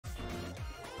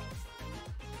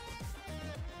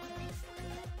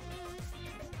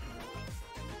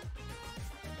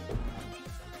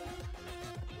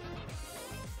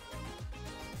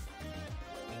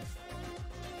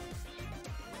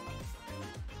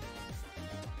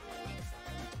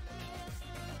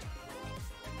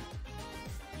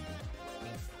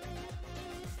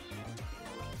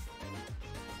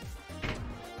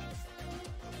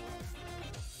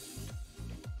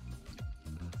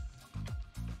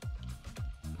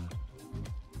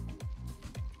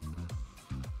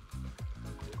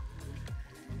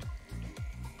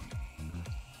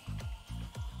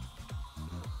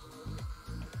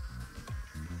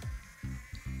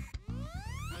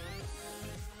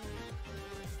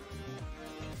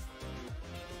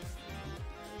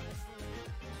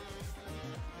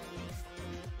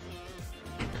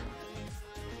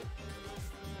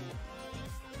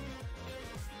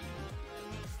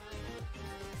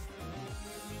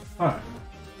Alright.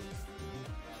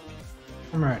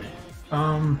 I'm ready.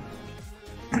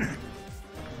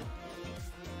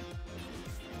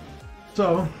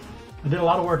 So, I did a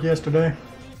lot of work yesterday.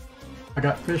 I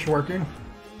got fish working.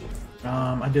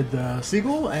 I did the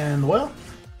seagull and the whale.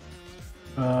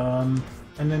 And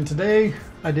then today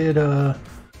I did, I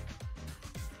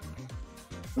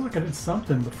feel like I did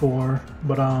something before,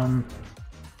 but I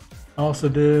also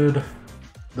did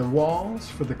the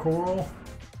walls for the coral.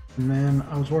 And then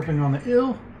I was working on the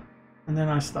eel, and then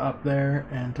I stopped there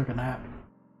and took a nap.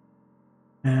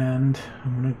 And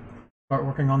I'm gonna start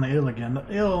working on the eel again.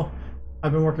 The eel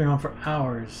I've been working on for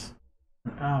hours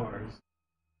and hours.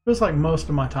 Feels like most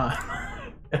of my time.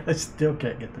 I still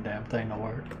can't get the damn thing to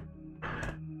work.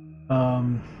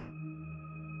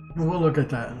 We'll look at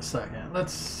that in a second.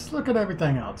 Let's look at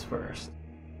everything else first.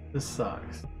 This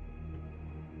sucks.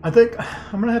 I think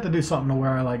I'm gonna have to do something to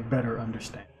where I like better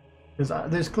understand,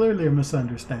 because there's clearly a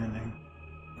misunderstanding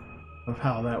of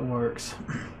how that works.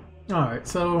 All right,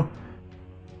 so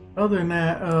other than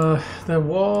that, the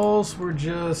walls were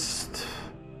just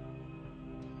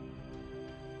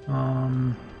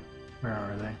where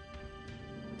are they?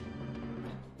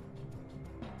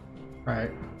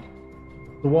 Right.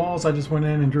 The walls, I just went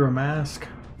in and drew a mask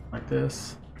like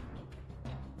this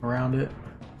around it.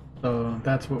 So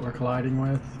that's what we're colliding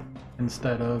with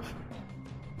instead of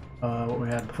what we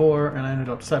had before, and I ended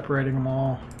up separating them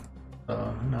all.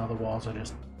 So now the walls are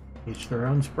just each their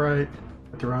own sprite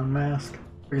with their own mask,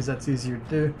 because that's easier to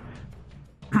do.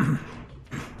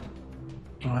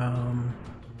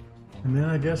 And then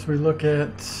I guess we look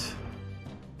at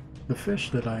the fish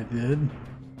that I did.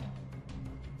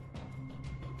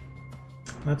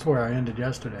 That's where I ended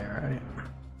yesterday, right?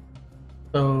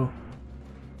 So,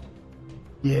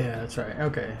 yeah, that's right.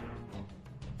 Okay.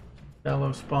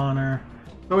 Shallow spawner.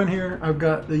 So in here, I've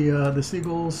got the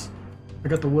seagulls. I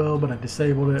got the whale, but I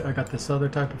disabled it. I got this other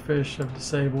type of fish I've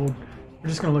disabled. We're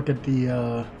just gonna look at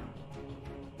the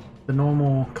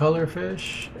normal color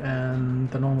fish and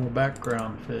the normal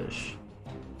background fish.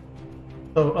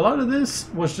 So a lot of this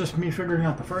was just me figuring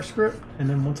out the first script, and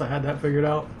then once I had that figured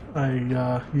out,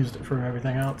 I used it for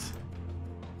everything else.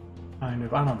 Kind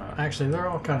of, I don't know. Actually, they're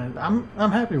all kind of.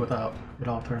 I'm happy with how it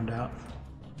all turned out.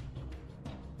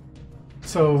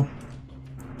 So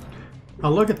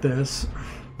I'll look at this,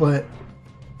 but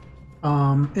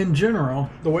in general,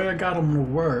 the way I got them to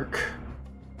work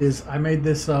is I made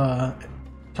this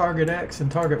target X and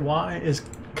target Y is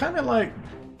kind of like,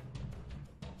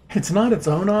 it's not its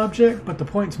own object, but the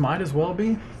points might as well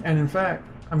be. And in fact,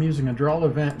 I'm using a draw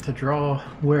event to draw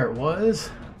where it was.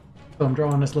 So I'm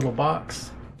drawing this little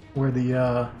box where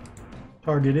the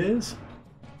target is.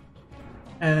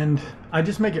 And I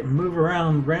just make it move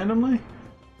around randomly,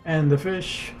 and the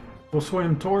fish will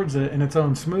swim towards it in its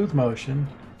own smooth motion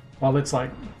while it's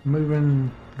like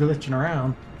moving, glitching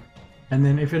around. And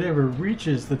then if it ever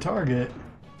reaches the target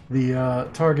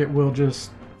will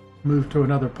just move to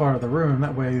another part of the room.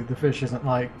 That way the fish isn't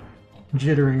like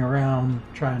jittering around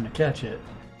trying to catch it,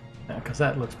 because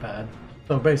that looks bad.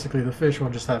 So basically the fish will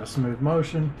just have a smooth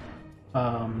motion,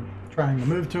 trying to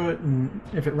move to it, and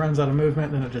if it runs out of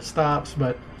movement then it just stops,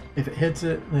 but if it hits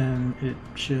it then it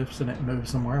shifts and it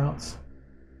moves somewhere else.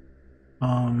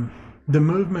 The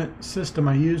movement system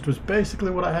I used was basically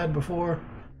what I had before,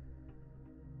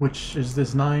 which is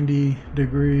this 90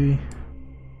 degree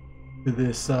to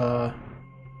this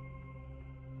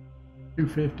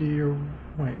 250, or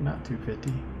wait, not 250,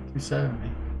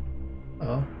 270.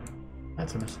 Oh,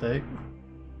 that's a mistake.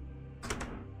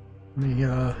 Let me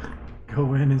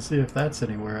go in and see if that's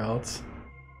anywhere else.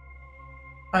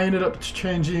 I ended up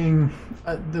changing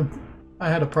I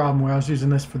had a problem where I was using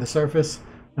this for the surface,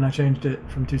 and I changed it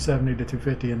from 270 to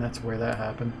 250, and that's where that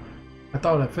happened. I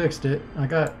thought I fixed it. I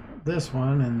got this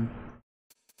one, and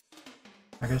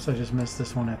I guess I just missed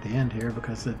this one at the end here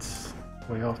because it's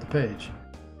way off the page.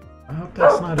 I hope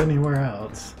that's not anywhere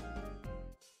else.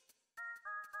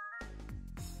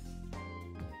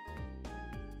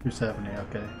 $270,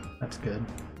 okay, that's good.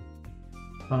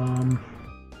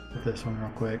 Put this one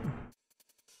real quick.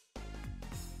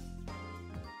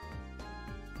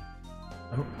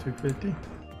 Oh, 250.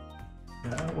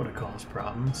 Yeah, that would have caused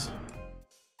problems.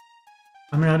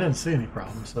 I mean, I didn't see any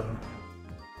problems, so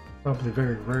probably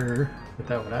very rare that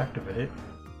that would activate.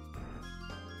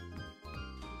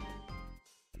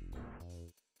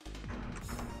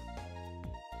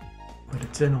 But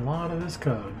it's in a lot of this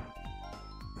code.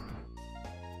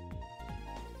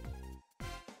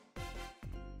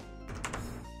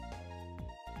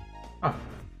 Oh,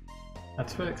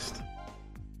 that's fixed.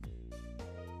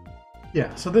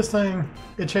 Yeah, so this thing,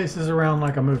 it chases around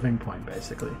like a moving point,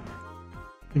 basically.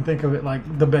 You can think of it like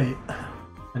the bait,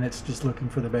 and it's just looking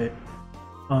for the bait.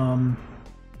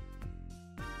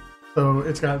 So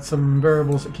it's got some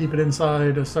variables that keep it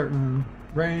inside a certain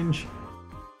range.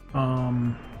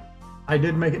 I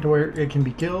did make it to where it can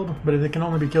be killed, but it can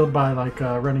only be killed by like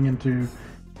running into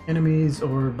enemies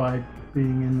or by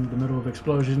being in the middle of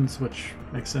explosions, which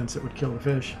makes sense, it would kill the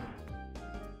fish.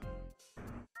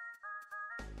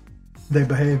 They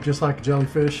behave just like a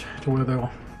jellyfish, to where they'll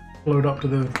float up to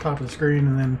the top of the screen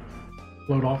and then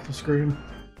float off the screen.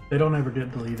 They don't ever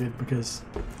get deleted because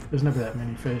there's never that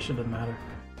many fish, it doesn't matter.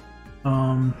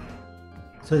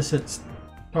 So this hits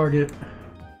target.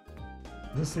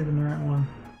 Is this even the right one?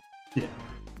 Yeah.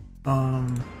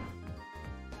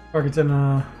 Target's in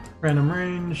a random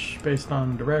range based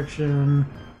on direction.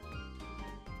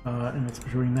 And it's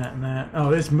between that and that.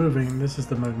 Oh, it's moving. This is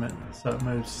the movement. So it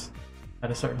moves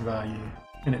at a certain value.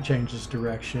 And it changes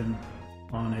direction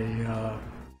on a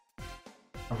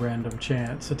random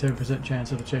chance. A 10%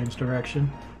 chance it'll change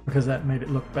direction. Because that made it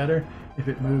look better. If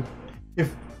it moved.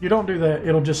 If you don't do that,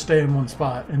 it'll just stay in one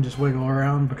spot and just wiggle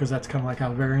around, because that's kind of like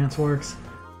how variance works.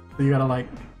 So you gotta like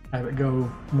have it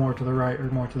go more to the right or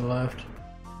more to the left.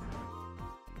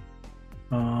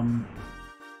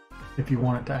 If you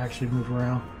want it to actually move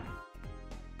around.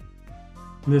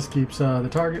 This keeps the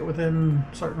target within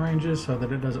certain ranges so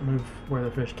that it doesn't move where the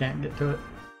fish can't get to it.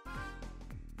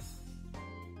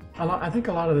 I think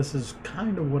a lot of this is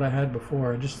kind of what I had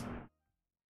before, just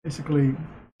basically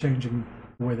changing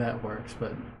the way that works,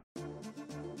 but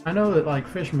I know that like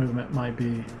fish movement might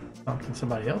be something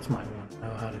somebody else might want to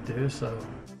know how to do, so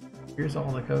here's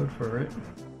all the code for it.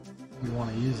 If you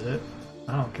want to use it,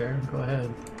 I don't care, go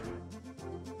ahead.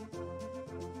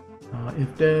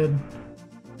 If dead,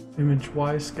 image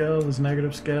Y scale is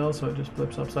negative scale, so it just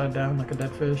flips upside down like a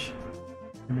dead fish.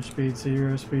 Image speed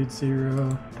 0,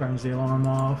 turns the alarm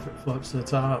off, it floats to the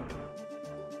top.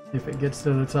 If it gets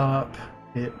to the top,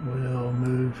 it will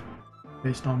move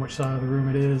based on which side of the room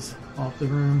it is, off the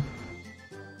room.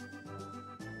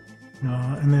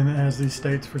 And then it has these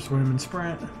states for swim and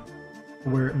sprint,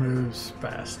 where it moves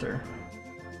faster.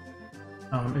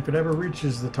 If it ever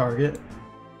reaches the target,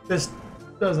 this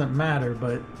doesn't matter,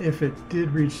 but if it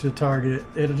did reach the target,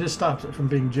 it just stops it from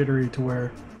being jittery, to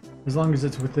where as long as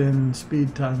it's within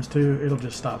speed times 2, it'll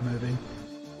just stop moving,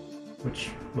 which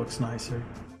looks nicer.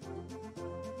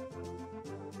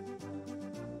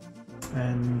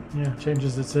 And yeah,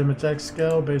 changes its image X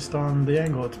scale based on the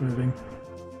angle it's moving,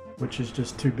 which is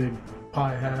just 2 big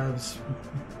pi halves,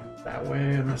 that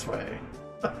way and this way.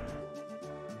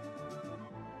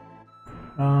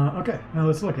 Okay, now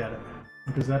let's look at it,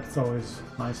 because that's always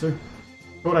nicer.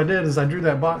 So what I did is I drew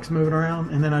that box moving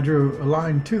around, and then I drew a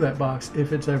line to that box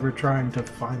if it's ever trying to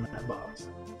find that box.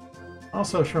 I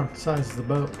also shrunk the size of the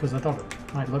boat because I thought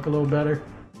it might look a little better,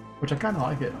 which I kind of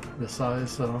like it this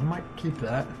size, so I might keep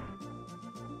that.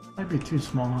 Might be too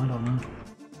small, I don't know.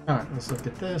 Alright, let's look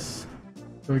at this.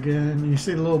 So again, you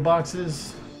see the little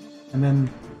boxes, and then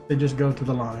they just go to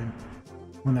the line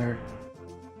when they're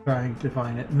trying to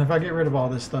find it. And if I get rid of all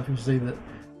this stuff, you see that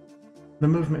the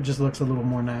movement just looks a little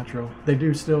more natural. They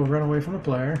do still run away from the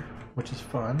player, which is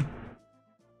fun.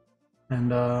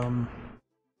 And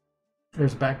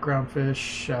there's background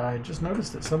fish. I just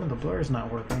noticed that some of the blur is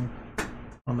not working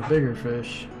on the bigger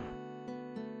fish,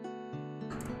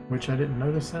 which I didn't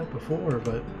notice that before,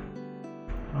 but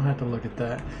I'll have to look at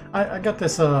that. I got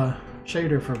this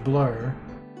shader for blur,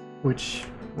 which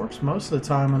works most of the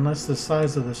time unless the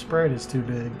size of the spread is too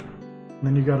big. And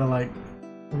then you gotta like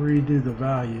redo the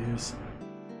values.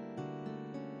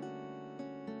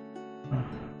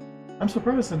 I'm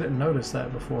surprised I didn't notice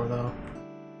that before though.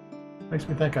 Makes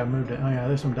me think I moved it. Oh yeah,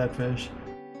 there's some dead fish.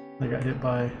 They got hit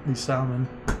by these salmon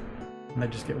and they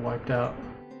just get wiped out.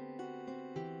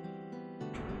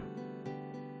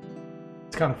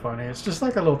 It's kind of funny. It's just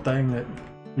like a little thing that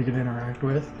you can interact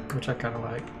with, which I kind of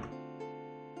like.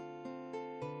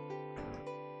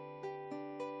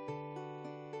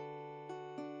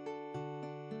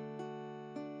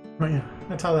 But yeah,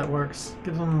 that's how that works.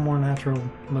 Gives them a more natural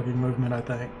looking movement, I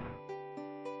think.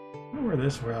 I wonder where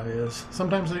this rally is.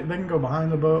 Sometimes they can go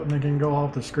behind the boat and they can go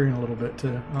off the screen a little bit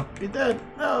too. Oh, he dead!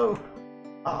 No!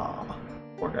 Aw,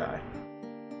 poor guy.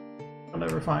 I'll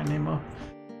never find Nemo.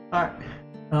 Alright,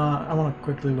 I want to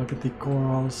quickly look at the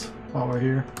corals while we're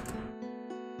here.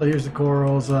 So here's the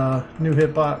corals. New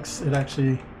hitbox. It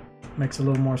actually makes a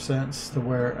little more sense to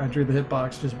where I drew the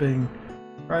hitbox just being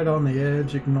right on the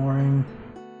edge, ignoring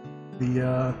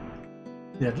the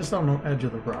yeah, just on the edge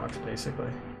of the rocks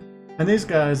basically. And these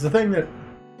guys, the thing that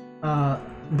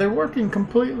they're working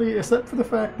completely, except for the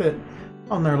fact that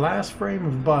on their last frame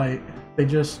of bite they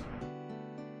just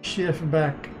shift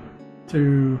back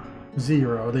to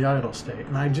 0, the idle state.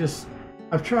 And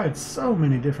I've tried so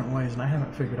many different ways and I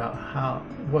haven't figured out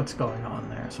what's going on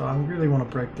there. So I really want to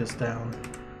break this down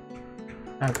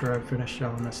after I've finished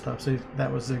showing this stuff. See,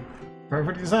 that was a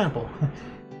perfect example.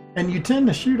 And you tend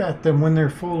to shoot at them when they're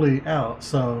fully out,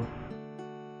 so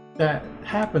that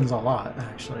happens a lot,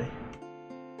 actually.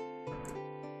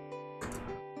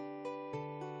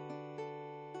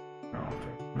 Oh,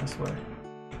 this way.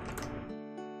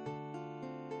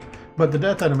 But the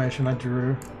death animation I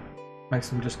drew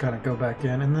makes him just kind of go back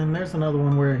in. And then there's another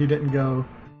one where he didn't go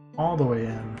all the way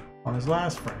in on his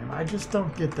last frame. I just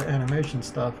don't get the animation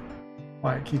stuff,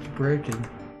 why it keeps breaking.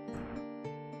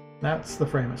 That's the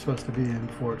frame it's supposed to be in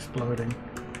before exploding.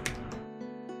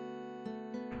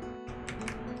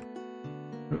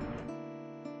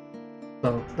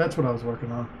 So that's what I was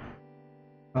working on.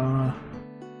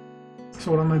 So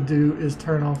what I'm going to do is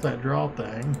turn off that draw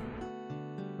thing.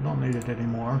 I don't need it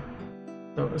anymore.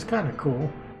 So it's kind of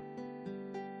cool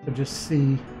to just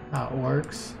see how it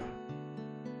works.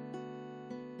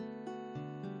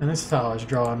 And this is how I was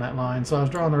drawing that line. So I was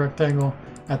drawing the rectangle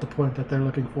at the point that they're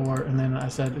looking for, and then I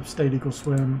said if state equals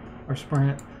swim or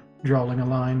sprint, drawing a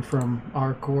line from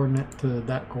our coordinate to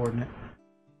that coordinate.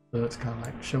 So it's kind of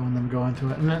like showing them going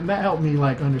to it, and that helped me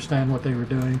like understand what they were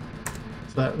doing.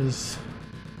 So that was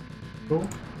cool.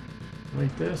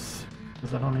 Like this,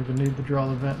 because I don't even need to draw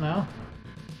the vent now.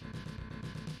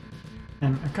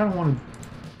 And I kind of want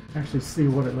to actually see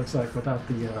what it looks like without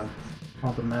the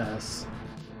all the mess.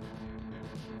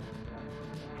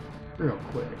 Real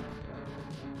quick.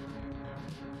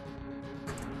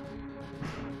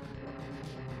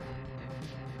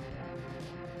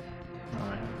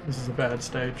 Alright, this is a bad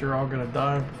state. You're all gonna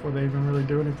die before they even really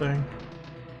do anything.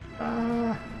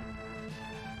 I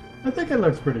think it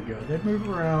looks pretty good. They move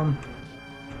around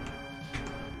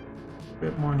a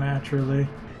bit more naturally.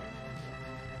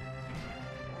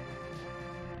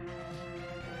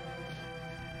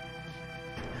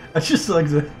 I just like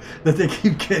that they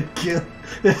keep getting killed.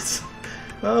 It's,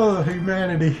 oh,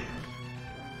 humanity.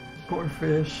 Poor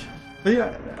fish. But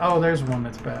yeah, oh, there's one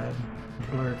that's bad.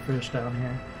 Blurred fish down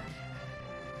here.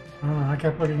 I don't know, I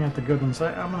kept looking at the good ones.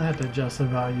 I'm gonna have to adjust the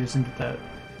values and get that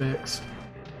fixed.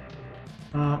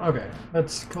 Okay,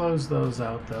 let's close those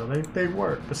out though. They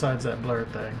work besides that blur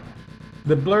thing.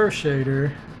 The blur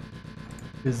shader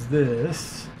is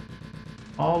this.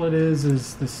 All it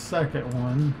is the second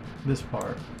one, this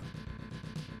part.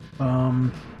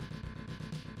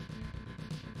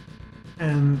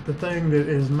 And the thing that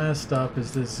is messed up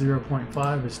is this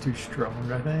 0.5 is too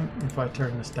strong, I think. If I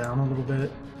turn this down a little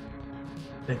bit,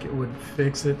 I think it would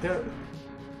fix it.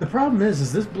 The problem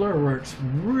is this blur works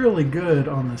really good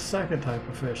on the second type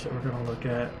of fish that we're going to look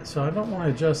at. So I don't want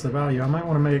to adjust the value. I might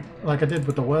want to make, like I did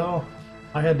with the well,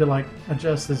 I had to like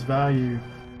adjust this value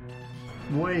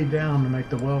way down to make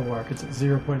the well work. It's at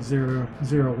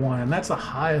 0.001, and that's the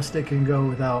highest it can go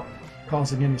without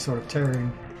causing any sort of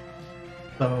tearing.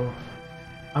 So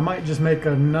I might just make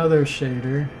another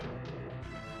shader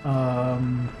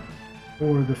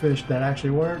for the fish that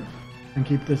actually work and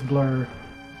keep this blur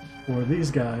for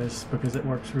these guys because it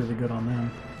works really good on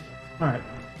them. Alright,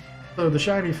 so the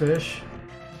shiny fish.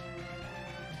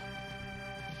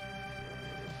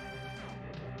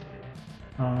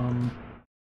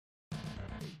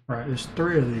 Right, there's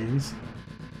 3 of these.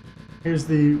 Here's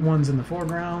the ones in the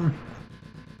foreground.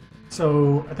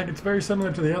 So I think it's very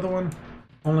similar to the other one,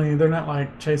 only they're not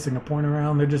like chasing a point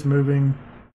around, they're just moving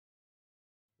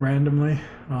randomly.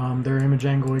 Their image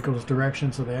angle equals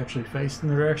direction, so they actually face in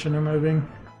the direction they're moving.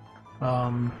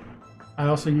 I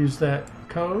also use that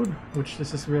code, which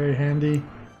this is very handy.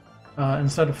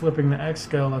 Instead of flipping the X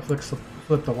scale, I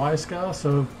flip the Y scale.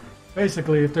 So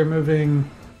basically, if they're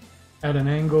moving at an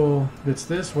angle that's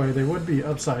this way, they would be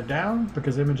upside down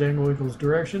because image angle equals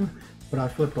direction, but I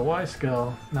flip the Y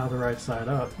scale, now the right side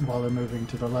up while they're moving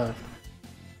to the left.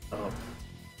 So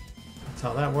that's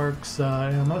how that works.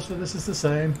 Yeah, most of this is the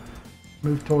same.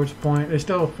 Move towards point. They're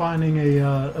still finding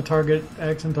a target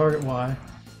X and target Y.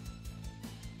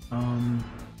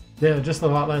 Yeah, just a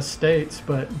lot less states,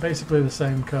 but basically the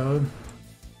same code.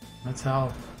 That's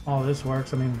how all this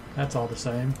works. I mean, that's all the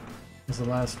same as the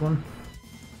last one.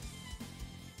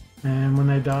 And when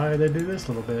they die, they do this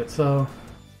little bit. So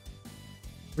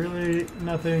really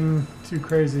nothing too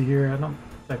crazy here. I don't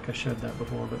think I showed that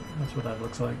before, but that's what that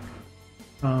looks like.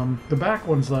 The back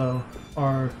ones though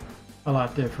are a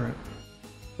lot different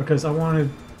because I wanted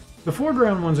the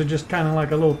foreground ones are just kind of like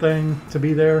a little thing to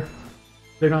be there.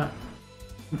 They're not,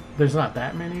 there's not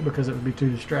that many because it would be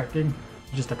too distracting.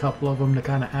 Just a couple of them to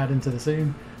kind of add into the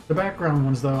scene. The background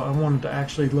ones though, I wanted to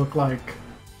actually look like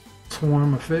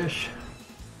swarm of fish.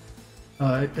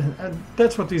 And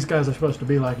that's what these guys are supposed to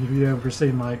be like. If you've ever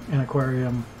seen like an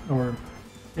aquarium or,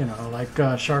 you know, like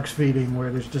sharks feeding,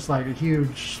 where there's just like a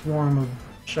huge swarm of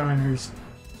shiners.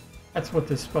 That's what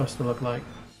this is supposed to look like.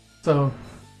 So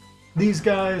these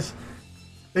guys,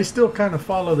 they still kind of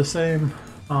follow the same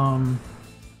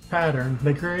pattern.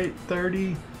 They create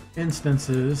 30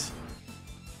 instances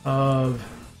of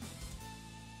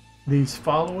these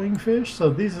following fish. So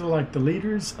these are like the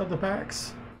leaders of the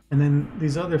packs. And then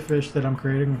these other fish that I'm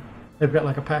creating, they've got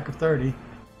like a pack of 30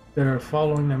 that are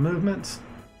following their movements.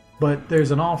 But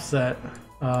there's an offset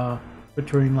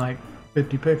between like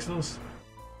 50 pixels.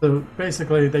 So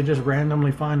basically they just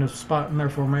randomly find a spot in their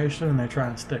formation and they try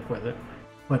and stick with it.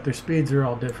 But their speeds are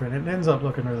all different. It ends up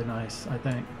looking really nice, I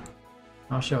think.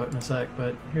 I'll show it in a sec,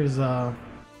 but here's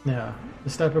yeah, the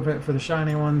step event for the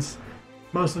shiny ones.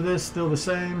 Most of this still the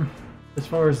same as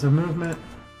far as the movement.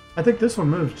 I think this one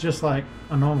moves just like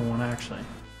a normal one, actually.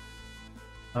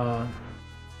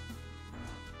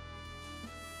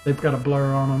 They've got a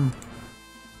blur on them,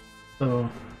 so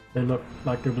they look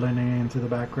like they're blending into the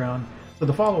background. So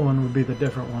the follow one would be the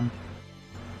different one.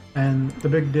 And the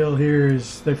big deal here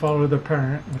is they follow their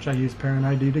parent, which I use parent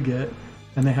ID to get.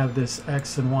 And they have this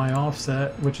X and Y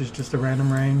offset, which is just a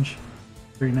random range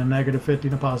between a -50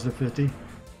 and a +50.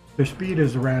 Their speed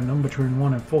is random between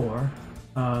 1 and 4.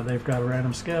 They've got a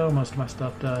random scale, most of my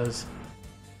stuff does.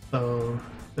 So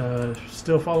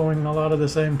still following a lot of the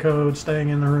same code, staying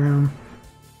in the room.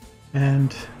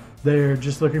 And they're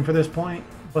just looking for this point,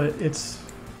 but it's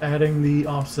adding the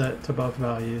offset to both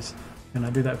values. And I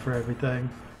do that for everything.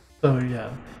 So yeah,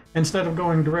 instead of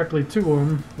going directly to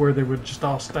them, where they would just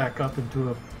all stack up into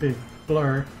a big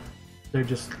blur, they're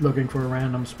just looking for a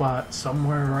random spot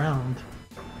somewhere around.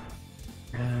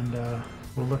 And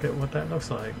we'll look at what that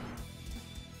looks like.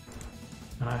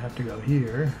 And I have to go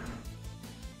here.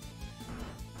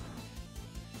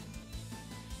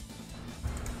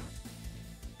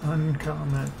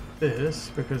 Uncomment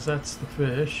this, because that's the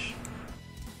fish.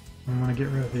 I'm going to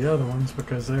get rid of the other ones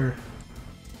because they're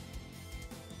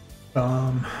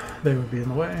they would be in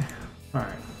the way.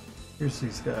 Alright, here's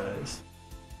these guys.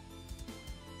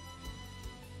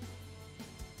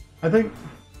 I think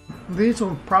these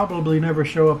will probably never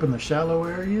show up in the shallow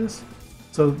areas,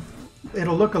 so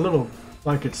it'll look a little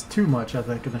like it's too much, I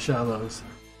think, in the shallows.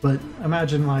 But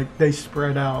imagine like they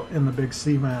spread out in the big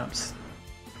sea maps.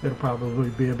 It'll probably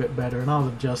be a bit better, and I'll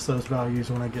adjust those values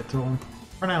when I get to them.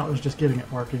 For now, it was just getting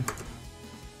it working.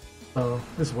 So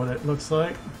this is what it looks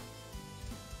like.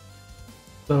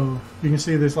 So you can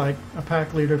see there's like a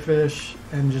pack leader fish,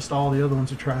 and just all the other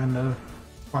ones are trying to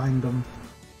find them.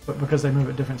 But because they move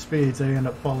at different speeds, they end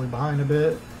up falling behind a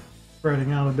bit,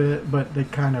 spreading out a bit, but they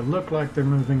kind of look like they're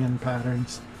moving in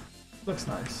patterns. Looks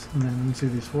nice. And then you can see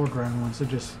these foreground ones,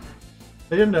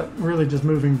 they end up really just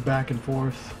moving back and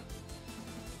forth,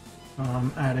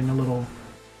 adding a little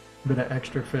bit of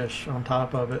extra fish on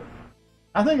top of it.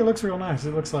 I think it looks real nice.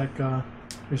 It looks like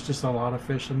there's just a lot of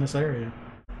fish in this area.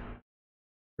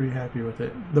 Pretty happy with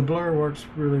it. The blur works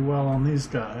really well on these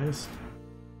guys,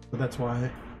 so that's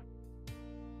why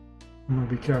I'm going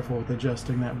to be careful with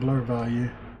adjusting that blur value.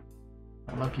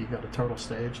 Lucky you got a turtle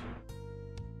stage.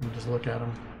 And just look at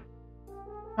them.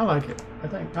 I like it.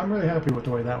 I'm really happy with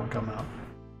the way that one come out.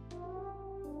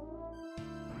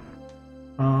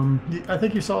 I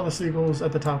think you saw the seagulls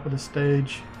at the top of the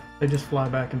stage. They just fly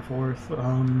back and forth.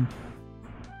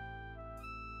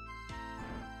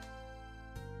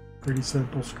 Pretty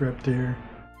simple script here.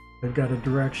 They've got a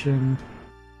direction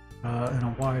and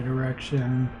a Y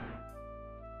direction.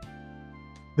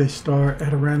 They start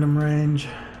at a random range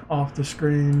off the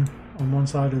screen on one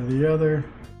side or the other,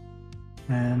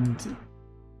 and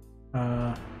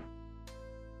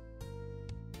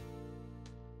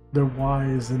the Y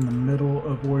is in the middle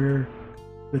of where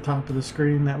the top of the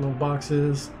screen, that little box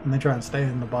is, and they try and stay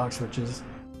in the box, which is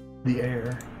the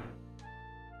air.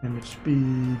 Image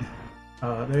speed,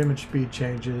 the image speed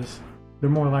changes. They're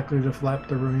more likely to flap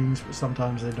their wings, but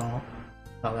sometimes they don't.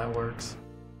 How that works.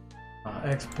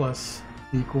 X plus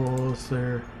equals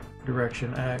their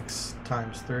direction X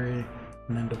times 3,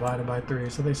 and then divided by 3.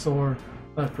 So they soar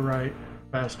left to right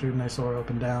faster than they soar up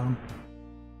and down.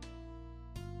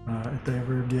 If they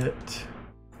ever get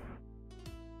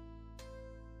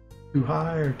too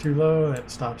high or too low, that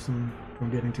stops them from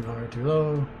getting too high or too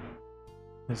low.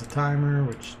 There's a timer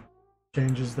which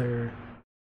changes their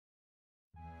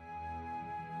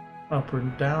up or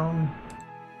down.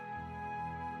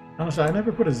 Honestly, I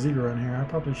never put a 0 in here. I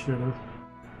probably should have.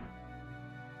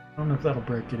 I don't know if that'll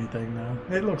break anything though.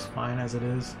 It looks fine as it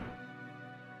is.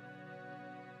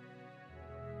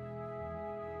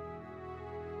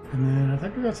 And then I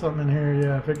think we got something in here.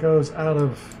 Yeah, if it goes out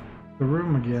of the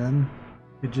room again,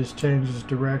 it just changes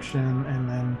direction and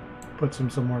then puts him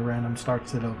somewhere random,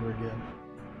 starts it over again.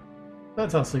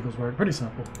 That's how seagulls work. Pretty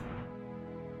simple.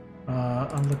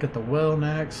 I'll look at the well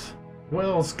next.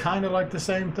 Well's kind of like the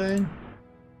same thing.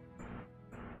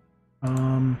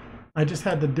 I just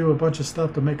had to do a bunch of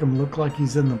stuff to make him look like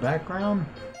he's in the background.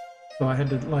 So I had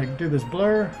to like do this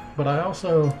blur, but I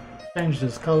also changed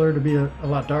his color to be a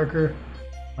lot darker,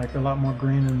 like a lot more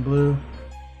green and blue.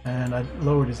 And I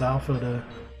lowered his alpha to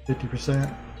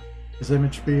 50%. His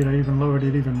image speed, I even lowered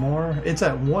it even more. It's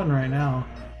at 1 right now.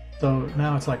 So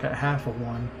now it's like at half of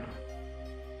 1.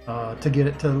 To get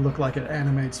it to look like it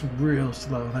animates real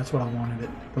slow. That's what I wanted it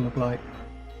to look like.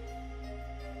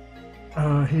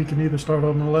 He can either start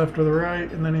on the left or the right,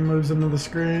 and then he moves into the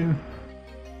screen.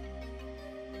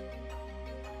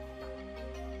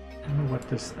 I don't know what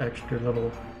this extra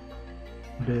little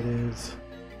bit is.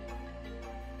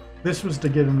 This was to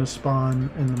get him to spawn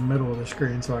in the middle of the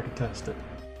screen so I could test it.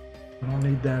 I don't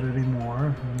need that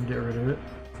anymore. I'm gonna get rid of it.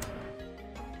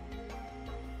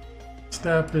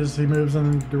 Step is he moves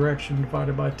in the direction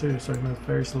divided by 2, so he moves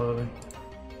very slowly.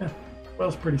 Yeah,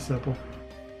 well's pretty simple.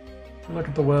 Look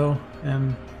at the well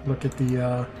and look at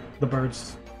the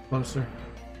birds closer.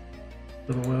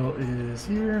 So the well is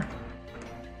here.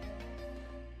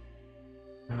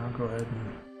 And I'll go ahead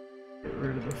and get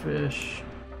rid of the fish.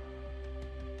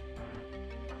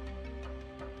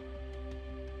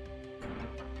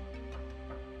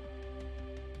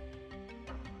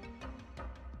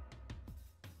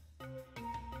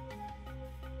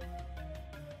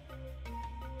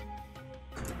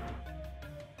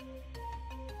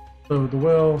 So the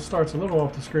well starts a little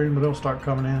off the screen, but it'll start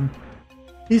coming in.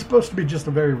 He's supposed to be just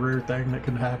a very rare thing that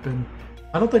can happen.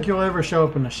 I don't think he'll ever show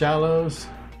up in the shallows.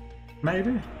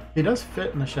 Maybe. He does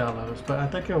fit in the shallows, but I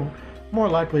think more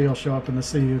likely he'll show up in the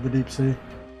sea or the deep sea.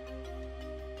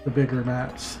 The bigger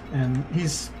maps. And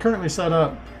he's currently set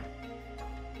up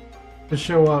to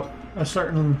show up a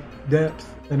certain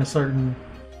depth and a certain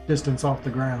distance off the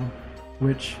ground,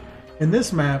 which in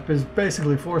this map is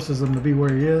basically forces him to be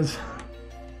where he is.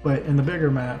 But in the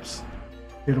bigger maps,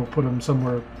 it'll put him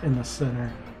somewhere in the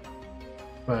center.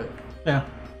 But yeah,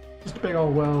 just a big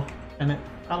old well, and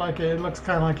I like it. It looks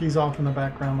kind of like he's off in the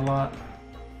background a lot.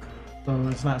 So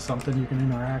it's not something you can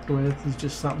interact with. It's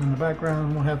just something in the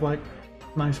background. We'll have like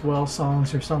nice well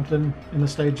songs or something in the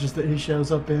stages that he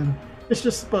shows up in. It's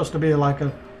just supposed to be like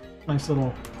a nice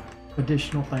little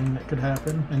additional thing that could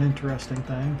happen, an interesting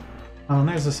thing.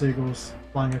 There's the seagulls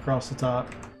flying across the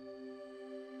top.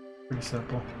 Pretty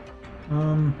simple.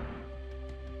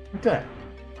 Okay.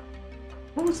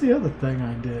 What was the other thing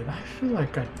I did? I feel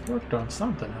like I worked on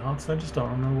something else. I just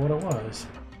don't remember what it was.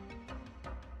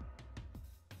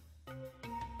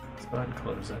 Let's go ahead and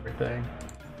close everything.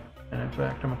 And in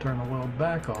fact, I'm going to turn the well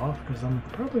back off because I'm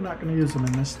probably not going to use them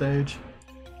in this stage.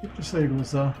 Keep the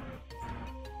seagulls though.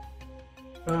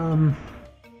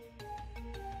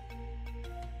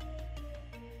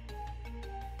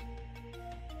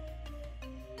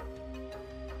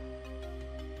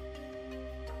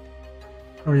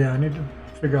 Oh yeah, I need to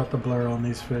figure out the blur on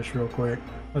these fish real quick.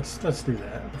 Let's do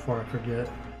that before I forget.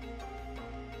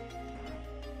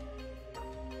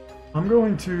 I'm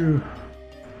going to...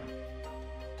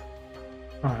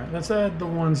 Alright, let's add the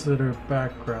ones that are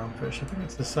background fish. I think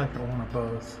it's the second one of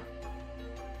both.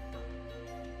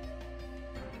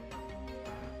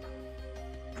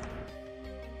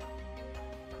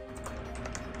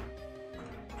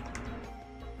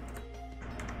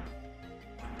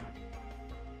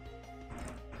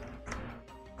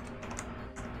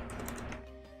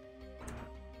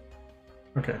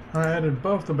 Okay, I added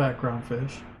both the background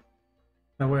fish.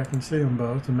 That way I can see them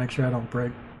both and make sure I don't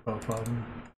break both of them.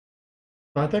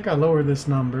 So I think I lowered this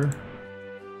number.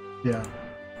 Yeah.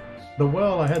 The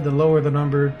well, I had to lower the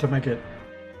number to make it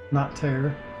not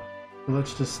tear. So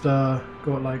let's just go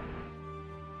at like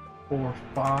 4 or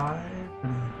 5.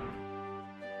 And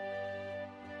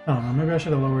I don't know, maybe I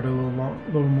should have lowered it a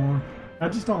little more. I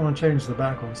just don't want to change the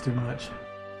back ones too much.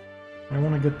 I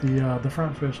want to get the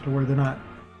front fish to where they're not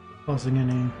causing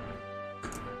any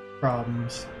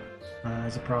problems.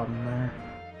 There's a problem there.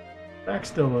 Back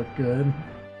still look good.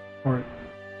 Or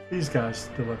these guys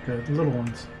still look good, the little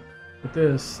ones. But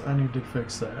this, I need to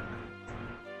fix that.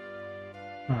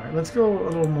 Alright, let's go a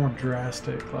little more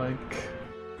drastic, like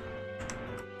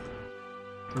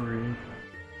 3.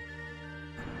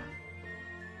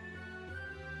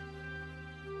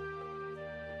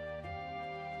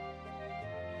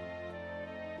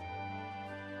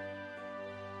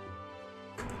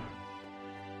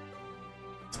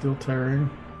 Still tearing.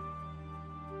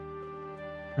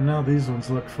 And now these ones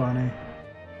look funny.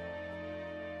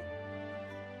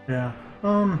 Yeah.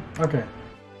 Okay.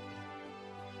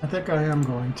 I think I am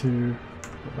going to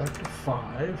go back to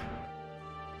 5.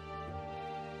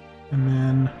 And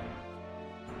then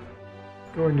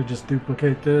going to just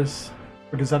duplicate this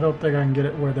because I don't think I can get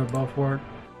it where they both work.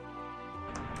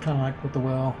 Kind of like with the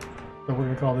well. So we're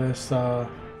gonna call this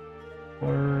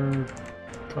blur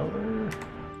color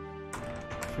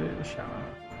fish.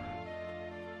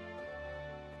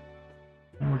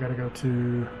 And we gotta go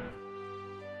to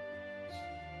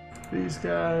these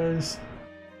guys.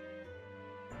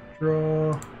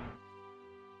 Draw.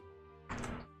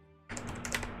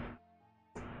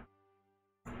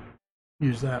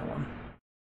 Use that one.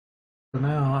 So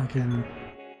now I can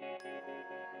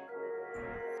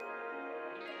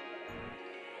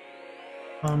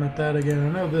comment that again. I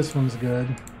know this one's good.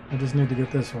 I just need to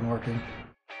get this one working.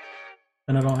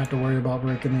 And I don't have to worry about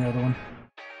breaking the other one.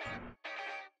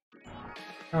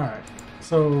 Alright,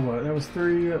 so what, that was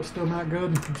 3, that was still not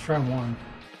good? Let's try 1.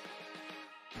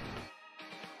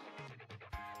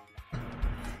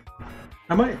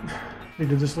 I might need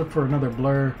to just look for another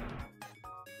blur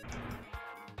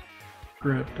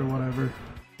script or whatever.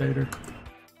 Data.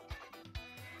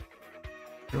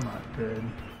 Still not good.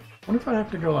 What if I have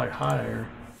to go like higher?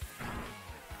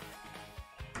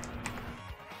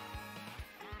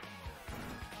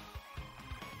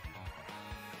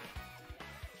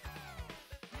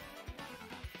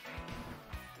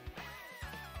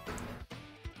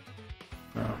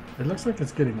 Oh, it looks like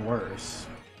it's getting worse.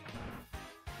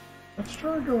 Let's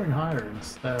try going higher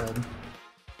instead.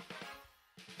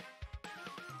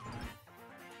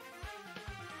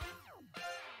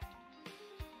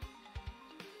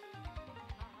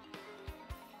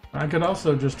 I could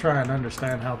also just try and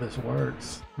understand how this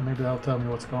works. Maybe that'll tell me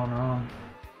what's going on.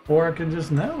 Or I can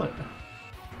just nail it.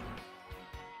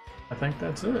 I think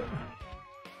that's it.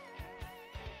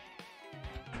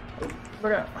 Oh,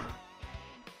 look out.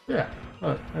 Yeah,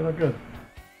 look, they look good.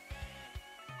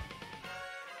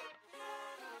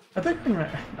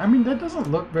 I mean, that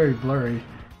doesn't look very blurry.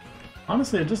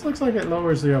 Honestly, it just looks like it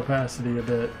lowers the opacity a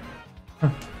bit.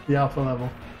 The alpha level.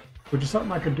 Which is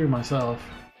something I could do myself.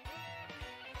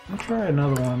 I'll try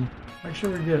another one. Make sure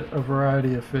we get a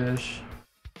variety of fish.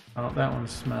 Oh, that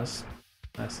one's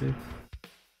messy.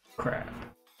 Crap.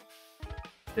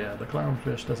 Yeah, the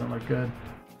clownfish doesn't look good.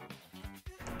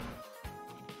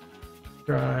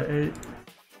 Try 8.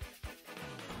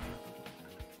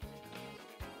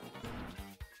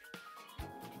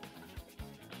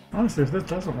 Honestly, if this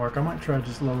doesn't work, I might try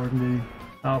just lowering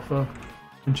the alpha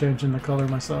and changing the color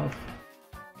myself.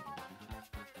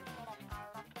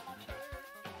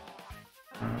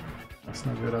 That's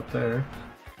no good up there.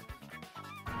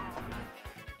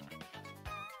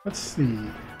 Let's see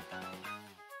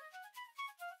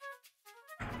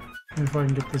if I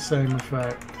can get the same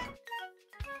effect.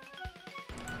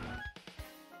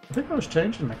 I think I was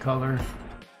changing the color.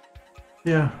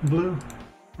 Yeah, blue.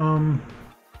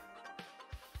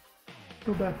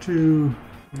 Go back to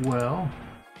well.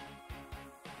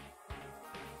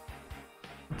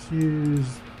 Let's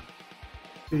use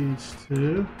these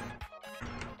two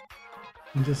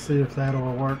and just see if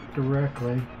that'll work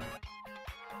directly.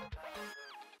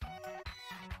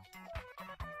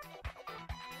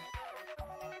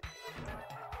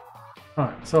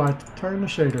 Alright, so I turned the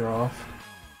shader off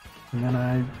and then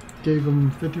I gave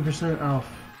them 50%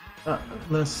 alpha,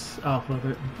 less alpha,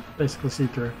 that basically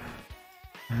see-through.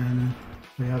 And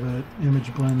we have an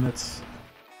image blend that's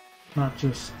not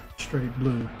just straight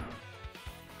blue.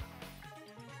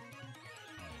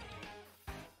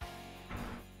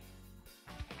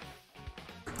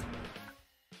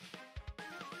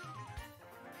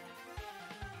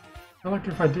 I like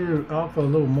if I do alpha a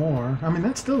little more. I mean,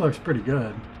 that still looks pretty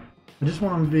good. I just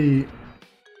want them to be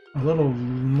a little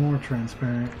more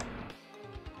transparent.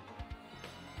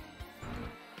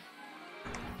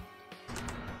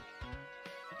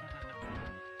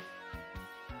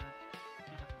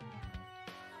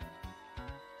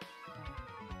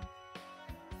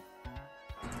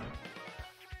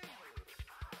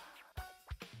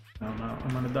 Oh no, I'm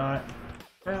gonna die.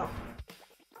 Yeah.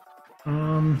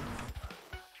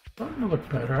 Starting to look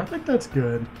better. I think that's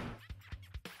good.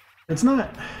 It's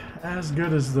not as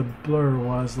good as the blur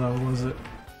was though, was it?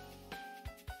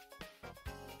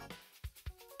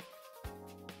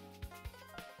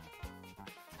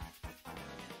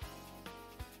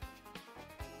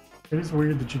 It is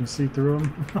weird that you can see through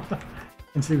them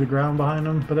and see the ground behind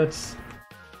them, but that's...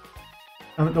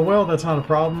 I mean, the well, that's not a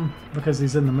problem because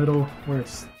he's in the middle where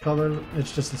it's color,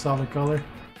 it's just a solid color.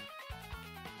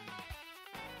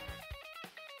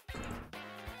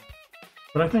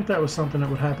 But I think that was something that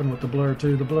would happen with the blur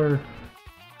too. The blur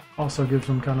also gives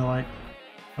them kind of like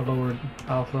a lowered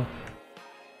alpha.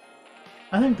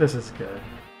 I think this is good.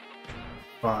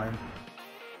 Fine.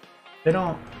 They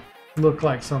don't look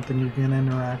like something you can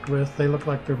interact with. They look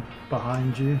like they're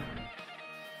behind you.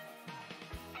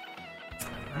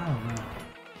 I don't know.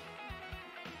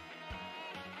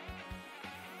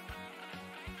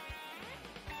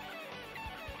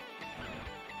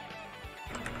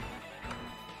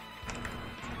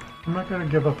 I'm not going to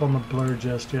give up on the blur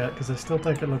just yet because I still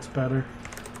think it looks better.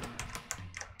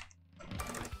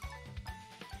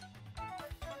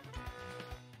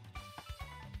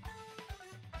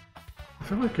 I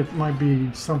feel like it might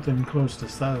be something close to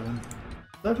 7.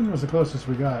 7 was the closest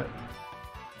we got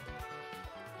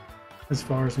as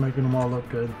far as making them all look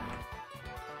good.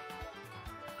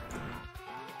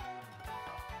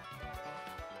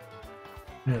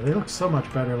 Yeah, they look so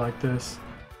much better like this.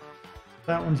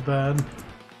 That one's bad.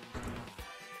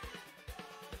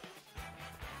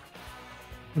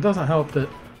 It doesn't help that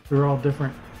they're all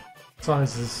different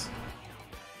sizes.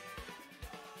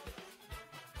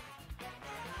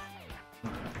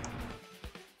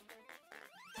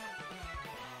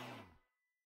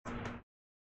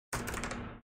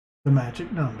 The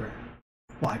magic number.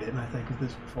 Why didn't I think of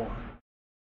this before?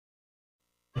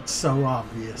 It's so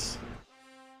obvious.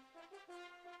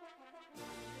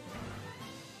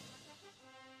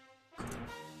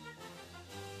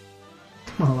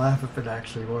 I'll laugh if it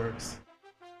actually works.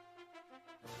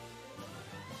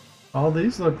 All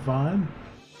these look fine.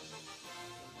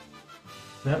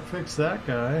 That fixed that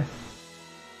guy.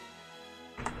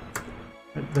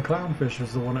 The clownfish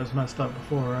is the one that's messed up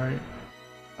before, right?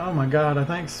 Oh my god, I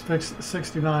think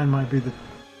 69 might be the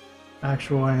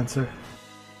actual answer.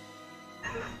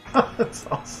 That's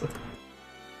awesome.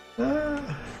 Oh,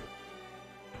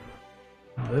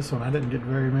 this one, I didn't get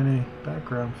very many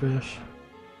background fish.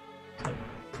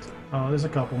 Oh, there's a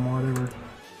couple more.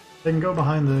 They can go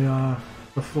behind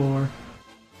the floor.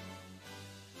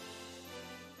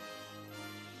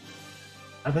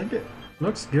 I think it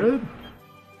looks good.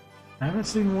 I haven't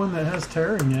seen one that has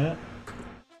tearing yet.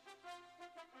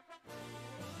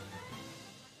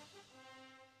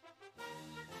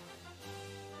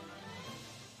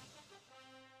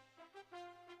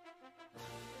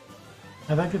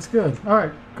 I think it's good.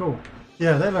 Alright, cool.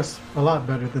 Yeah, that looks a lot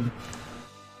better than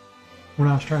when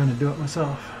I was trying to do it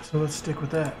myself. So let's stick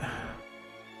with that.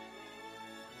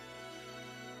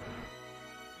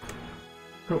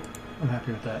 Cool. I'm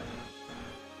happy with that.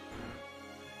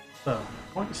 So,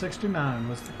 0.69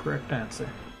 was the correct answer.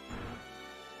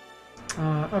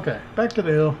 Okay, back to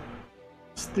the eel.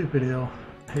 Stupid eel.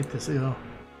 I hate this eel.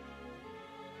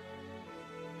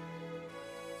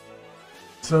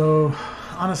 So,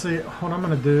 honestly, what I'm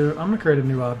going to do, I'm going to create a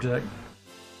new object.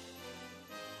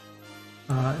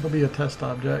 It'll be a test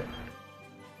object.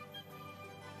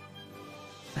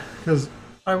 Because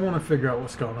I want to figure out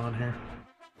what's going on here.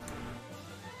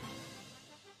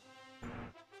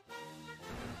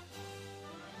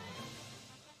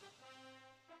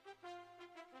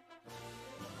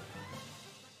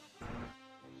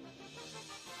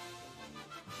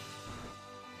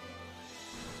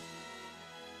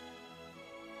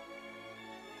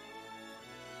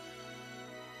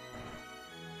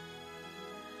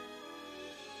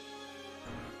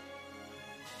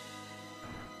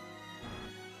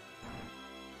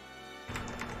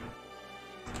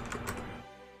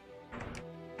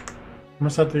 I'm going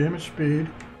to set the image speed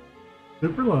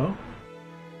super low.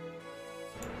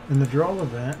 In the draw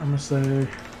event, I'm going to say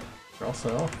draw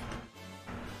self.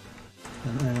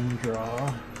 And then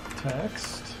draw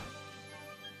text.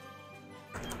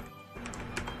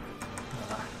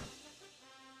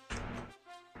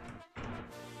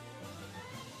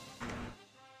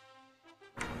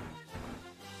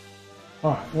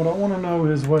 Alright, what I want to know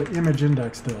is what image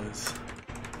index does.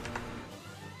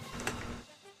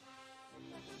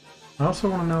 I also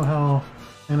want to know how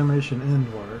animation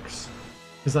end works,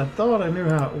 because I thought I knew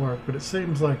how it worked, but it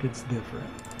seems like it's different.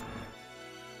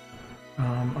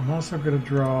 I'm also going to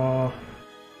draw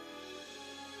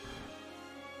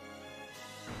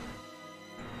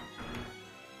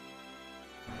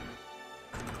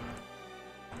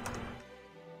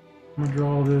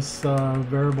this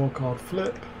variable called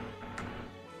flip,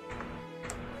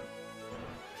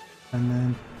 and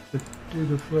then to do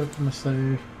the flip, I'm going to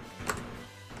say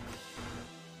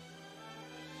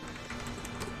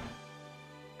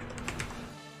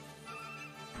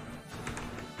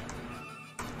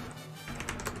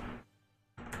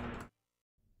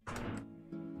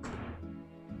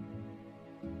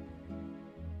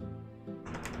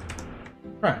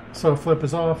Right, so if flip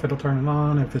is off, it'll turn it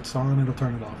on. If it's on, it'll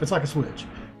turn it off. It's like a switch.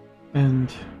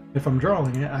 And if I'm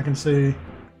drawing it, I can see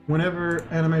whenever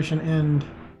animation end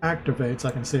activates,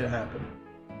 I can see it happen.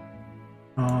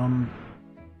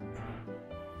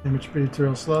 Image speed's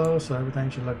real slow, so everything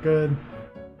should look good.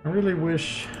 I really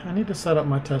wish I need to set up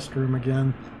my test room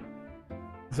again,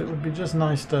 because it would be just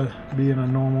nice to be in a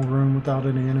normal room without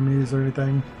any enemies or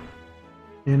anything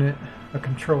in it, a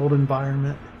controlled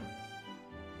environment.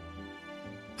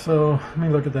 So let me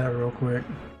look at that real quick.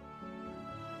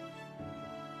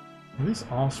 Are these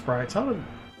all sprites? How did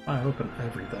I open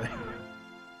everything?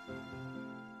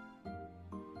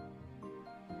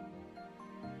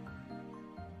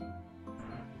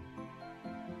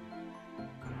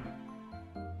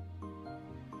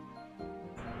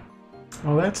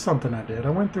 Well, that's something I did.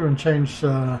 I went through and changed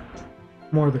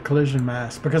more of the collision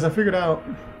mask because I figured out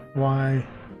why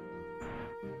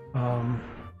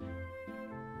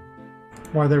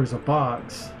there was a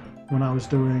box when I was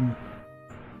doing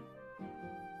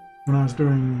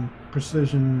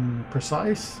precision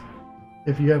precise.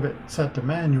 If you have it set to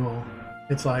manual,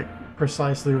 it's like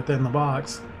precisely within the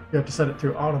box. You have to set it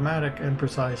to automatic and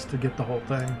precise to get the whole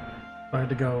thing. So I had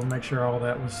to go and make sure all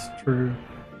that was true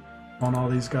on all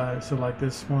these guys. So like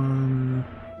this one,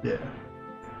 yeah,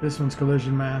 this one's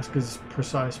collision mask is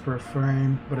precise per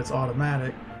frame, but it's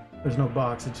automatic. There's no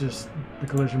box, it's just the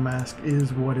collision mask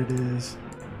is what it is.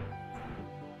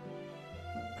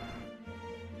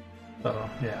 So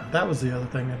yeah, that was the other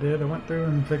thing I did. I went through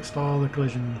and fixed all the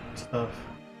collision stuff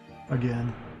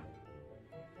again.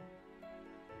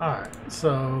 Alright,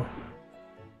 so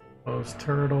close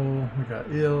turtle, we got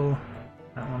ill,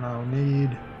 that one I don't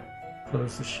need.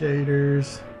 Close the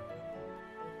shaders.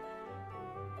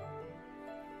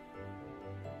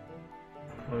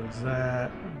 Close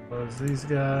that. Close these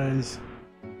guys.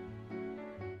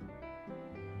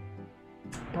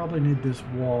 Probably need this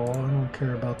wall. I don't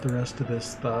care about the rest of this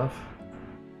stuff.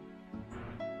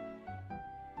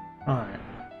 Alright.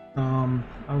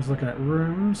 I was looking at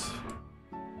rooms.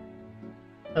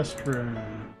 Test room.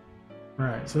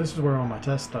 Right, so this is where all my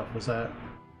test stuff was at.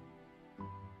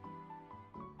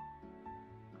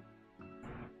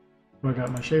 I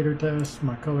got my shader test,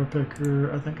 my color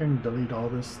picker. I think I can delete all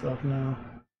this stuff now.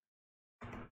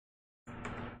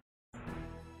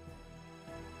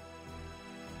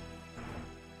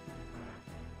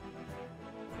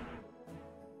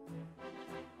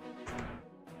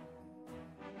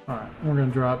 Alright, we're going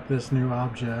to drop this new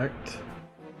object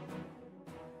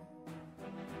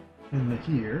into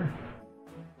here.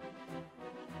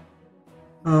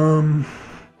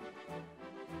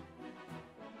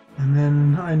 And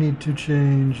then I need to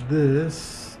change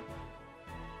this.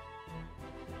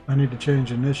 I need to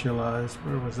change initialize.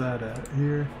 Where was that at?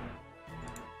 Here.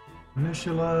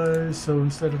 Initialize. So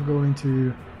instead of going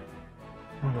to...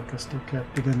 Oh look, I still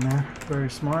kept it in there. Very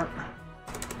smart.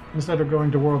 Instead of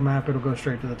going to world map, it'll go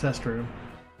straight to the test room.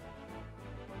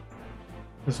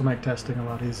 This will make testing a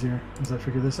lot easier as I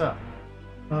figure this out.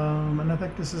 And I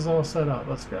think this is all set up.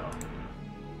 Let's go.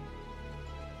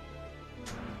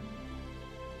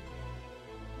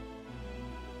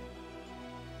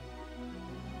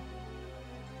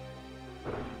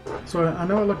 So I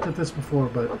know I looked at this before,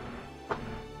 but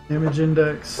image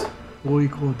index will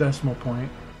equal decimal point,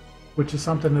 which is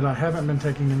something that I haven't been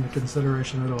taking into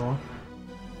consideration at all.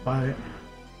 I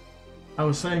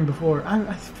was saying before,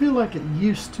 I feel like it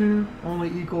used to only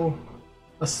equal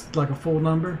like a full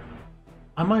number.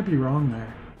 I might be wrong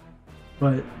there,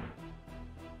 but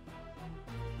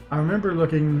I remember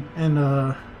looking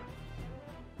and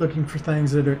looking for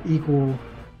things that are equal.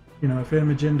 You know, if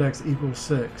image index equals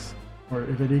 6. Or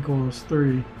if it equals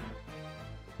 3,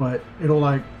 but it'll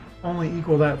like only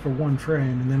equal that for one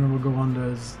frame, and then it'll go on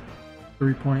to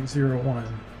 3.01.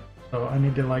 So I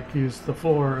need to like use the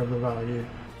floor of the value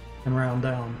and round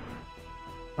down.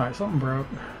 Alright, something broke.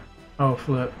 Oh,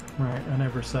 flip. Right, I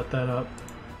never set that up.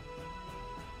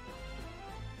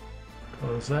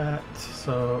 Close that.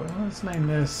 So let's name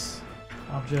this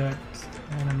object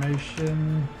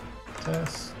animation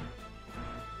test.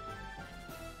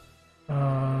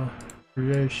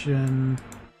 Creation.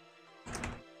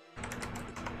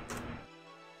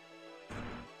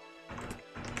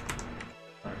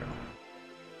 There we go.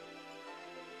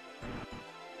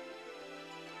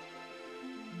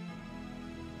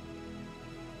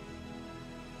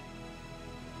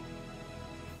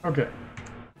 Okay.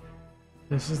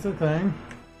 This is the thing.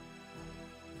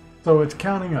 So it's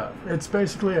counting up. It's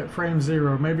basically at frame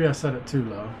 0. Maybe I set it too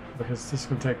low because this is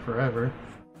going to take forever.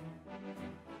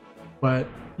 But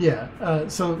yeah,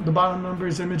 so the bottom number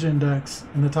is image index,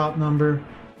 and the top number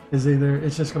is either,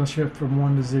 it's just going to shift from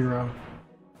 1 to 0.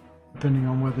 depending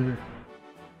on whether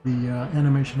the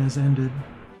animation has ended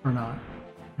or not,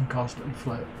 and caused it to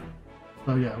flip.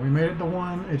 So yeah, we made it to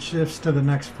 1, it shifts to the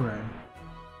next frame.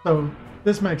 So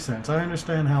this makes sense. I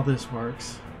understand how this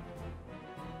works.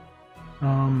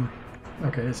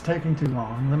 Okay, it's taking too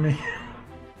long. Let me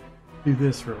do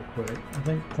this real quick. I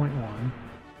think 0.1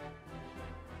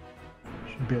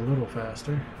 should be a little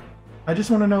faster. I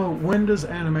just want to know, when does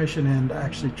animation end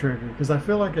actually trigger? Because I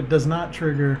feel like it does not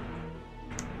trigger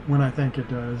when I think it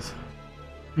does.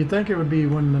 You'd think it would be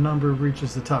when the number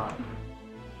reaches the top.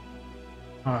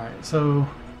 Alright, so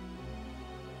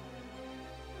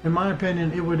in my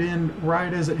opinion, it would end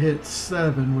right as it hits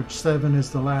 7, which 7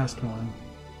 is the last one.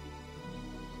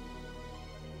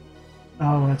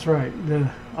 Oh, that's right. The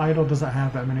idle doesn't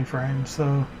have that many frames,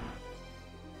 so...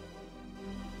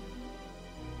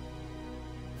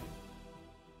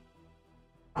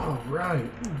 Oh, right.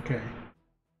 Okay.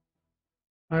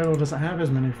 Idle doesn't have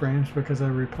as many frames because I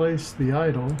replaced the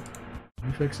idle. Let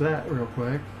me fix that real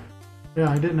quick. Yeah,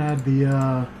 I didn't add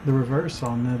the reverse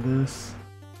on this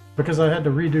because I had to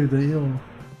redo the eel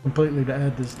completely to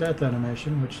add this death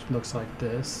animation, which looks like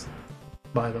this,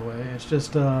 by the way. It's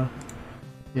just,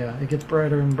 yeah, it gets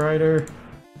brighter and brighter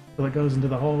till it goes into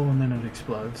the hole and then it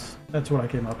explodes. That's what I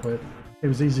came up with. It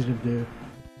was easy to do.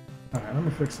 Alright, let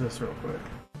me fix this real quick.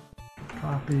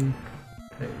 Copy,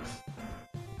 paste.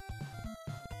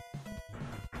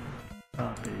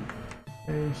 Copy,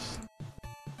 paste.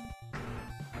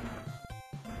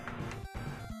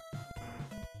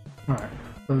 Alright,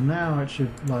 so now it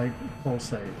should, like,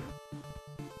 pulsate.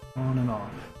 On and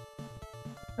off.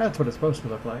 That's what it's supposed to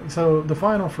look like. So the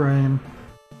final frame,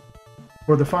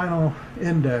 or the final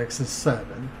index is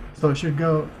 7. So it should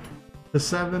go to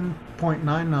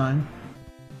 7.99,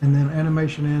 and then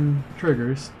animation in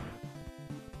triggers,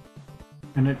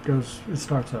 and it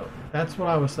starts out. That's what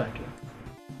I was thinking.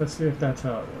 Let's see if that's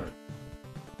how it works.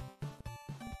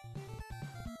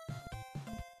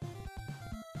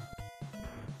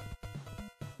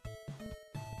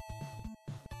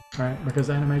 Alright, because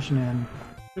animation in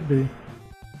should be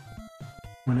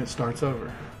when it starts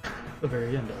over, the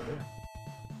very end of it.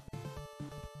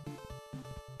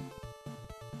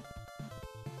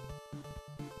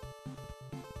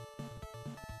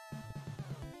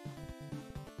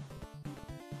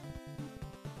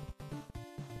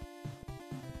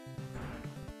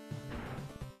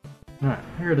 Alright,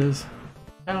 here it is.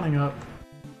 Counting up.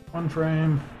 1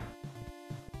 frame.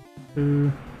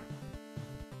 2.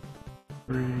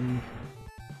 3.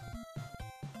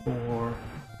 4.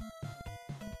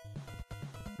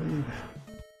 5.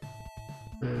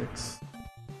 6.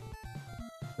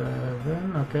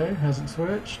 7. Okay, hasn't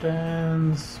switched.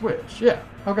 And switch. Yeah.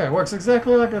 Okay, works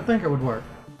exactly like I think it would work.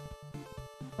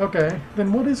 Okay,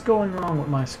 then what is going wrong with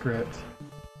my script?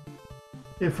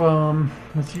 If,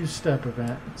 let's use step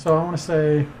event. So I want to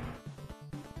say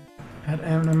at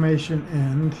animation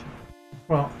end.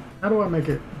 Well, how do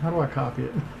I copy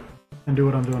it and do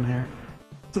what I'm doing here?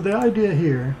 So the idea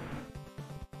here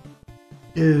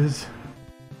is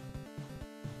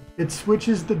it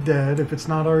switches the dead if it's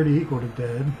not already equal to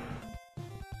dead.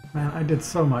 Man, I did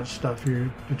so much stuff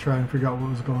here to try and figure out what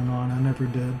was going on. I never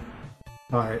did.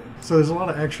 Alright, so there's a lot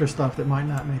of extra stuff that might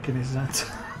not make any sense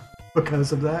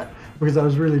because of that. Because I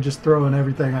was really just throwing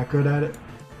everything I could at it.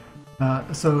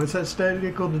 So it says static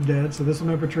equal to dead, so this will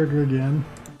never trigger again.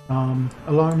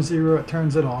 Alarm 0, it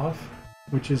turns it off,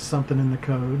 which is something in the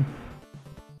code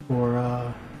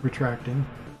for retracting.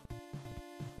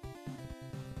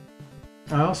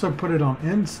 I also put it on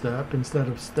end step instead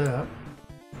of step,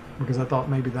 because I thought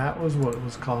maybe that was what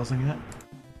was causing it.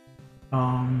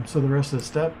 So the rest of the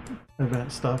step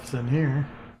event stuff's in here.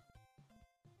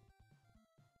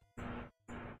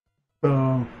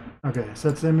 So, okay,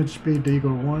 sets image speed to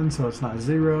equal 1, so it's not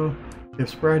 0. If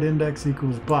sprite index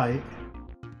equals byte,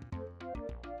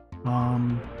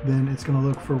 then it's going to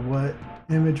look for what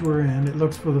image we're in. It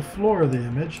looks for the floor of the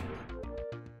image.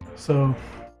 So,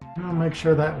 I'm going to make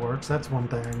sure that works. That's one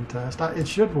thing I can test. It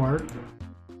should work,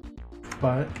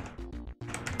 but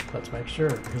let's make sure,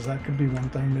 because that could be one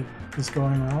thing that is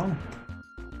going wrong.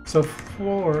 So,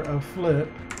 floor of flip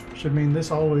should mean this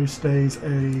always stays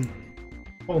a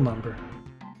full number.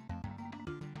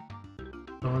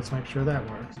 So let's make sure that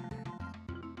works.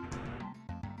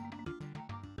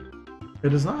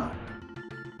 It is not.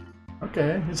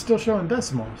 Okay, it's still showing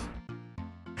decimals.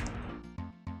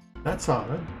 That's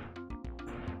odd.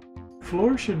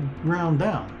 Floor should round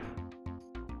down.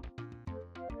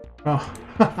 Oh,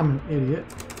 I'm an idiot.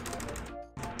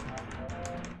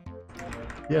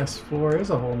 Yes, floor is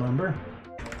a whole number.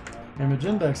 Image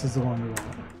index is the one we want.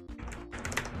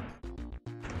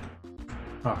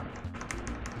 Alright,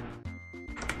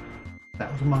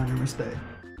 That was a minor mistake.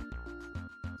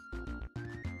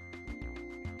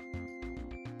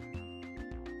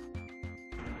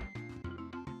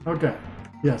 Okay.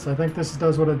 Yes, I think this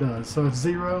does what it does. So it's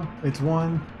 0, it's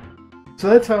 1. So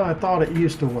that's how I thought it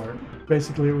used to work.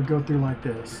 Basically, it would go through like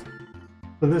this.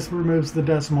 So this removes the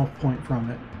decimal point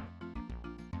from it.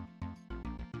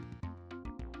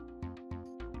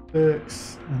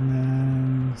 6, and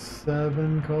then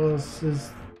 7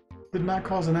 causes... Did not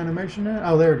cause an animation there?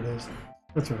 Oh, there it is.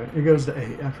 That's right. It goes to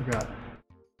 8. I forgot.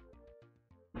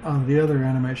 The other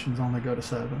animations only go to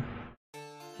 7.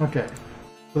 Okay.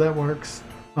 So that works.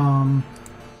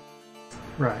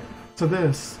 Right. So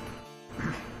this,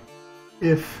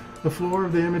 if the floor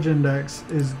of the image index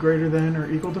is greater than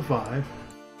or equal to 5,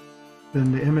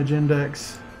 then the image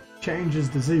index changes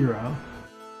to 0.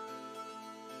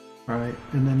 Right?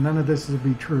 And then none of this will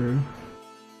be true.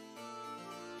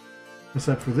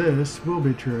 Except for this will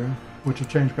be true, which will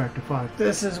change back to 5.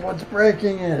 This is what's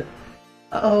breaking it.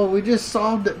 Oh, we just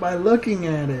solved it by looking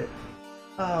at it.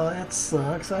 Oh, that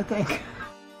sucks. I think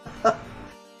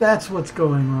that's what's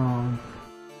going wrong.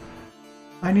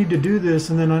 I need to do this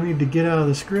and then I need to get out of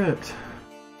the script.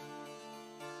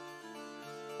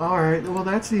 Alright, well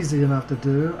that's easy enough to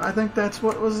do. I think that's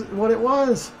what it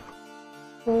was.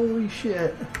 Holy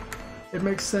shit. It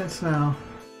makes sense now.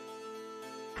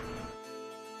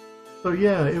 So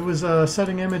yeah, it was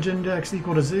setting image index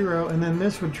equal to 0, and then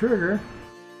this would trigger,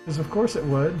 because of course it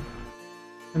would,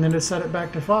 and then it set it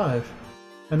back to 5.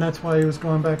 And that's why he was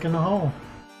going back in the hole.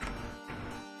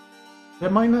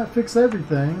 That might not fix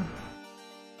everything,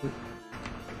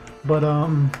 but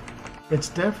it's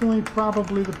definitely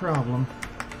probably the problem.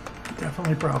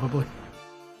 Definitely probably.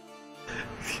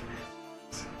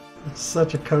 It's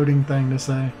such a coding thing to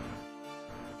say.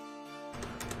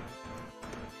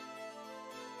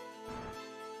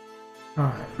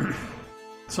 Alright,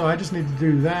 so I just need to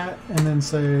do that and then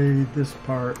say this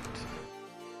part.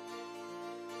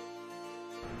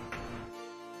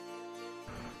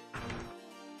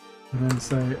 And then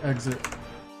say exit.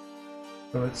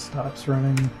 So it stops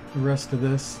running the rest of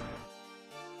this.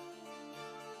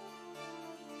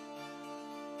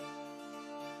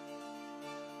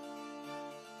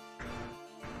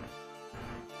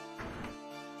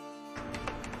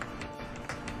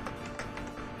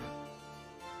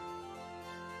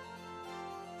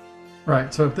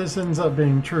 Right, so if this ends up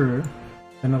being true,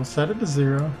 then it'll set it to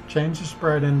 0, change the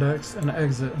sprite index, and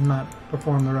exit and not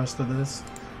perform the rest of this.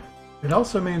 It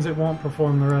also means it won't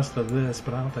perform the rest of this,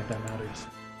 but I don't think that matters.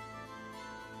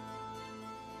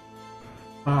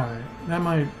 Alright, that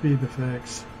might be the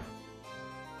fix.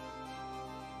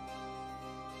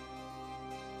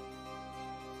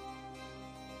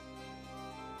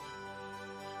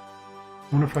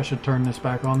 I wonder if I should turn this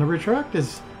back on. The retract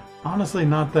is honestly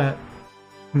not that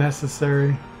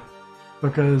necessary,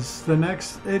 because the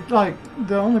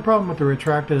only problem with the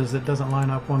retract is it doesn't line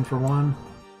up 1 for 1.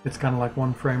 It's kind of like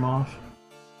 1 frame off,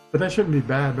 but that shouldn't be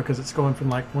bad because it's going from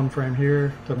like 1 frame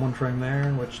here to 1 frame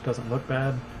there, which doesn't look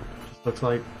bad. It just looks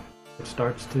like it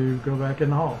starts to go back in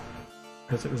the hole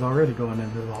because it was already going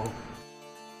into the hole.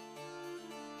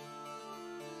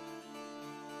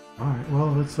 All right,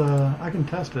 well let's I can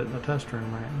test it in the test room,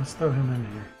 right? Let's throw him in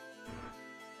here.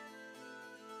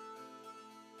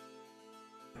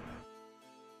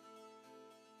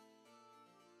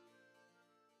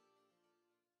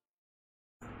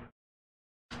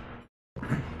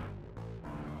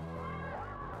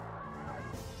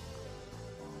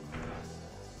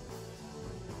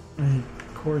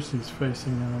 Of course he's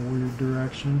facing in a weird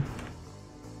direction.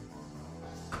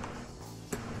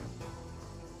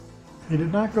 He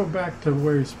did not go back to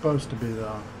where he's supposed to be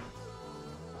though.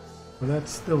 But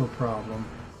that's still a problem.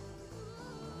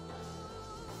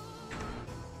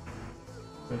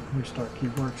 But restart key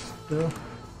works still.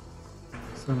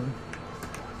 So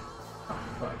oh,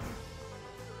 fuck.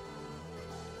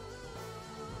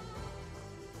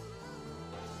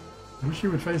 I wish he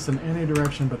would face in any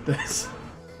direction but this.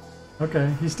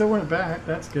 Okay, he still went back.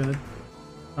 That's good.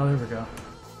 Oh, there we go.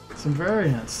 Some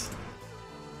variance.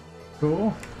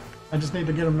 Cool. I just need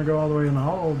to get him to go all the way in the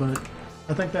hole, but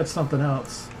I think that's something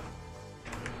else.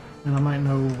 And I might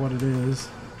know what it is.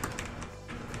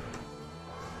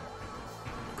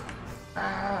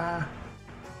 Ah!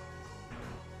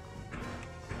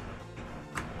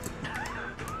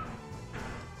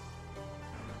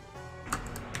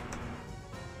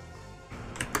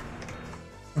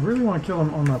 I really want to kill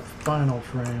him on the final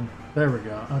frame. There we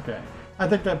go. Okay. I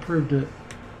think that proved it.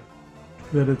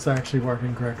 That it's actually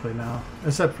working correctly now.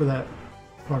 Except for that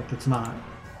part that's not.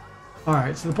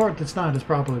 Alright, so the part that's not is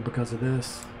probably because of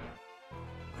this.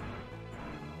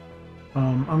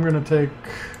 I'm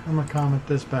gonna comment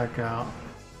this back out.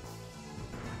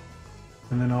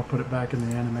 And then I'll put it back in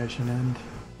the animation end.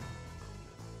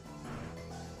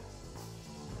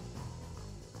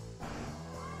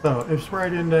 So if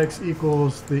sprite index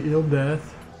equals the ill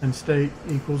death and state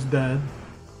equals dead,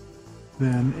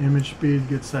 then image speed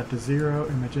gets set to 0,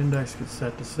 image index gets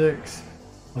set to 6,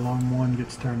 along 1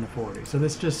 gets turned to 40. So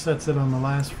this just sets it on the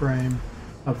last frame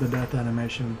of the death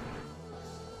animation.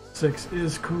 6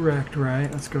 is correct,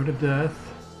 right? Let's go to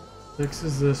death. 6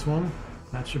 is this one.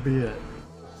 That should be it.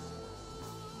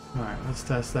 Alright, let's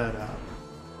test that out.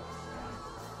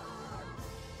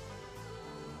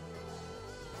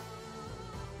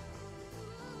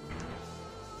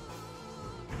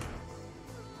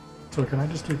 So can I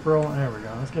just keep rolling? There we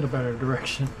go. Let's get a better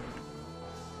direction.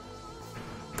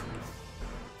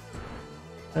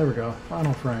 There we go.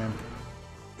 Final frame.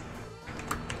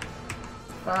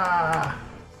 Ah!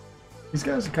 These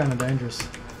guys are kind of dangerous.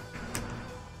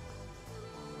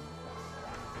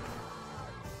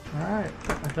 Alright,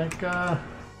 I think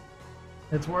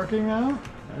it's working now.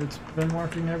 It's been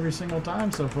working every single time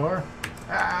so far.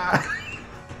 Ah!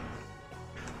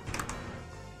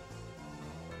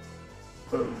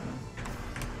 Boom.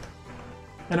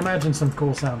 And imagine some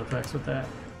cool sound effects with that.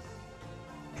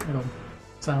 It'll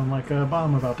sound like a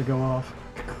bomb about to go off.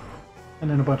 And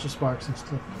then a bunch of sparks and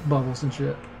stuff, bubbles and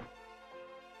shit.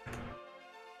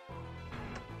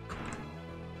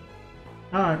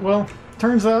 Alright, well,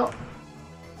 turns out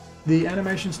the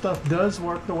animation stuff does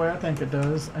work the way I think it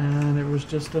does, and it was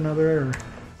just another error.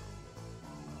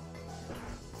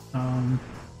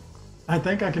 I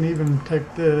think I can even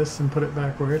take this and put it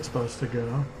back where it's supposed to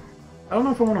go. I don't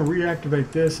know if I want to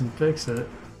reactivate this and fix it.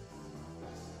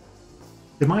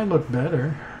 It might look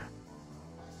better.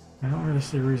 I don't really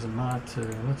see a reason not to.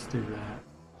 Let's do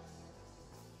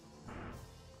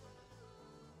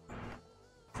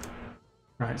that.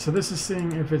 Right, so this is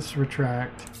seeing if it's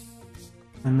retract,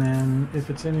 and then if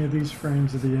it's any of these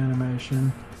frames of the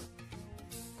animation.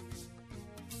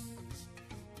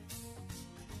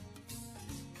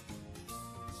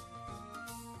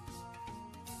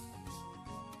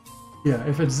 Yeah,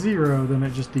 if it's 0, then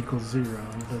it just equals 0,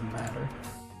 and it doesn't matter.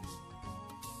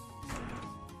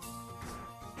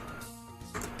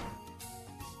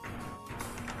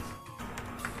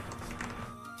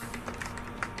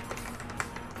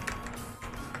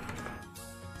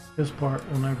 This part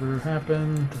will never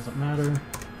happen, doesn't matter.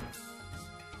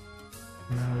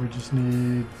 Now we just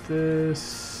need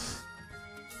this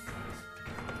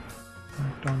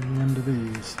right on the end of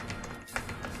these.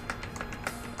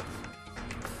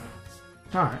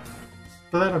 Alright,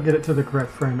 so that'll get it to the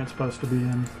correct frame it's supposed to be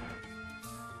in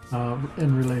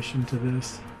relation to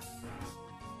this.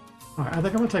 Alright, I think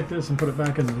I'm going to take this and put it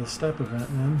back into the step event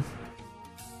then.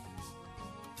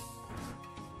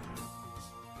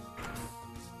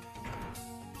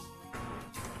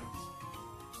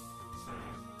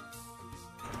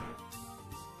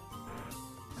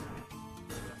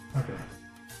 Okay,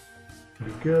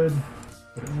 be good.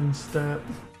 Put it in step.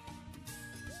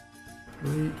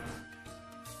 Delete.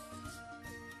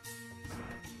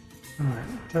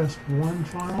 Alright, test one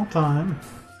final time.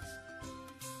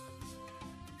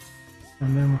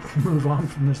 And then we'll move on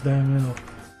from this damn hill.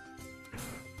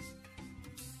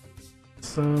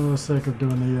 So sick of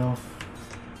doing the hill.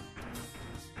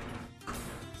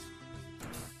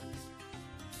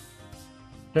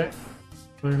 Okay,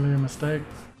 clearly a mistake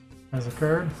has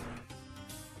occurred.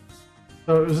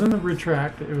 So it was in the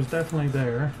retract, it was definitely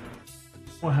there.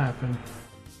 What happened?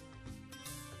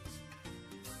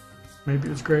 Maybe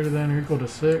it's greater than or equal to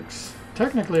 6.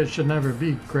 Technically it should never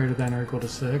be greater than or equal to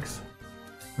 6,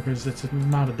 because it's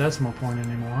not a decimal point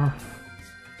anymore.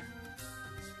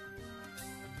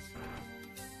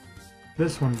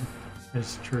 This one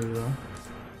is true though.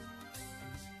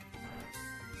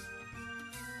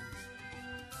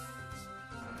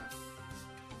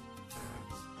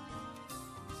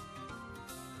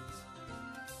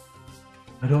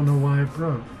 I don't know why it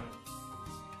broke.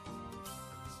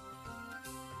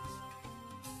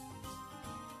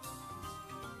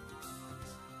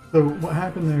 So what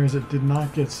happened there is it did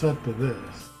not get set to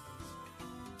this.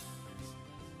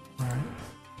 Alright.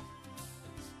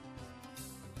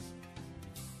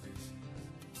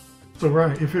 So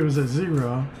right, if it was at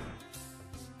 0,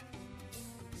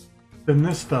 then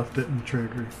this stuff didn't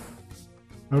trigger.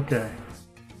 Okay.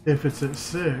 If it's at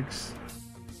 6,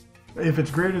 if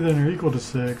it's greater than or equal to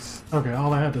 6, okay,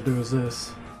 all I have to do is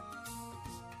this.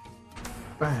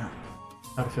 Bam.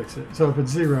 That'll fix it. So if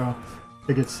it's 0,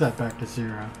 it gets set back to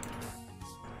 0.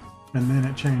 And then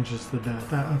it changes the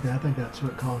depth. Okay, I think that's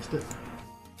what caused it.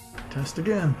 Test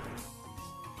again.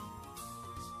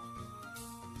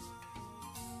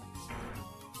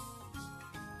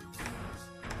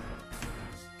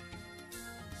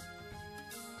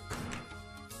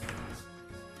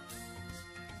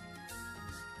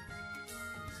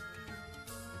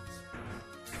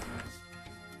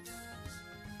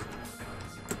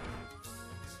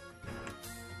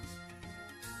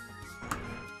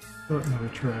 Shorten the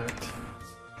retract.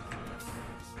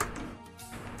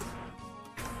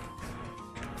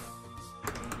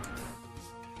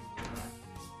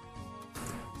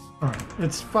 Alright,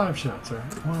 it's 5 shots,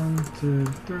 alright? 1, 2,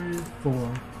 3,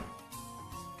 4.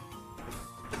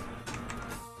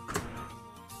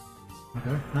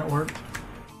 Okay, that worked.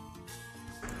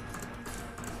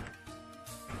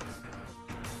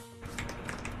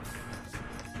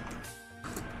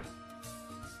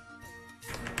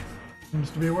 Seems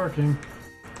to be working.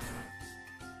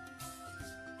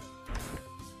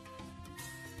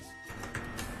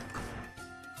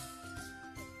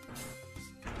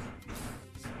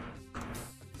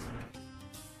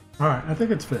 Alright, I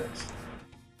think it's fixed.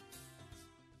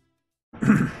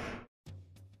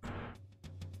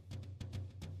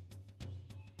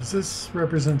 This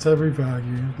represents every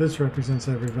value. This represents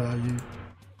every value.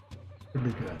 Should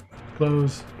be good.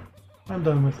 Close. I'm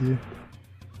done with you.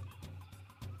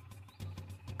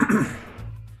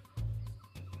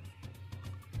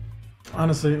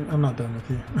 Honestly, I'm not done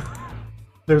with you.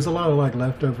 There's a lot of like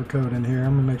leftover code in here.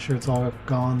 I'm gonna make sure it's all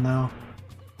gone now.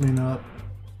 Clean up.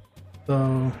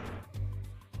 So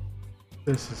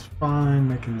this is fine.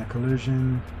 Making the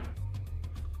collision.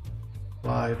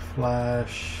 Slide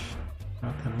flash.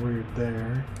 Nothing weird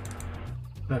there.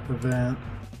 Step event.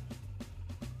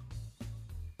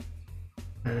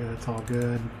 Okay, that's all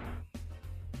good.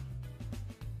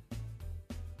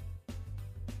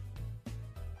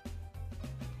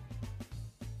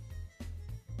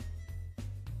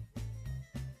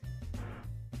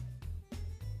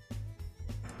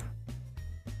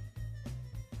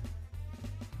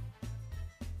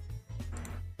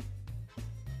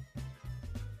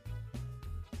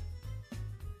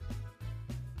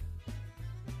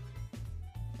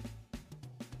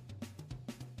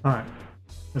 Alright,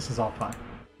 this is all fine.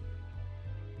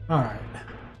 Alright.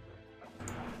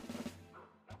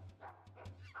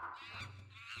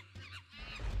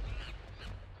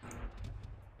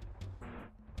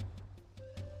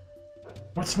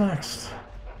 What's next?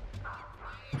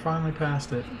 We finally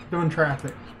passed it. Doing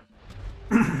traffic.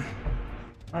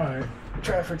 Alright,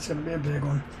 traffic's gonna be a big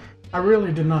one. I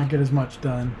really did not get as much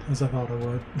done as I thought I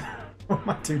would on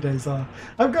my 2 days off.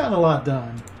 I've gotten a lot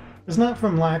done. It's not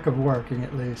from lack of working,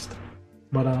 at least.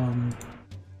 But,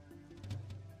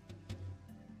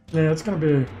 yeah, it's gonna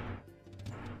be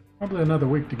probably another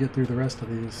week to get through the rest of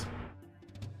these.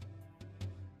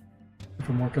 If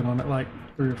I'm working on it like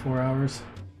 3 or 4 hours.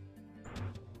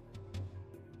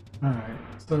 Alright,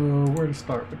 so where to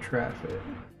start with traffic?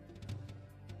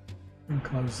 And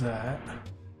close that.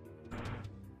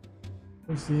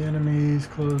 Close the enemies,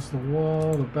 close the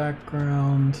wall, the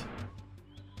background.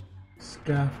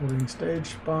 Scaffolding,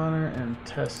 stage spawner, and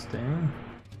testing.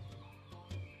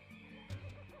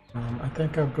 I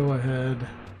think I'll go ahead,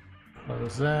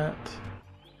 close that.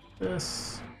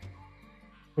 This.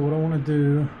 So what I want to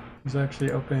do is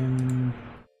actually open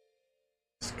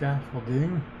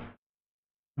scaffolding,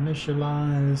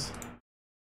 initialize,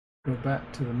 go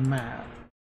back to the map.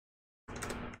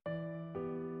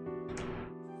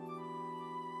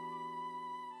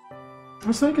 I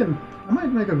was thinking I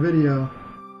might make a video.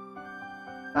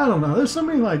 I don't know, there's so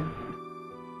many like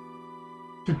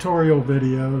tutorial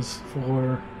videos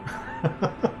for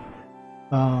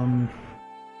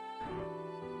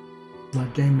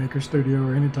like Game Maker Studio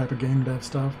or any type of game dev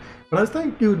stuff. But I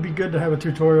think it would be good to have a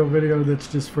tutorial video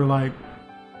that's just for like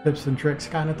tips and tricks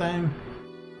kind of thing.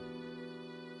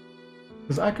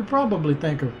 Because I could probably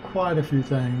think of quite a few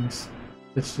things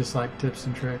that's just like tips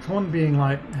and tricks. One being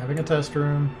like having a test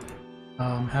room,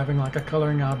 having like a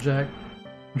coloring object,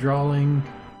 drawing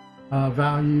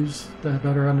values to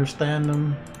better understand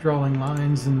them, drawing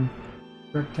lines and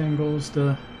rectangles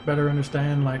to better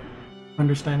understand, like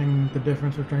understanding the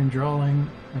difference between drawing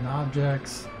and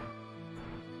objects.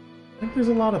 I think there's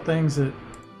a lot of things that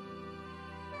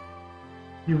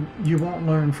you won't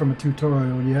learn from a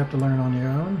tutorial. You have to learn on your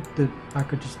own that I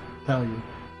could just tell you,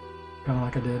 kind of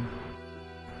like I did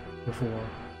before.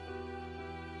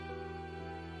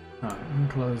 Alright, I'm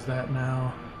gonna close that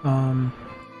now.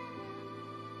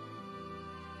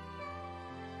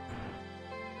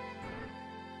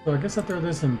 So I guess I throw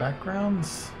this in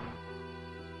backgrounds.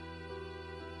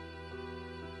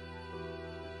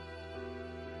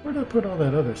 Where did I put all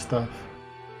that other stuff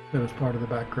that was part of the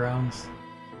backgrounds?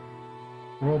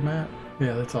 World map?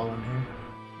 Yeah, that's all in here.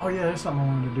 Oh yeah, there's something I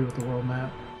wanted to do with the world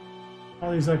map.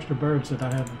 All these extra birds that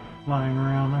I had flying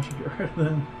around, I should get rid of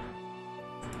them.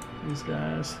 These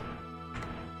guys.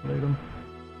 Delete them.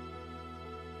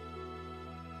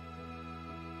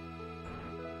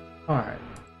 Alright.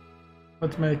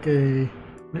 Let's make a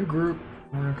new group.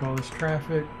 We're going to call this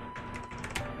traffic.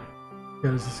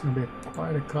 because there's going to be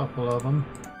quite a couple of them.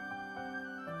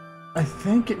 I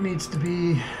think it needs to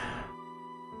be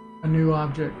a new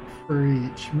object for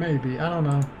each, maybe. I don't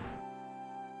know.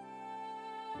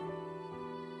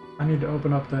 I need to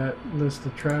open up that list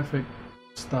of traffic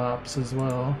stops as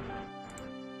well.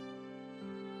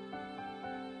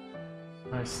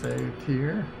 I saved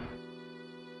here.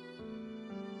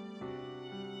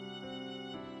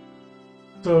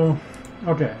 So,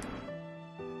 okay.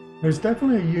 There's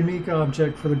definitely a unique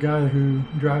object for the guy who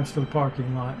drives to the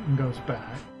parking lot and goes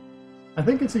back. I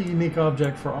think it's a unique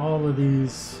object for all of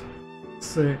these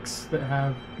 6 that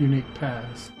have unique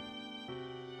paths,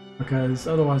 because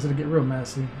otherwise it'll get real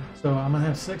messy. So I'm gonna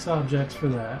have 6 objects for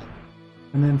that,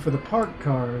 and then for the parked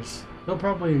cars, I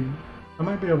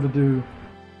might be able to do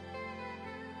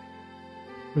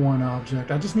 1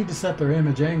 object. I just need to set their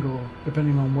image angle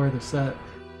depending on where they're set.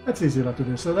 That's easy enough to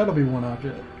do. So that'll be 1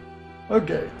 object.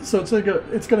 Okay, so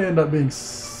it's gonna end up being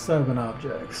 7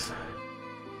 objects.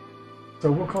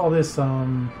 So we'll call this how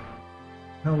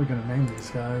are we gonna name these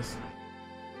guys?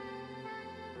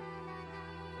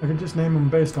 I can just name them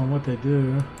based on what they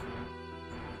do.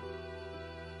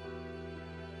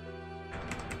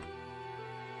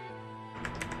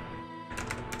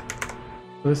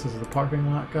 This is the parking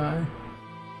lot guy.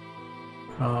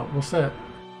 We'll set,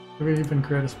 do we even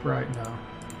create a sprite now?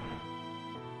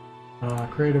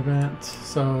 Create event,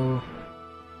 so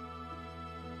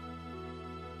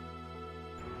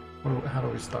how do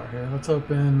we start here? Let's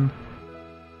open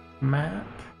map,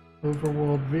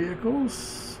 overworld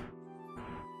vehicles.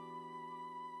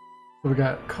 So we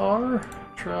got car,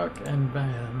 truck, and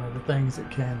van are the things it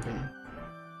can be.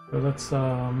 So let's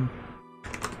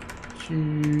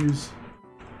choose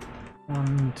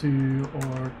 1, 2,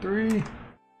 or 3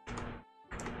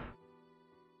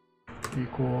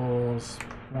 equals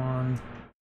 1.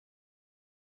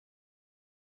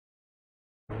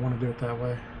 I want to do it that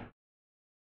way,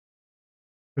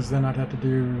 because then I'd have to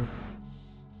do,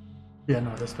 yeah,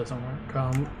 no, this doesn't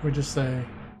work. We just say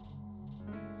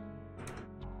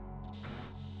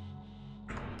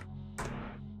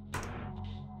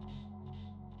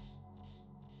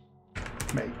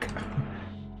make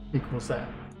equals that.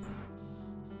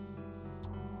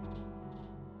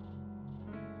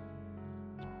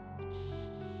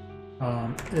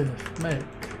 If make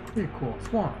equals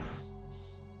 1.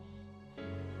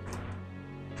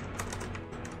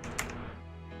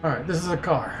 Alright, this is a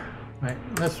car. Right,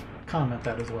 let's comment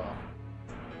that as well.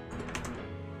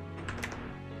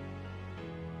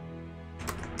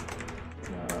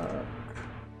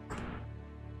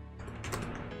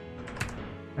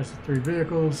 There's the 3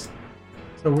 vehicles.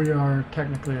 So we are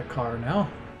technically a car now.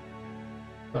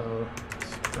 So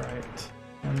sprite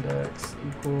index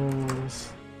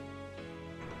equals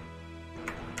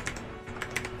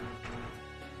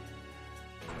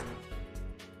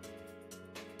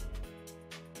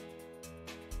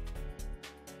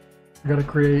I gotta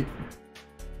create.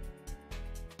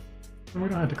 We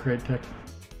don't have to create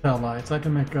tail lights. I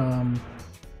can make I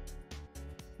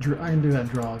can do that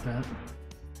draw event.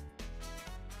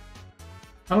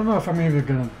 I don't know if I'm even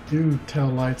gonna do tail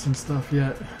lights and stuff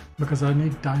yet, because I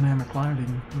need dynamic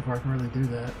lighting before I can really do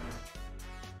that.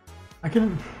 I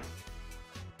can.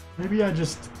 Maybe I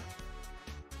just.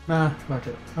 Nah, fuck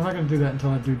it. I'm not gonna do that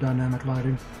until I do dynamic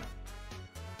lighting.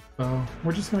 So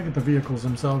we're just going to get the vehicles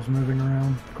themselves moving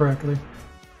around correctly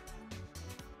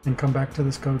and come back to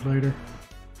this code later.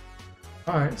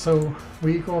 Alright, so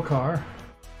we equal a car.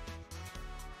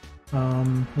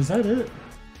 Is that it?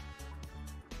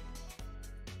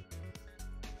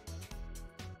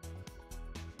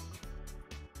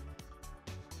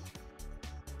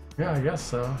 Yeah, I guess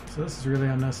so. So this is really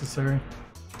unnecessary.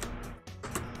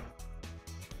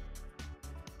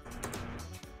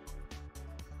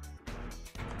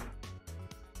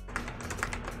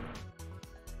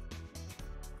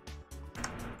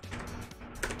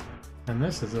 And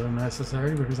this is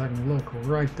unnecessary because I can look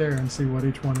right there and see what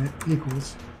each one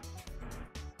equals.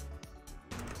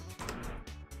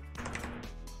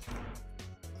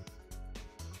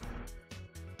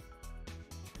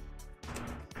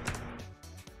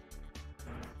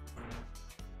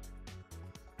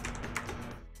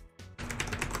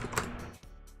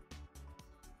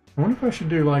 I wonder if I should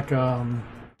do like a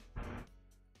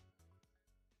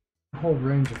whole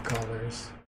range of colors.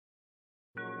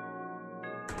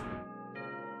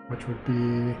 Which would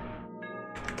be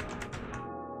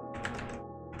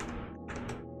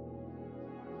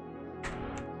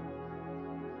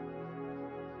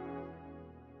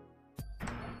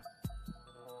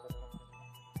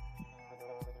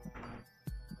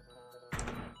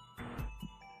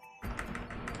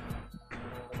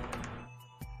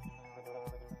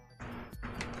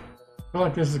I feel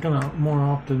like this is gonna more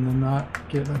often than not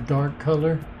get a dark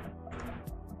color.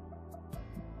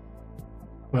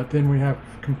 But then we have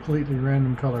completely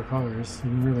random color colors. You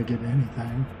can really get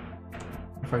anything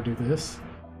if I do this.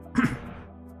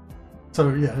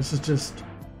 So yeah, this is just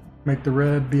make the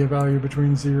red be a value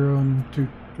between 0 and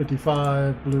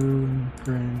 255, blue and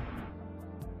green.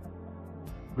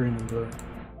 Green and blue.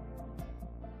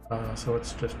 So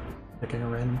it's just picking a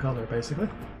random color basically.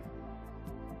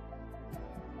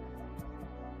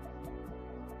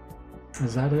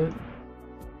 Is that it?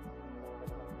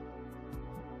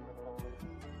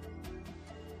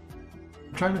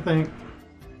 I'm trying to think.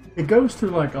 It goes through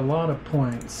like a lot of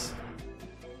points.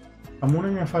 I'm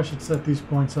wondering if I should set these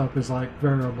points up as like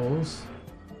variables.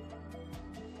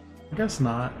 I guess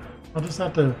not. I'll just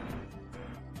have to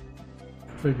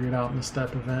figure it out in the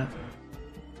step event.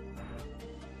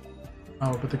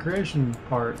 Oh, but the creation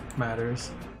part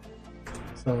matters.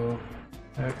 So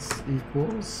x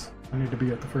equals, I need to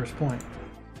be at the first point.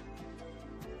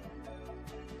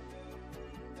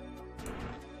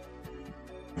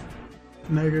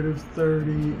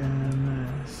 -30 and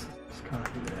this. Let's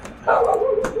copy that.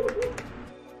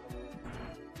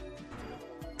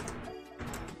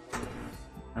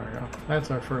 There we go.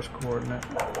 That's our first coordinate.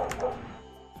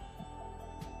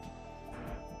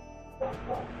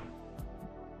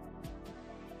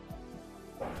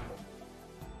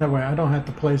 That way I don't have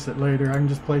to place it later. I can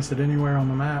just place it anywhere on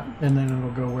the map and then it'll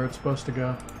go where it's supposed to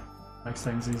go. Makes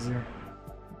things easier.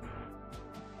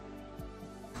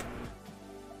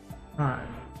 Alright.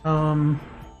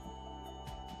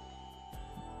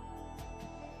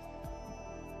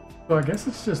 So I guess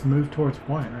it's just move towards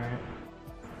point, right?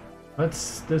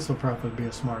 This will probably be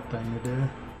a smart thing to do.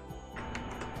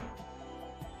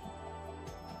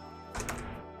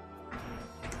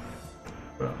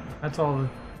 Boom. That's all the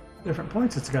different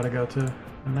points it's got to go to.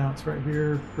 And now it's right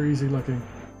here, breezy looking.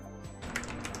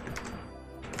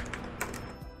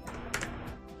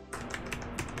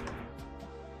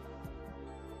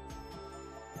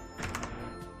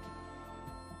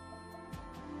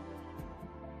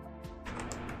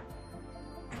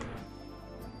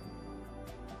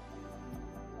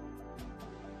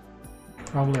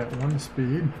 Probably at 1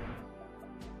 speed.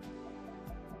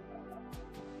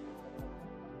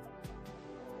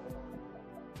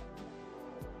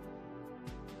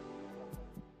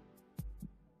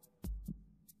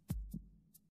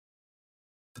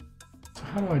 So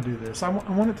how do I do this? I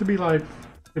want it to be like,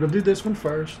 it'll do this one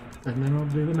first, and then it'll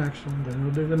do the next one, then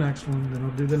it'll do the next one, then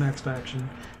it'll do the next action.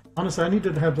 Honestly, I need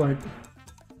to have like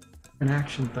an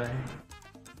action thing.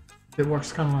 It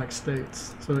works kind of like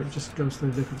states, so it just goes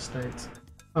through different states.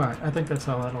 Alright, I think that's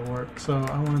how that'll work. So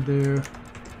I want to do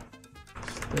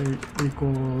state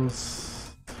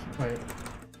equals, wait,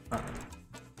 alright.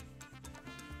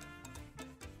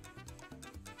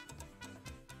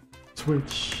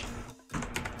 Switch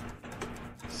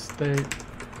state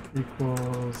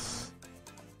equals,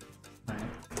 right.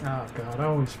 Oh god, I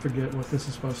always forget what this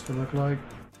is supposed to look like.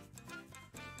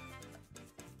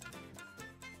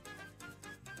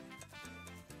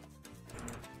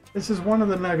 This is one of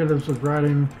the negatives of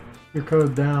writing your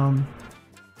code down,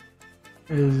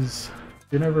 is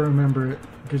you never remember it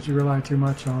because you rely too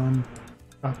much on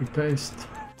copy paste.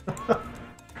 There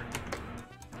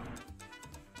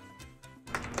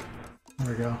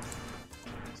we go.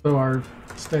 So our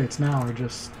states now are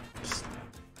just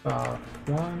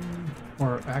 1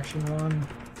 or action 1.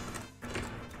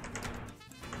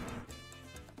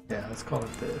 Yeah, let's call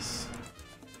it this.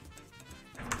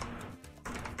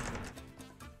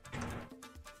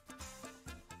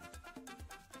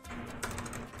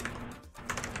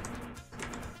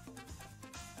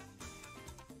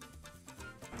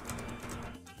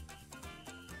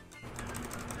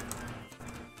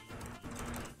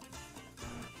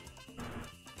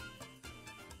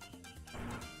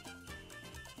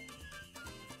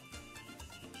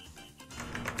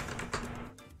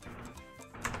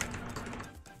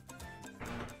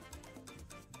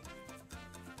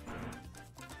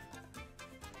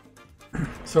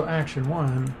 So action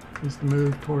 1 is to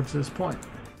move towards this point.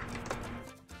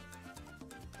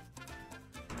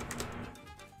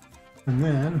 And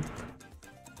then,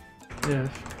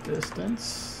 if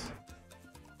distance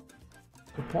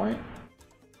to point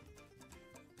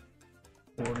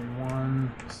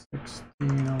 41,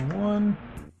 1601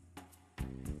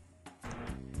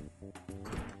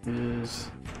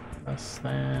 is less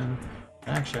than,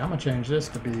 actually I'm gonna change this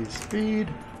to be speed.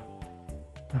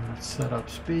 And let's set up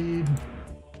speed.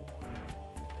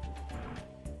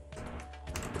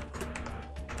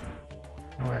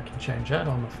 Or I can change that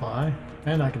on the fly,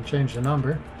 and I can change the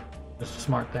number. Just a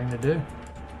smart thing to do.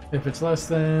 If it's less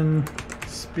than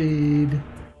speed.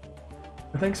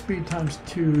 I think speed times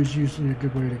 2 is usually a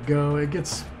good way to go. It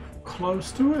gets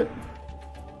close to it,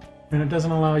 and it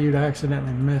doesn't allow you to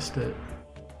accidentally miss it.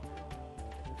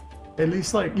 At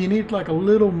least, like, you need like a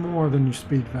little more than your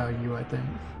speed value, I think.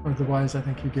 Otherwise, I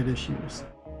think you get issues.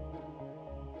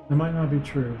 It might not be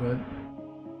true, but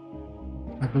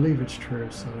I believe it's true,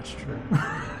 so it's true.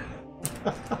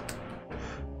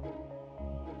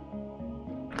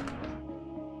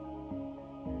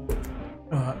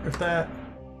 If that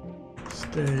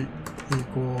state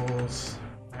equals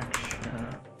action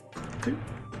 2.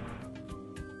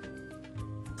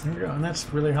 There we go, and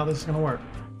that's really how this is going to work.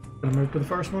 Going to move to the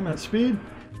first one at speed.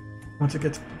 Once it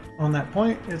gets on that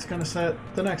point, it's going to set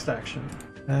the next action,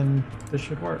 and this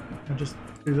should work. I just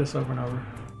do this over and over.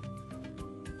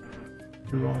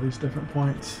 Do all these different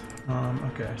points.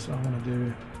 Okay, so I want to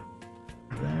do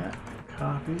that.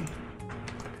 Copy,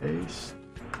 paste,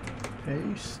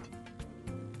 paste.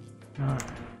 All right.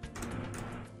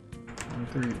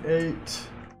 138,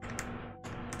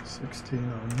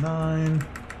 1609.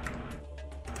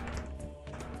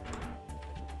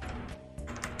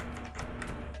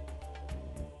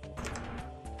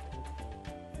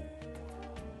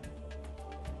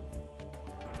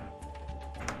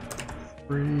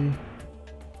 Three,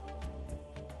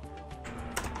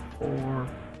 4.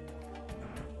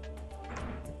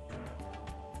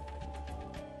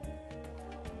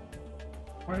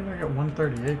 Where did I get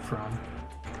 138 from?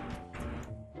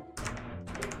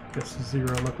 Guess the 0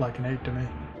 looked like an 8 to me.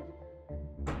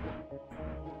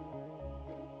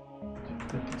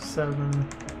 57.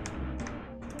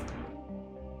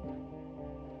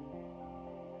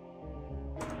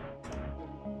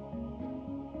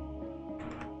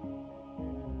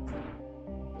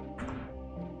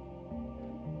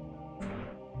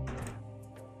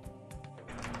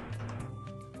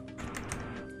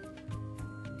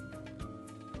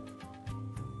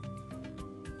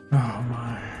 Oh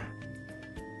my.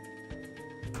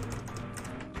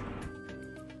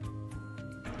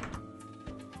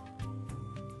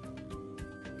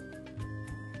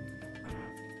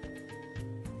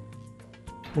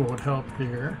 What would help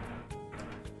here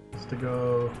is to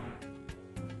go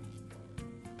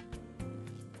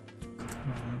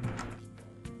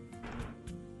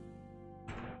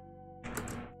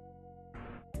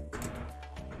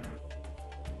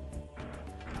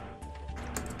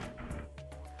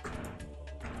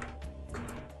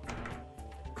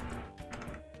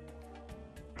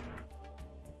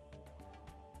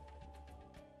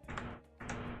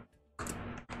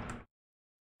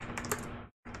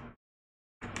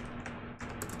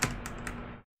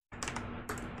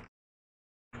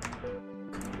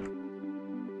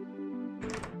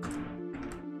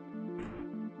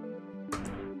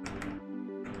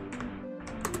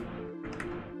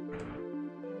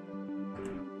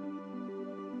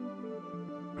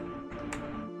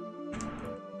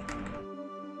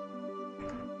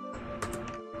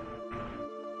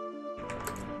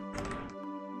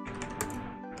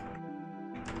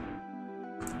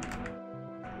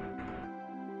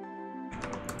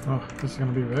oh, this is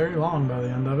going to be very long by the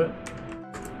end of it.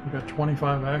 We've got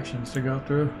 25 actions to go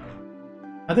through.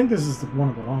 I think this is one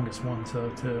of the longest ones, though,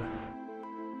 too.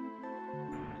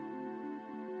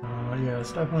 Yeah,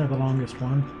 it's definitely the longest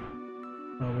one.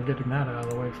 So we're getting that out of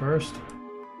the way first.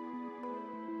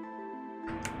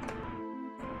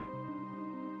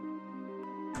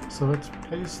 So let's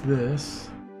paste this,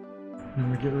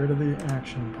 and we get rid of the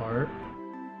action part.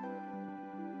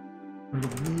 Rid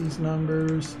of these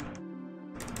numbers.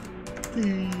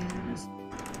 These.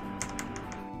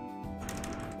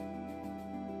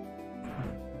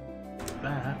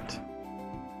 That.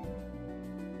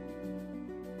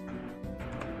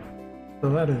 So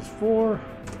that is 4,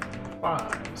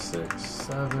 5, 6,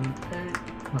 7, 8,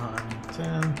 9,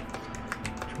 10,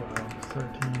 12,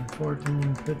 13,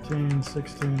 14, 15,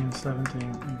 16, 17,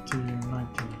 18,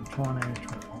 19, 20,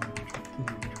 21,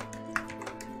 22,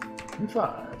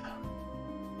 25.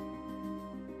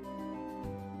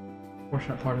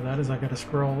 Fortunate part of that is I gotta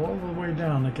scroll all the way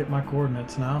down to get my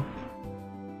coordinates now.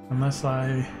 Unless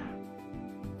I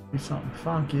do something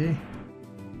funky.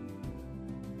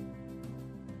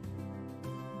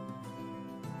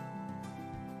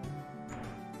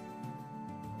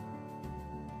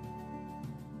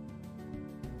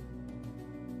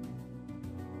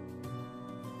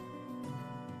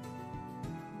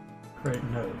 Create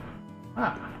node.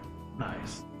 Ah,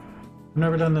 nice. I've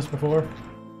never done this before,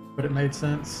 but it made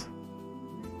sense.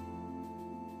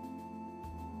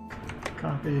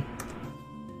 Copy.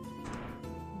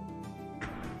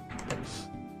 Paste.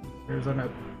 Here's our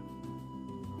note.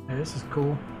 Hey, this is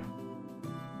cool.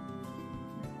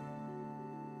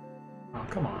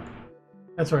 come on.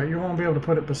 That's right, you won't be able to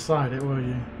put it beside it, will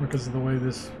you? Because of the way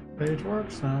this page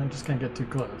works? No, I just can't get too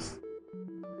close.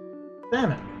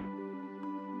 Damn it!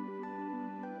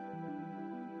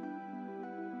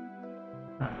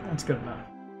 Alright, that's good enough.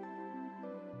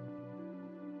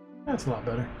 That's a lot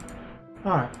better.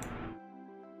 Alright.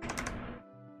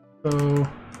 So, go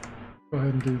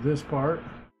ahead and do this part.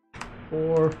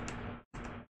 4,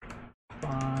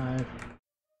 5,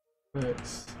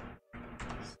 6,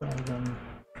 7.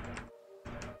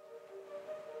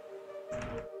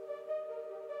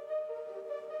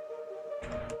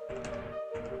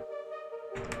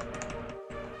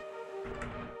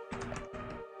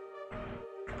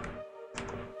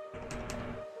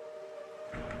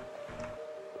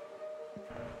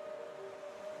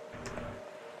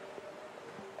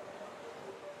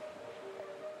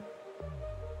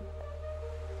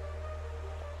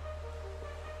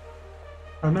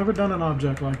 I've never done an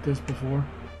object like this before.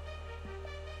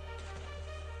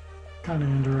 Kind of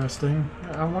interesting.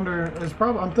 I wonder, it's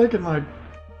probably, I'm thinking like,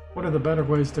 what are the better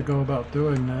ways to go about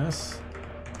doing this?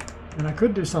 And I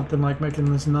could do something like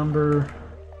making this number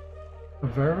a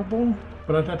variable,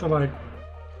 but I'd have to like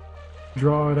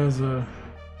draw it as a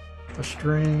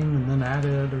string and then add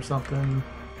it or something.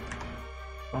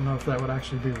 I don't know if that would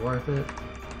actually be worth it.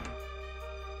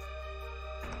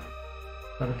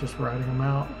 Instead of just writing them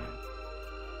out.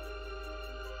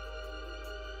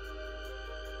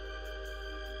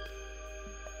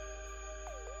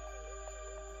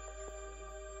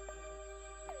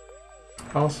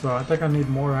 Also, I think I need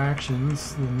more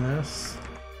actions than this,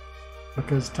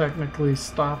 because technically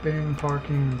stopping,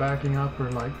 parking, and backing up are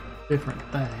like different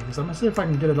things. I'm gonna see if I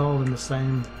can get it all in the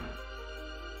same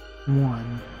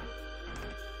one.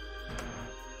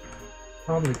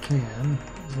 Probably can,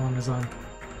 as long as I'm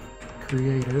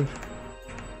creative.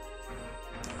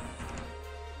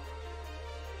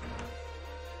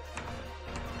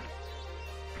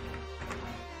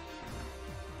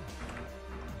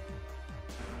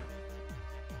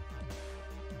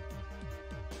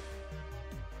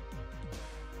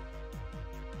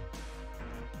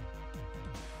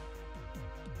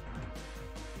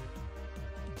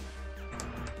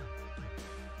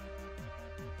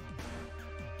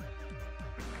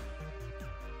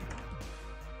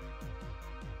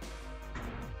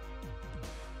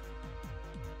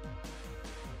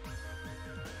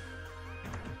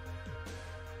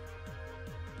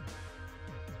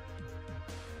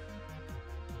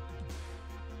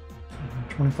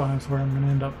 .25 is where I'm going to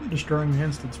end up destroying the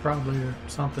instance, probably, or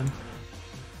something.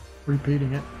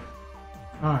 Repeating it.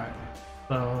 Alright,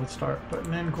 so let's start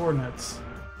putting in coordinates.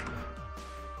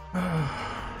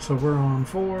 So we're on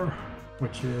 4,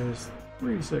 which is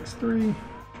 363.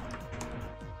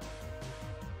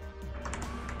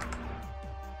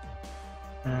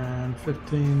 And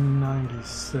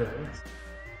 1596.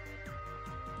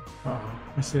 Uh-oh,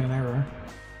 I see an error.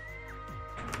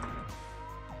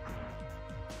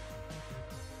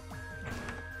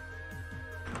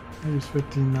 I use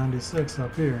 1596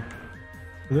 up here.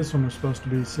 This one was supposed to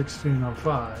be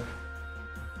 1605.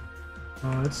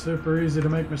 Oh, it's super easy to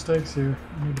make mistakes here.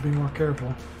 I need to be more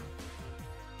careful.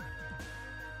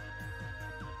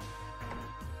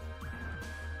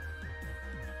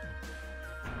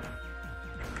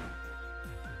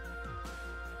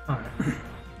 Alright.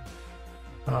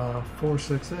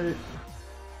 468.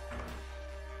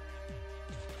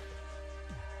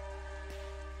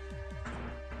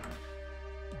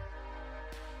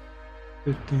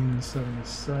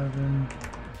 $15.77.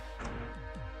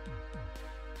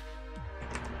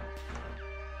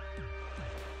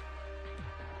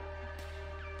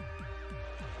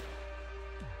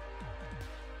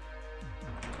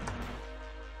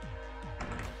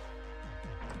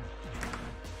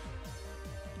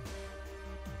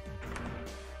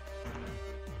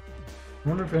 I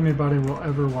wonder if anybody will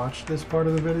ever watch this part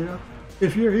of the video.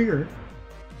 If you're here,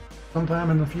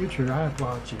 sometime in the future, I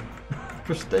applaud you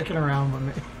for sticking around with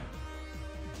me.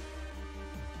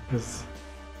 Because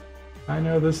I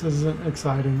know this isn't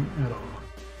exciting at all.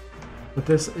 But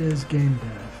this is game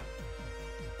dev.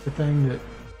 The thing that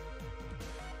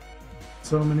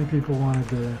so many people wanted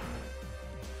to.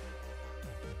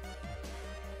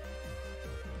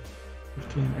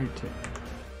 15, 18.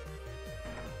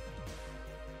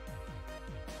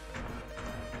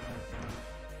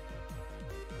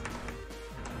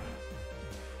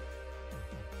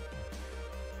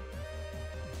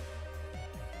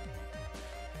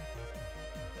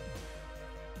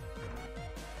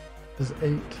 This is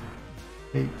 8,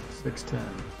 8, 6, 10.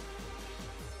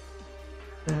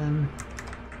 10,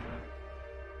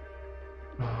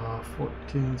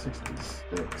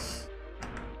 1466.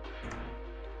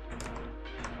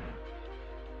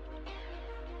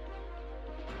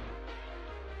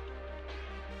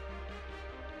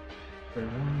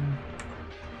 31.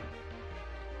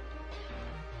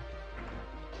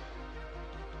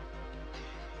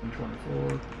 And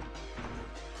 24.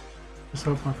 Just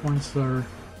hope my points are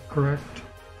correct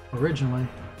originally.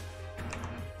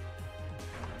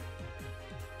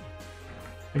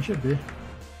 They should be.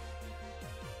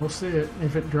 We'll see it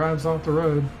if it drives off the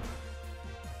road.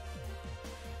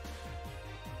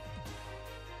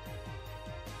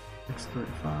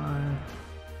 $635.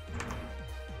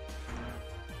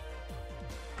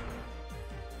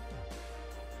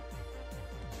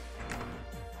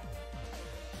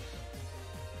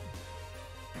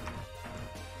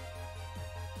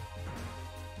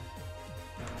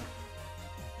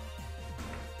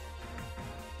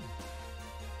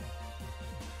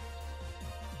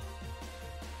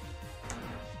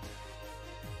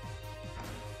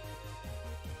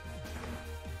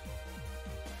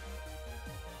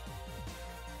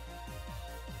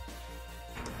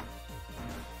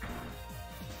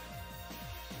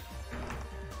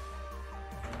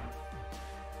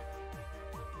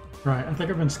 Right, I think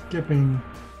I've been skipping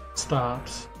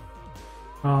stops.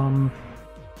 I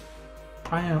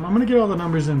am. I'm gonna get all the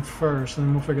numbers in first, and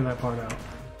then we'll figure that part out. I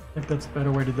think that's a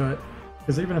better way to do it.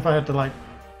 Because even if I had to like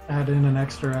add in an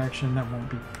extra action, that won't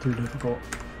be too difficult.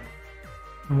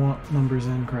 I want numbers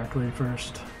in correctly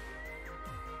first.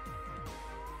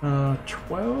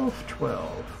 12,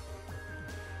 12.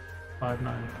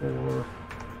 594.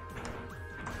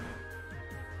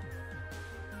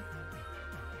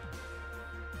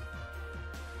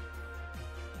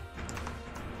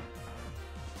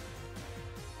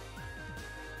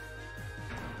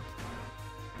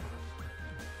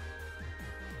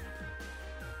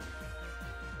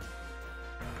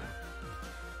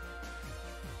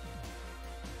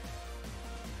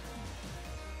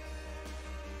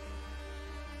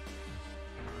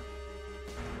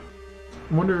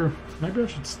 I wonder, maybe I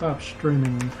should stop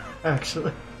streaming,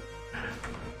 actually.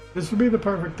 This would be the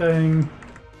perfect thing.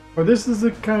 Or this is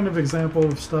the kind of example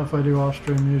of stuff I do off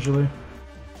stream usually.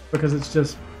 Because it's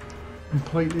just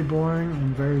completely boring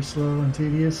and very slow and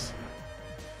tedious.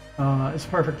 It's a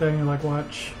perfect thing to like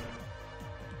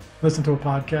listen to a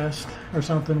podcast or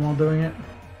something while doing it.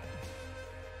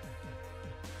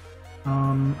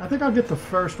 I think I'll get the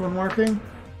first one working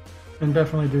and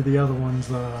definitely do the other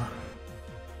ones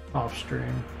off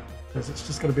stream, because it's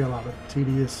just going to be a lot of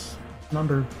tedious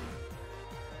number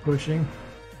pushing.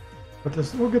 But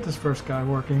we'll get this first guy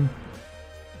working,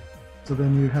 so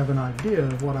then you have an idea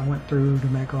of what I went through to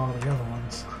make all the other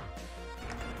ones.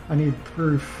 I need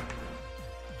proof.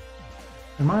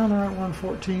 Am I on the right one?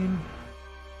 14?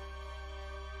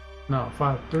 No,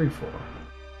 534.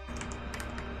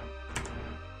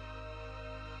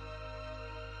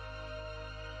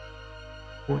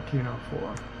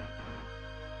 1404.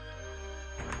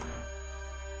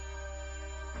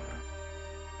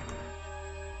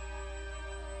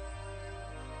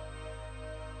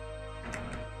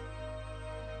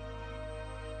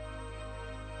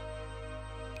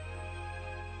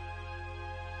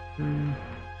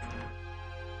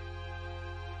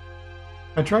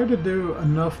 I tried to do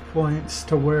enough points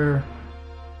to where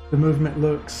the movement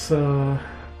looks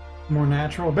more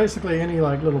natural. Basically any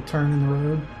like little turn in the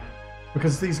road,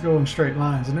 because these go in straight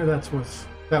lines. I knew that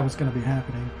was going to be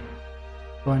happening,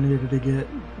 so I needed to get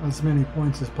as many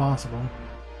points as possible.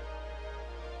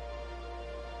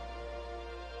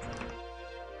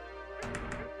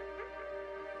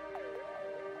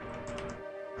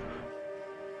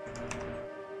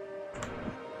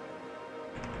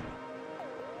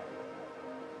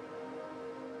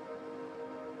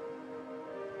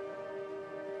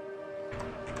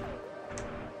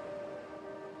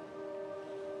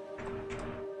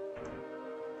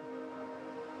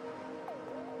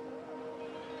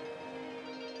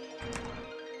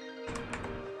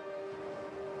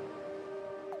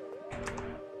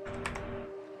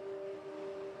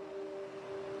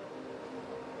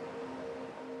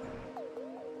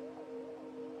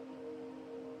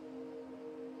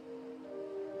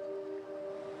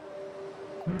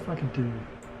 I wonder if I can do...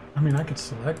 I mean, I could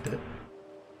select it. At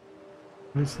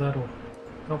least that'll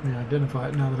help me identify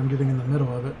it now that I'm getting in the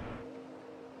middle of it.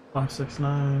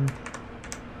 569.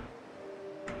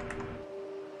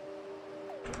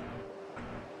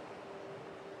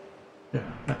 Yeah,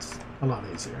 that's a lot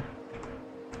easier.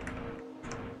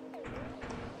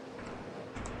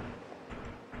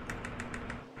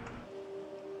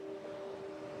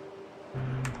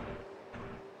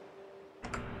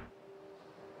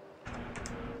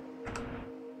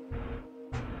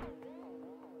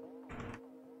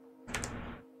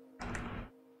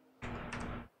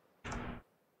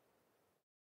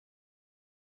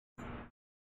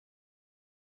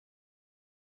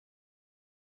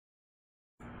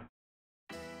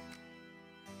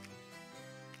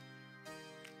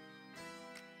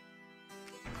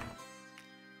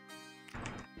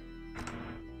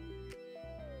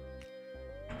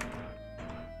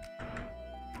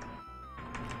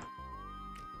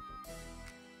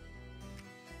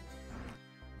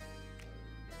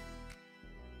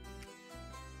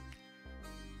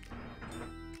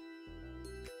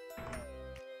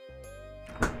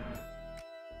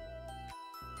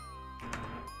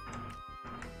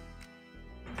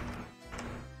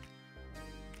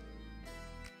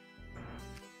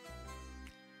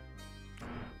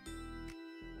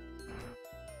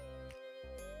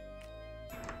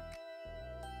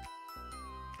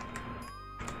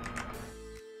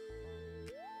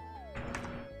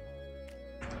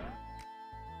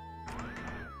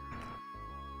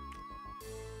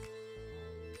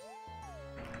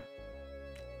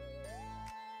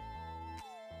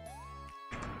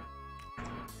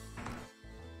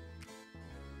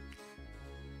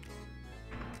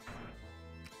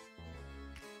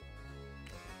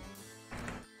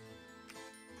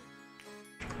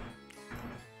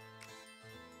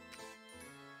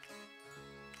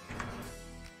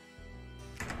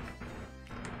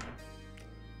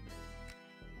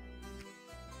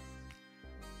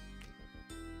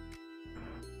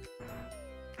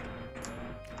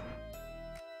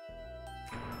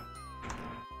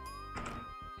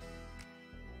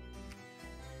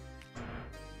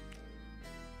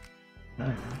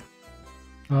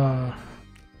 Anyway.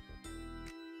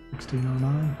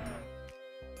 1609.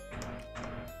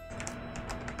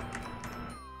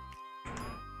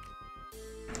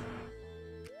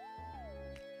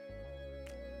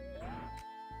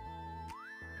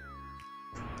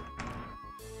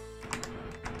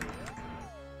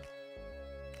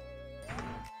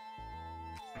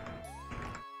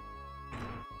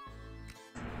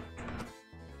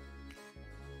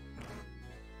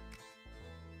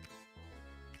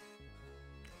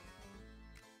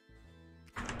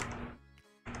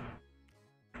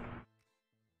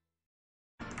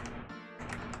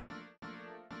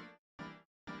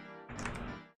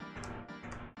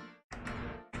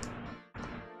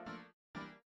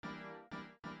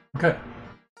 Okay,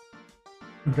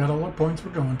 we've got all our points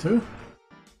we're going to.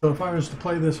 So if I was to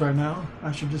play this right now,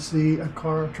 I should just see a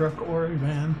car, a truck, or a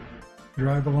van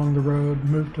drive along the road,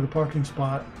 move to the parking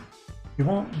spot. You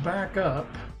won't back up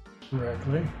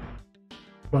correctly,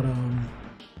 but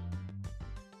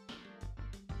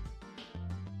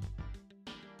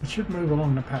it should move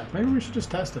along the path. Maybe we should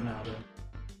just test it now then.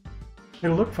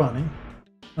 It'll look funny,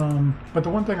 but the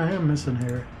one thing I am missing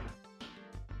here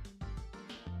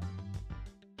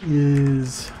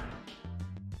is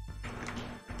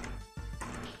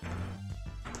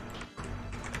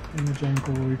image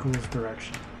angle equals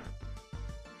direction,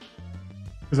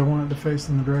 because I want it to face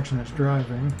in the direction it's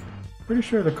driving. Pretty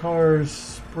sure the car's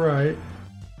sprite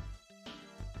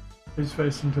is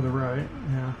facing to the right,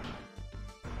 yeah.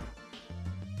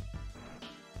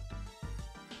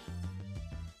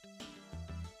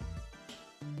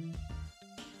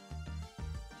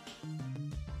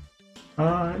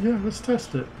 Yeah, let's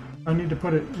test it. I need to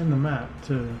put it in the map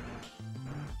too.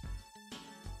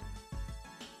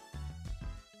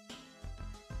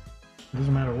 It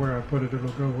doesn't matter where I put it, it'll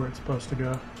go where it's supposed to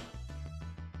go.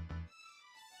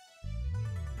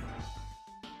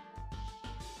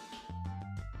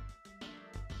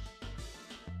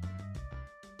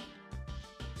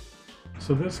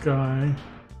 So this guy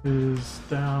is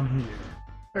down here.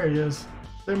 There he is.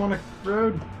 See him on the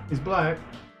road? He's black.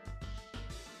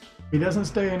 He doesn't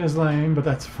stay in his lane, but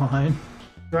that's fine.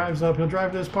 Drives up, he'll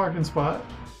drive to his parking spot.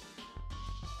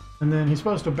 And then he's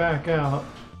supposed to back out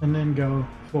and then go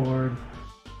forward.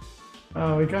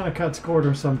 Oh, he kind of cuts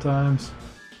corners sometimes.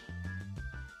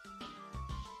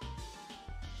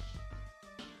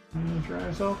 And he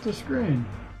drives off the screen.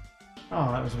 Oh,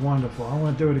 that was wonderful. I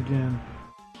want to do it again.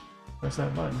 Press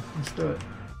that button. Let's do it.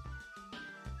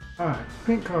 Alright,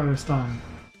 pink car this time.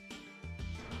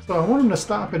 So I want him to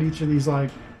stop at each of these,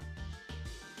 like,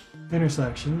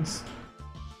 intersections.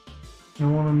 I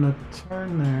want him to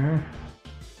turn there.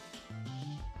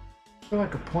 I feel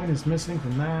like a point is missing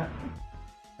from that.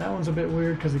 That one's a bit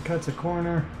weird because he cuts a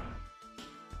corner.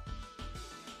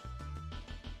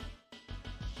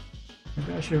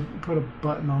 Maybe I should put a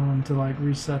button on them to like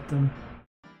reset them.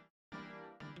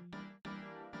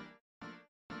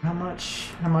 How much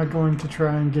am I going to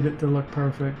try and get it to look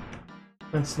perfect?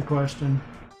 That's the question.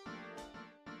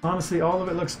 Honestly, all of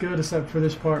it looks good except for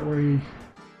this part where he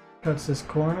cuts this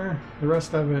corner. The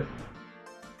rest of it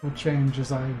will change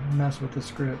as I mess with the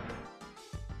script.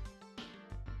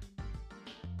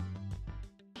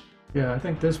 Yeah, I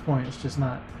think this point is just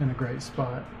not in a great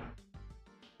spot.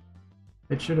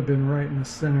 It should have been right in the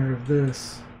center of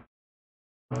this.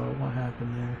 Oh, what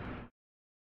happened there?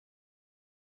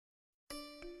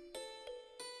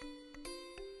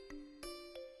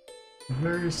 The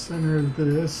very center of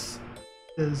this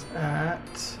is at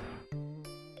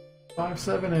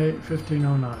 578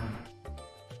 1509.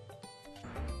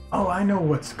 Oh, I know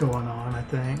what's going on, I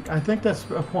think. I think that's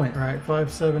a point, right?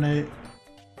 578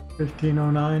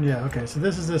 1509. Yeah, okay. So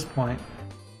this is this point.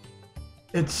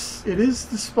 It is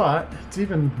the spot. It's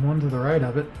even one to the right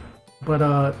of it. But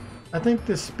I think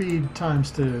this speed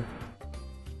times 2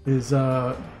 is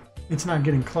it's not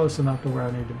getting close enough to where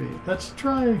I need to be. Let's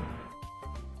try.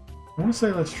 I want to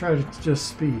say let's try just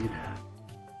speed.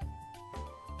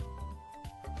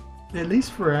 At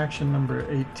least for action number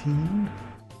 18.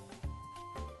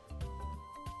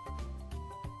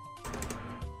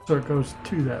 So it goes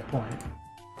to that point.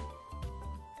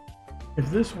 If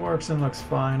this works and looks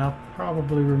fine, I'll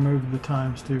probably remove the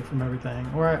times 2 from everything.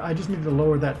 Or I just need to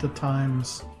lower that to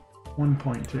times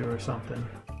 1.2 or something.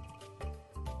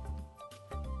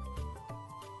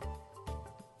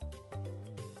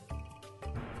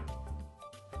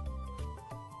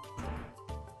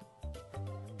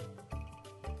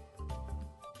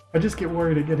 I just get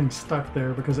worried at getting stuck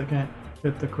there because I can't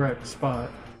hit the correct spot.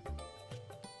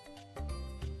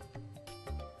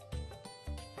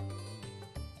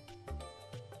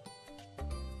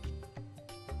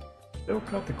 Still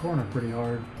cut the corner pretty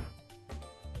hard.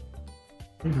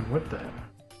 Even with that.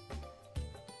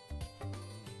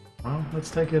 Well, let's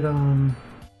take it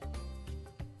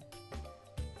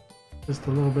just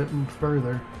a little bit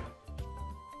further.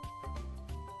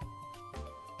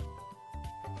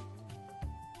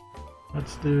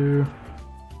 Let's do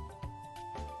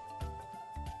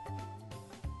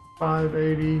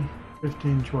 580,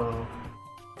 1512.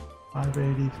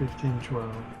 580,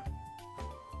 1512.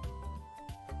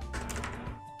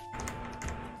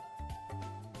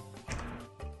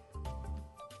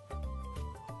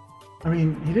 I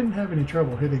mean, he didn't have any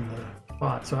trouble hitting the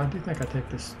spot, so I do think I take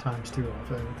this ×2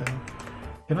 off everything.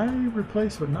 Can I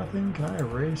replace with nothing? Can I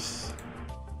erase?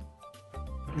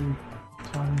 Do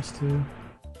 ×2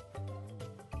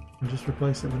 and just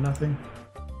replace it with nothing?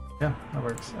 Yeah, that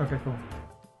works. Okay, cool.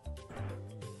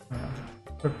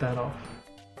 Took that off.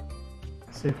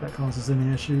 See if that causes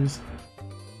any issues.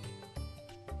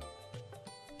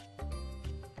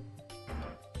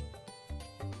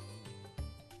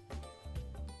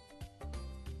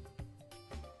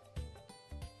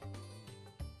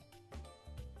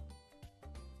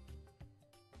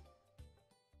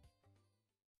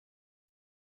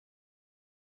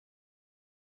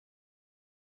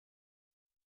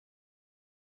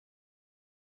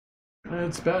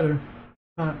 It's better.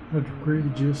 Not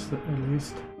egregious, at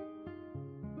least.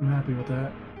 I'm happy with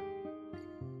that.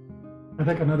 I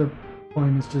think another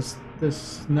point is just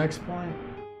this next point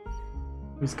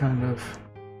is kind of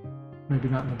maybe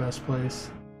not in the best place.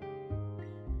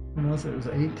 When was it? It was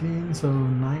 18, so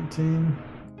 19.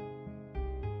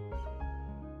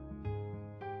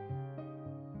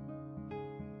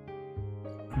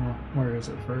 Well, where is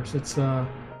it first? It's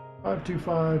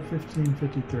 525,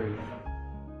 1553.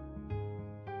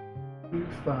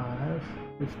 25,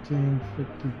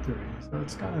 1553. So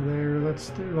it's kind of there. Let's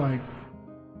do like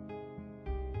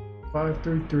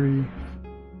 533.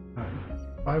 All right,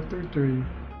 533,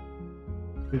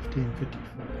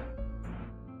 1554.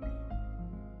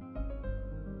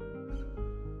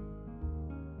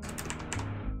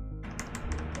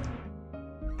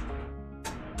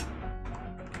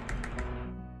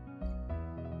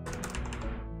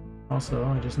 Also,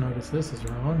 I just noticed this is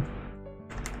wrong.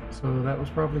 So that was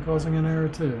probably causing an error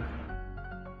too.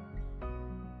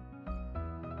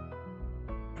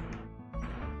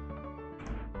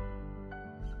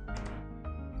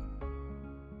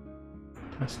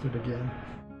 Test it again.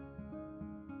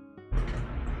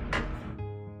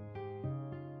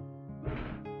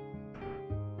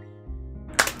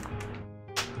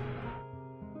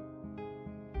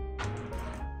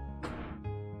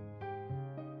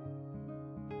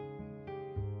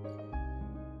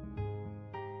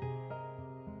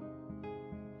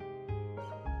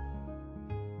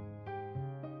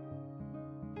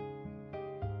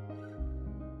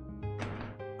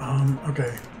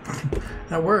 Okay,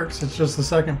 that works. It's just the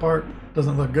second part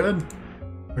doesn't look good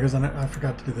because I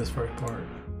forgot to do this first part.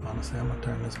 Honestly, I'm gonna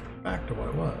turn this back to what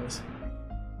it was.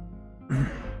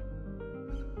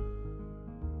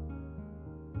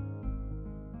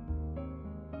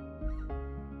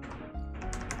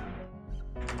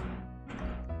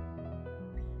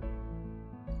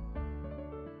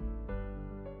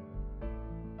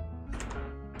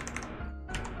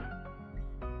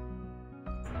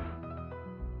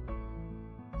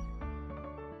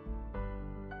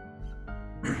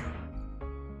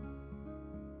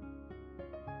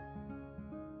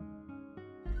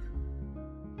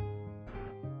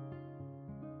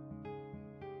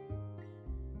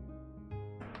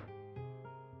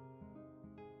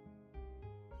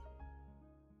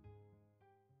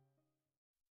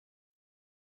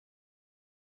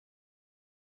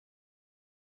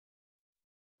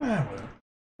 Well,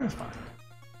 that's fine.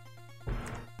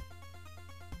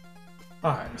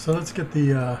 Alright, so let's get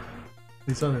the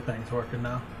these other things working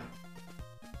now.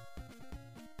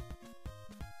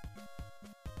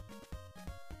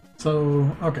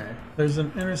 So, okay, there's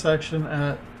an intersection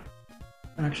at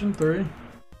action 3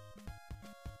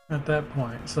 at that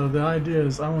point. So the idea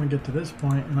is I want to get to this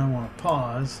point and I want to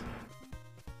pause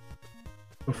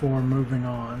before moving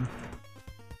on.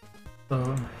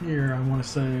 So here I want to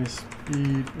say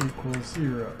speed equals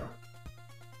 0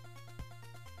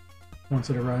 once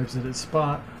it arrives at its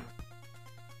spot.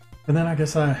 And then I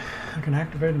guess I can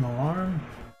activate an alarm.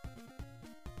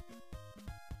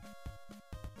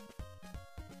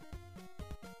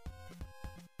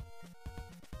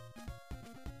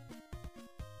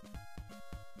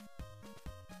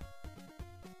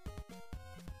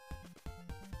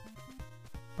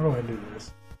 How do I do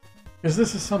this? Because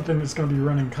this is something that's going to be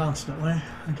running constantly.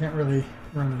 I can't really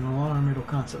run an alarm, it'll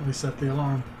constantly set the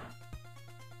alarm.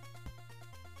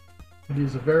 I'd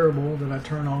use a variable that I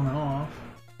turn on and off.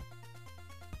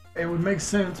 It would make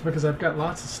sense because I've got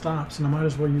lots of stops and I might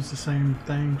as well use the same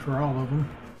thing for all of them.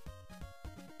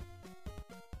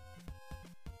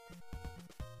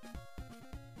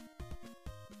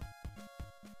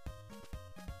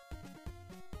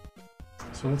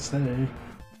 So let's say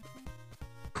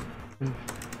if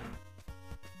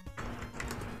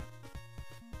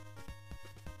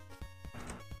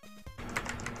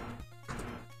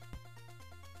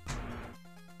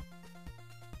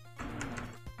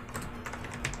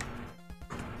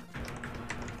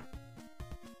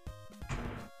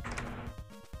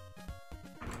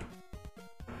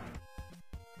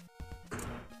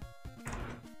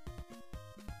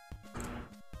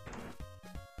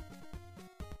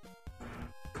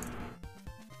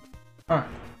Alright,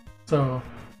 so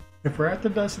if we're at the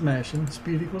destination,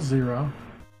 speed equals 0.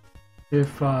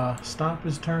 If stop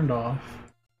is turned off,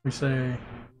 we set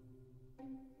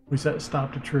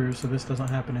stop to true so this doesn't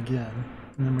happen again.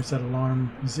 And then we set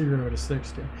alarm 0 to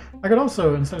 60. I could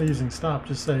also, instead of using stop,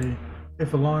 just say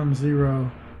if alarm 0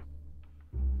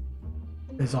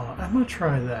 is on. I'm going to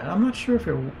try that. I'm not sure if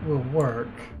it will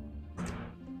work,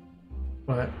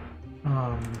 but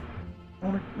I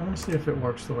want to see if it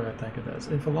works the way I think it does.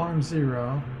 If alarm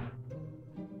 0,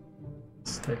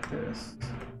 let's take this,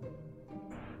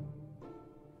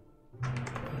 put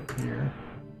it here.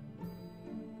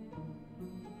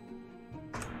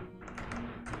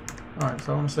 Alright,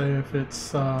 so I want to say if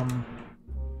it's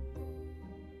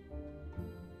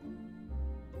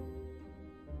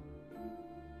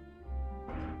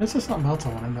this is something else I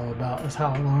want to know about, is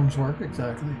how alarms work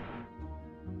exactly.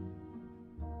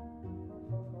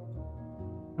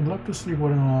 I'd love to see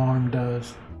what an alarm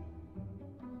does.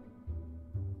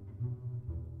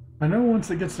 I know once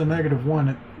it gets to -1,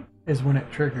 it is when it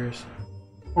triggers.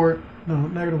 Or, no,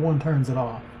 -1 turns it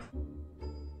off.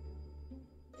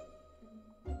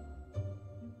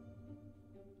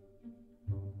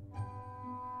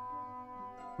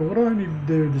 But what do I need to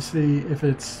do to see if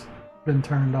it's been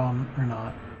turned on or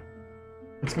not?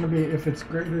 It's going to be if it's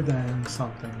greater than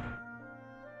something.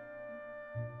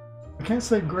 I can't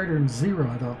say greater than 0,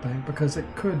 I don't think, because it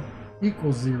could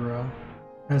equal 0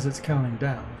 as it's counting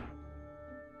down.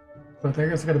 So I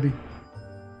think it's got to be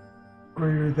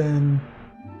greater than...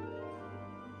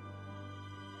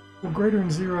 Well, greater than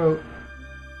 0...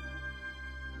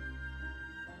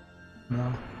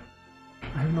 No.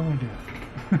 I have no idea.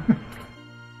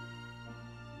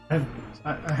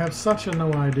 I have such a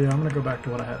no idea. I'm going to go back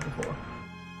to what I had before.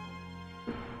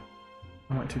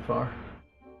 I went too far.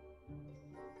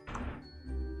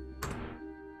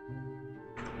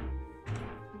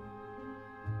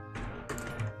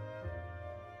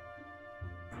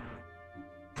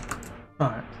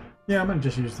 Alright. Yeah, I'm going to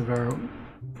just use the variable,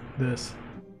 this.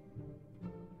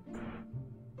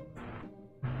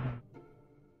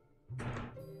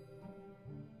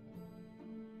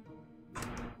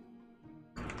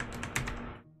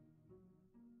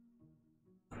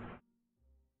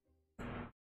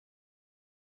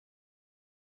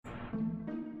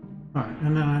 Alright,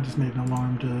 and then I just need an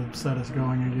alarm to set us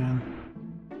going again.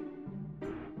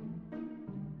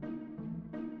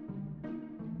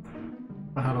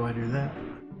 But how do I do that?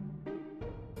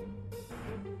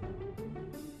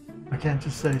 I can't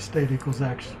just say state equals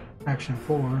action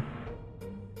 4.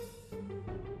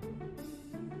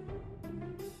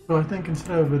 So I think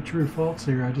instead of a true false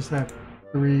here, I just have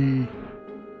three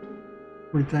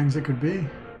things it could be.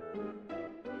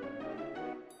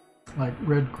 Like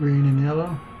red, green, and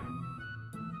yellow.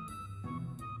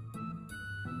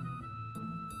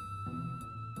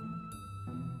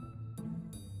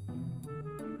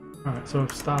 Alright, so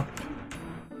if stop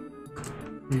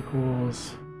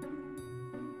equals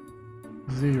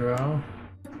 0,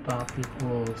 stop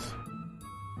equals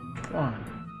 1,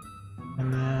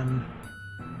 and then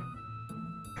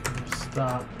if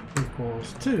stop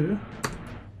equals 2,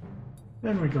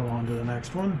 then we go on to the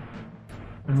next one,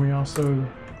 and we also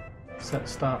set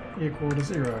stop equal to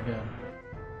 0 again.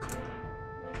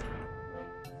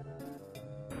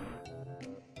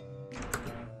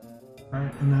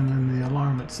 Alright, and then in the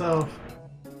alarm itself,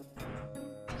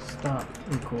 stop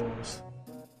equals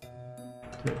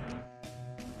 2.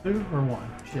 2 or 1?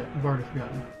 Shit, I've already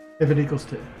forgotten. If it equals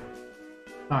 2.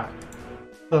 Alright,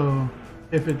 so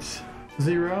if it's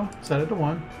 0, set it to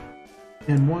 1.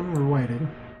 In 1, we're waiting.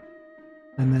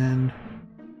 And then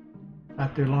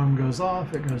after the alarm goes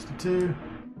off, it goes to 2.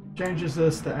 Changes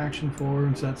this to action 4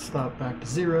 and sets stop back to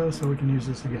 0 so we can use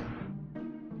this again.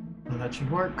 So that should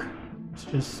work. Let's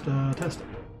just test it.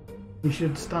 We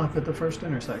should stop at the first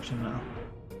intersection now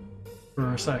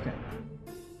for a second.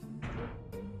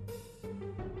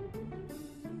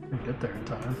 didn't get there in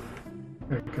time.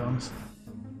 There it comes.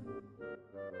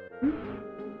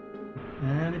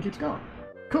 And it keeps going.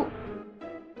 Cool.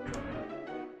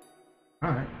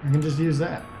 Alright, I can just use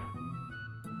that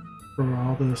for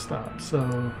all the stops.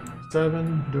 So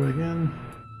 7, do it again.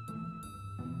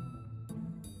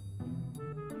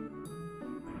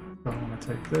 So I want to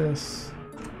take this,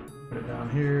 put it down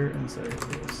here, and say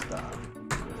full stop.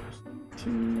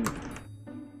 2.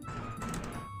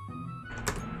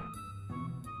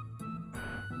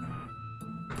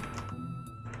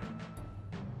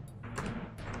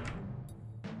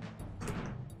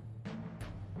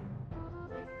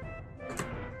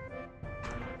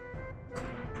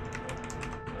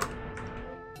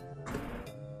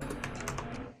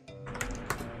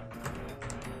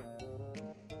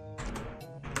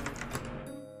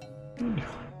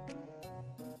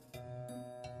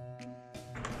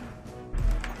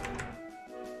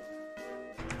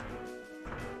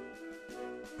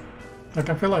 Like,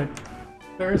 I feel like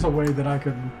there is a way that I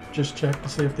could just check to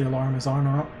see if the alarm is on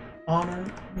or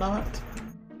not,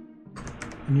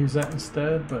 and use that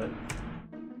instead, but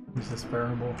use this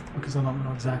variable because I don't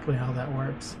know exactly how that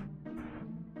works.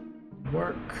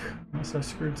 Work, unless I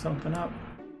screwed something up.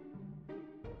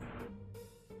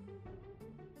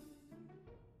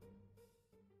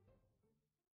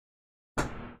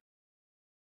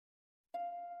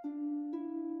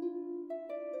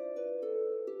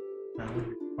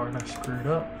 Part I screwed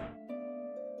up.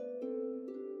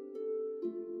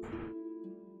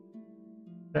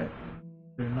 Okay,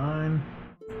 do 9.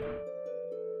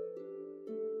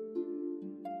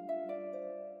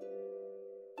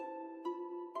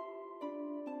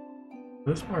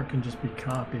 This part can just be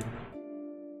copied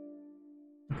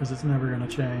because it's never going to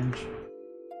change.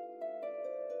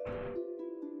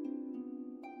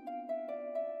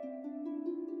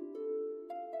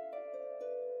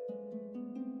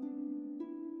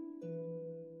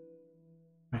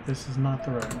 This is not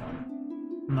the right one.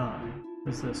 9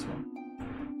 is this one.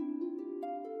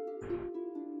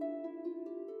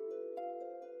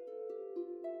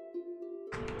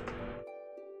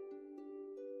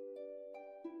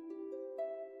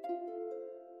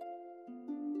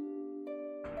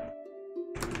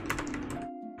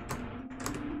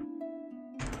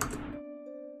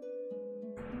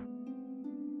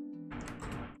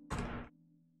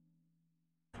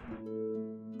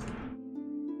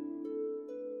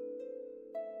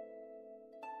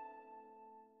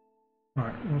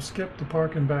 Alright, we'll skip the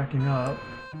park and backing up,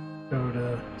 go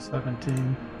to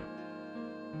 17.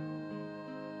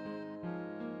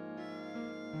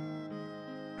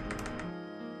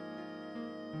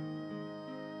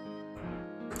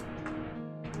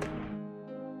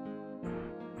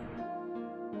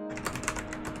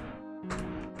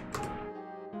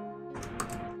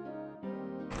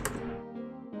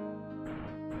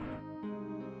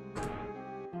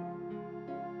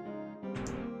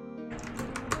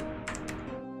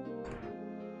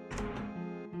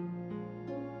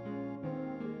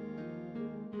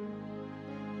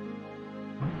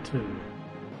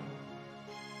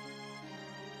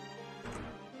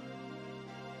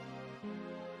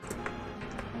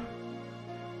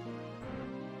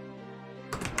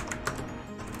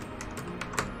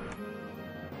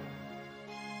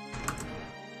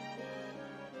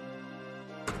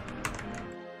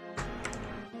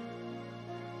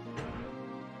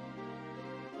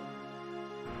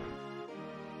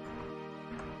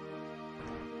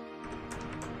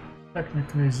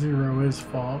 Technically 0 is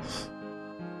false,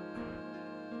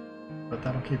 but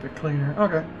that'll keep it cleaner.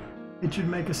 Okay, it should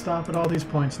make a stop at all these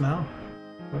points now.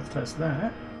 Let's test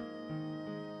that.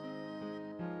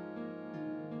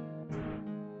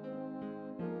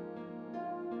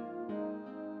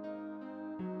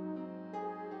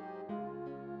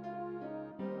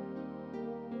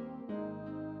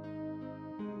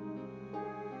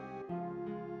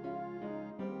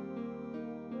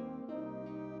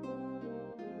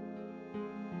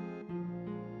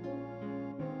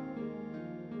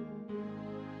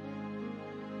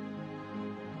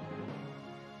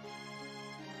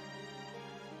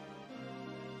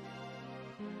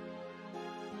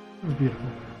 It was beautiful.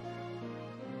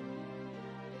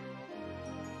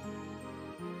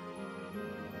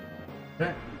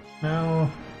 Okay,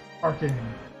 now parking.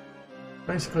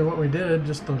 Basically what we did,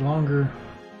 just a longer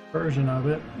version of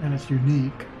it, and it's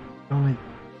unique. The only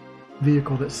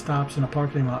vehicle that stops in a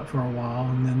parking lot for a while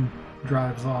and then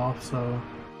drives off, so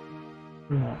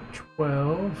we want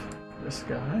 12, this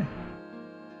guy.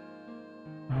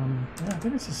 Yeah, I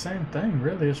think it's the same thing,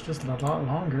 really. It's just a lot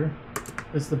longer.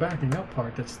 It's the backing up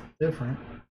part that's different.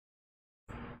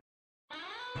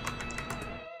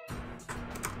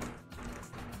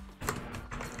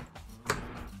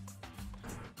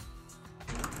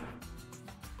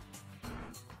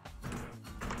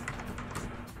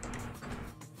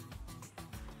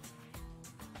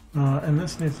 And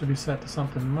this needs to be set to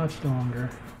something much longer.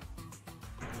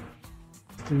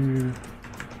 To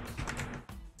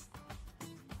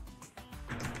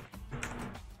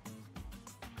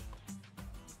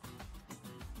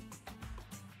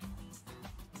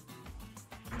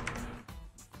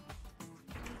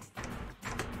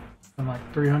from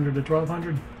like 300 to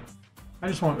 1200. I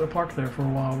just want to park there for a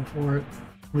while before it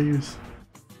leaves.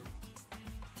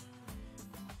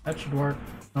 That should work.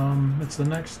 It's the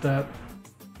next step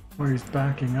where he's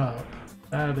backing up.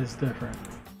 That is different.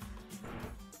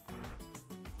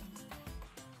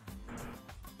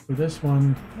 For this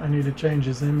one, I need to change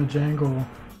his image angle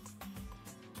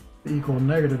to equal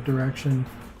negative direction.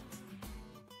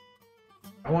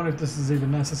 I wonder if this is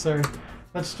even necessary.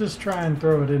 Let's just try and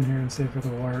throw it in here and see if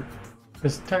it'll work.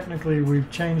 Because technically we've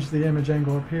changed the image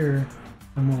angle up here,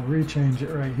 and we'll rechange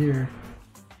it right here.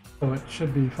 So it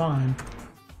should be fine.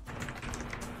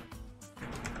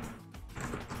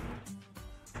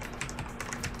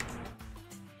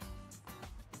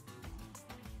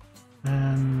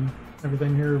 And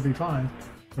everything here will be fine.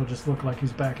 It'll just look like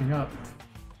he's backing up.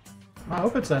 I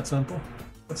hope it's that simple.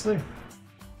 Let's see.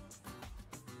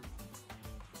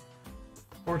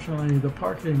 Fortunately, the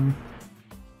parking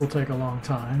will take a long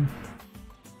time.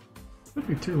 Could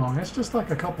be too long. It's just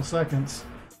like a couple seconds.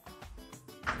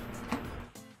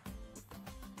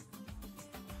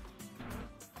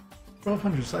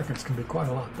 $1,200 seconds can be quite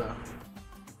a lot, though.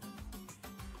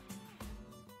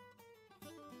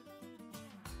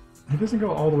 He doesn't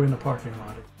go all the way in the parking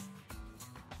lot.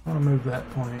 I want to move that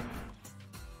point.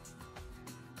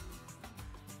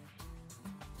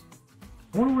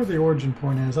 I wonder where the origin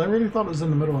point is. I really thought it was in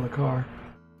the middle of the car.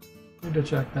 Need to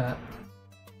check that.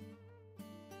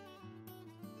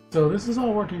 So this is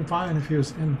all working fine if he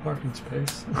was in the parking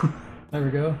space. There we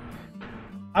go.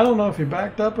 I don't know if he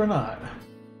backed up or not.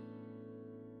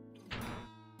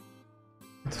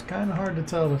 It's kind of hard to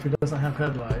tell if he doesn't have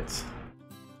headlights.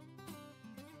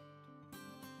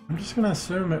 I'm just going to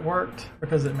assume it worked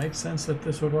because it makes sense that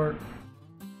this would work.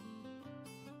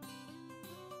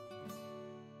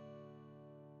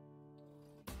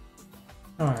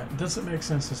 Alright, does it make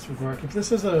sense this would work? If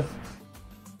this is a...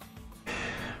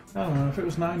 I don't know, if it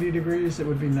was 90 degrees, it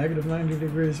would be negative 90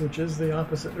 degrees, which is the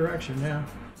opposite direction, yeah.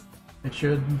 It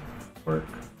should work.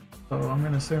 So I'm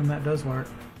going to assume that does work.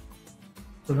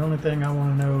 So the only thing I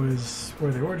want to know is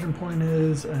where the origin point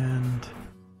is and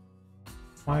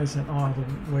why isn't all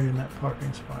the way in that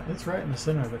parking spot? It's right in the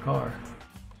center of the car.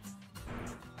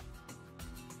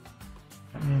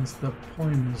 That means the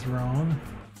point is wrong.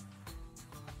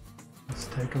 Let's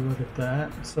take a look at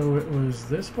that. So it was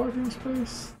this parking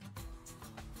space?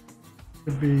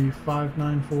 Could be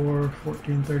 594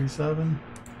 1437.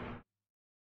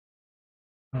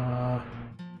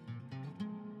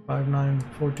 59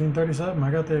 1437.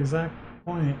 I got the exact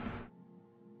point.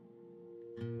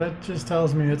 That just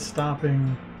tells me it's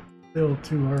stopping still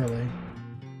too early.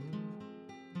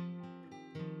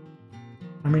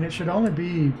 I mean, it should only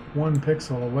be 1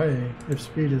 pixel away if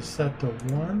speed is set to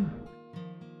 1.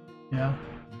 Yeah.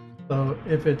 So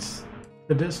if it's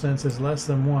the distance is less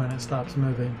than 1, it stops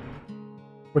moving.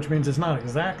 Which means it's not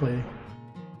exactly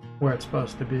where it's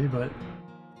supposed to be, but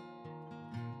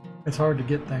it's hard to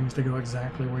get things to go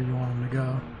exactly where you want them to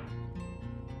go.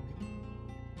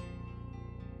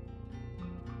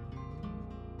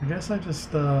 I guess I just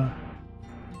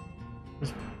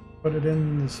put it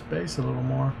in the space a little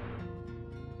more.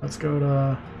 Let's go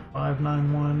to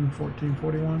 591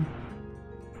 1441.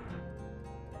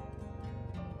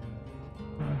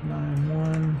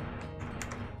 591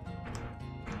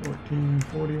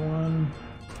 1441.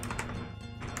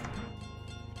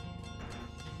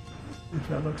 If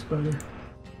that looks better.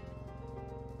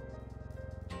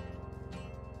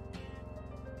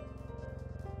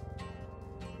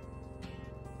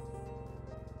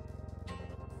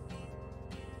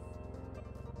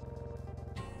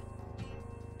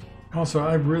 Also,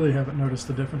 I really haven't noticed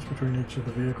the difference between each of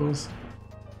the vehicles.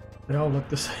 They all look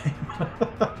the same.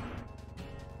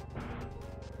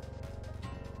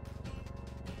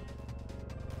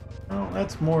 Oh,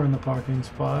 that's more in the parking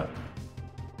spot.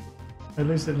 At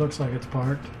least it looks like it's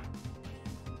parked.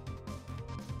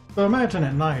 So imagine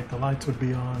at night the lights would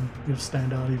be on. You'd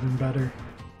stand out even better.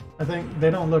 I think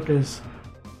they don't look as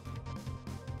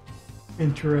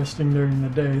interesting during the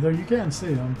day, though you can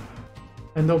see them.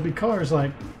 And there'll be cars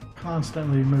like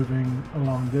constantly moving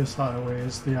along this highway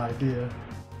is the idea,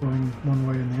 going one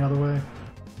way and the other way.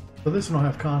 So this one will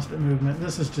have constant movement.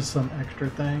 This is just some extra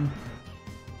thing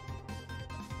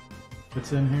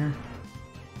that's in here.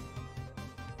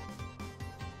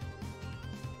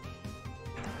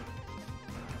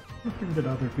 Looking at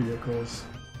other vehicles.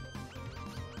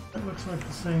 That looks like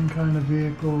the same kind of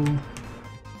vehicle.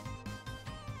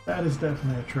 That is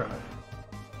definitely a truck.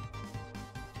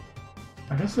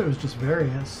 I guess it was just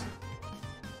various.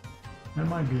 That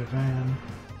might be a van.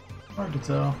 Hard to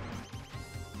tell.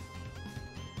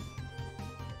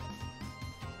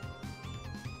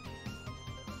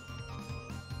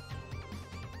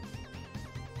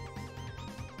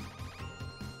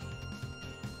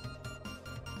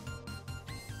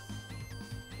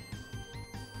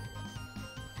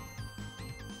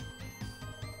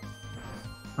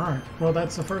 Alright, well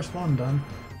that's the first one done.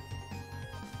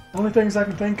 Only things I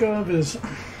can think of is,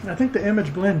 I think the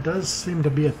image blend does seem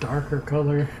to be a darker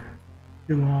color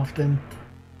too often.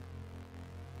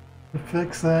 To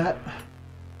fix that,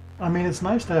 I mean it's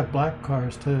nice to have black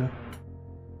cars too,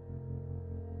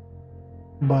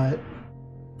 but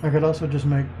I could also just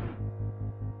make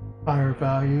higher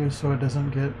values so it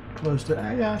doesn't get close to,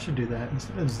 yeah I should do that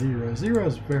instead of 0. 0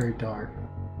 is very dark.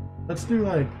 Let's do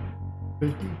like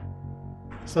 50.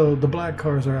 So the black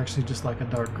cars are actually just like a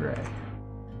dark gray,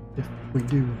 if we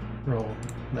do roll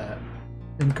that.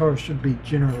 And cars should be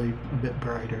generally a bit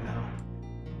brighter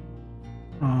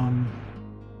now.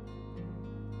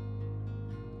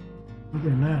 Other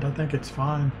than that, I think it's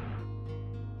fine.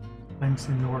 Things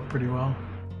seem to work pretty well.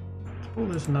 Let's pull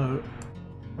this note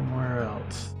somewhere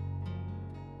else.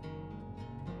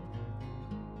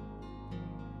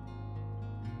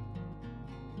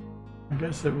 I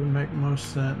guess it would make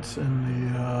most sense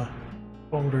in the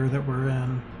folder that we're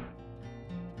in.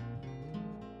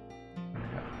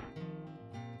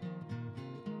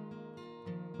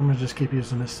 I'm gonna just keep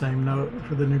using the same note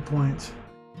for the new points.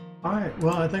 Alright,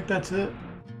 well I think that's it.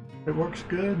 It works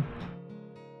good.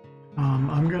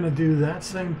 I'm gonna do that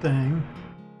same thing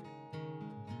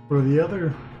for the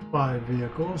other 5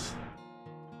 vehicles.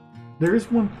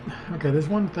 There's one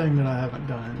thing that I haven't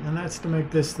done, and that's to make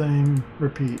this thing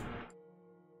repeat.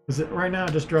 Because right now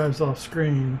it just drives off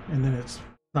screen and then it's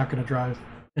not going to drive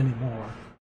anymore.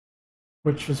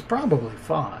 Which is probably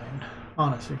fine,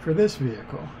 honestly, for this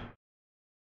vehicle.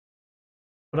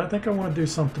 But I think I want to do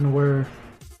something where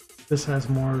this has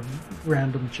more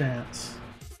random chance.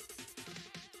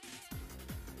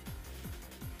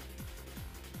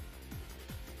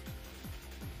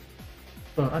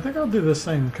 So I think I'll do the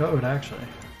same code actually.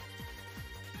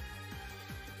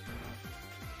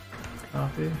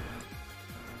 Copy.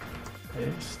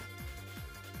 Paste.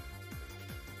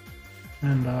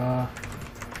 And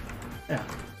yeah,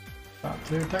 stop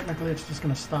to. Technically it's just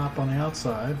going to stop on the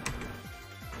outside,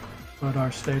 but our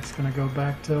state's going to go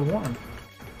back to 1.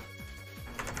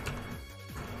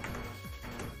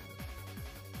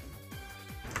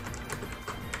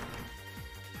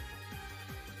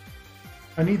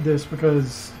 I need this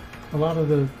because a lot of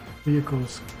the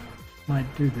vehicles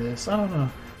might do this. I don't know.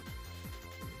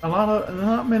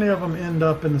 Not many of them end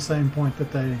up in the same point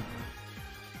that they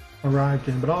arrived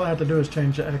in, but all I have to do is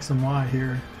change the X and Y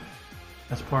here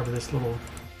as part of this little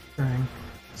string.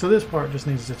 So this part just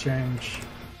needs to change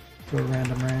to a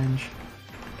random range.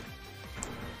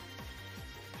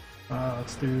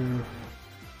 Let's do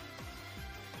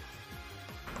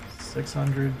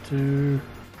 600 to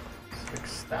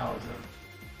 6,000.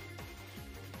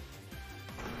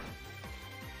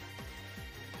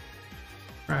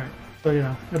 Alright. So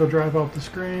yeah, it'll drive off the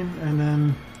screen and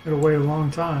then it'll wait a long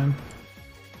time,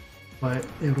 but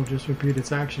it'll just repeat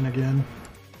its action again.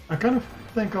 I kind of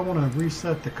think I want to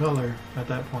reset the color at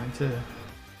that point too.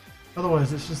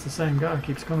 Otherwise it's just the same guy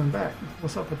keeps coming back.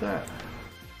 What's up with that?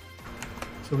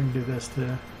 So we can do this too.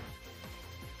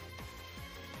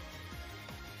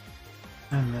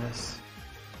 And this.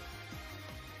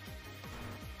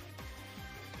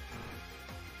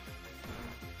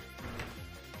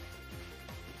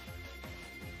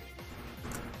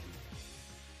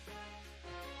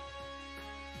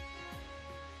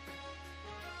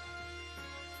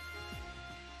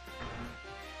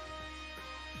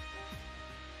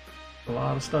 A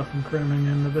lot of stuff I'm cramming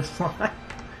into this line.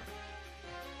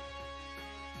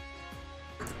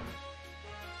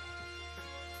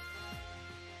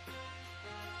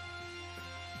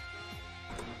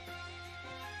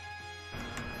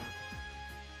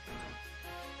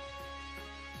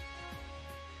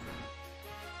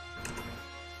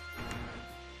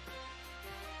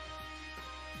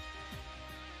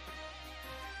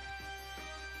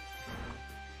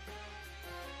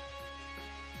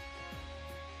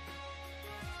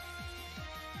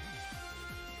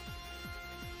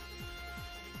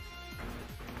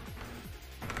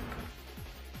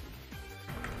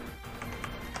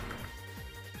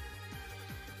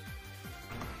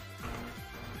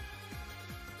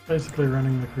 Basically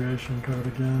running the creation code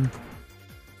again.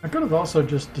 I could have also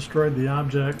just destroyed the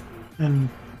object and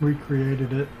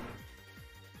recreated it.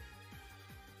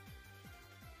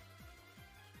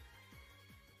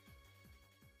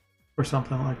 Or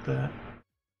something like that.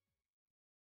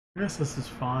 I guess this is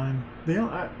fine. The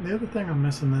other thing I'm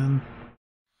missing then...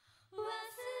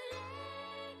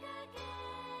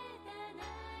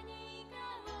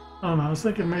 I don't know, I was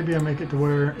thinking maybe I make it to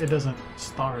where it doesn't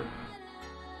start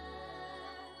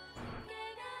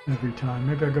every time.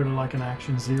 Maybe I go to like an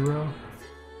action 0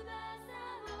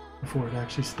 before it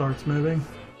actually starts moving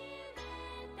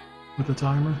with the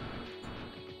timer.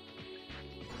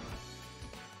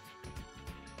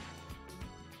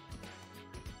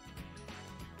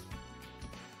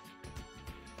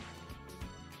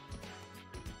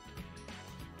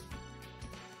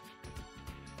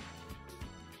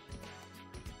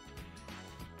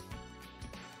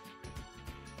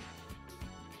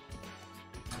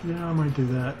 Yeah, I might do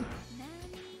that.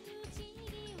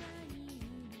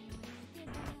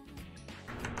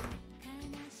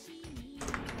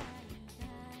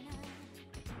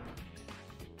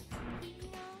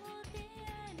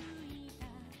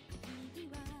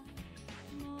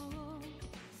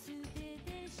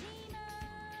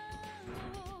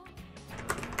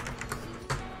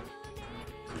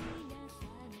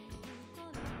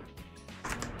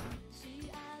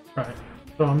 Right,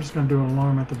 so I'm just going to do an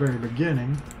alarm at the very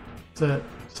beginning, set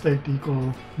state to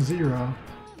equal 0,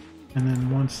 and then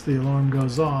once the alarm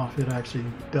goes off, it actually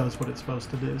does what it's supposed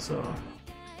to do, so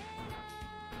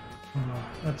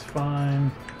that's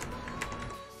fine.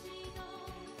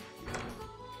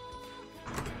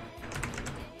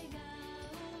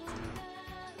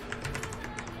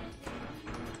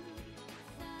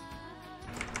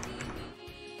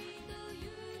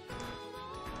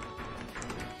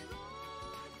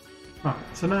 Alright,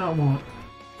 so now it won't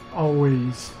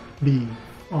always be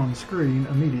on screen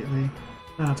immediately.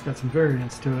 Now it's got some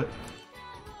variance to it.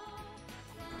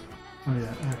 Oh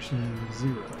yeah, action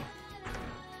 0.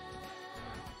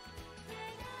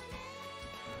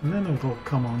 And then it'll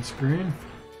come on screen.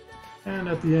 And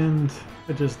at the end,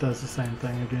 it just does the same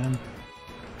thing again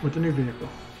with the new vehicle.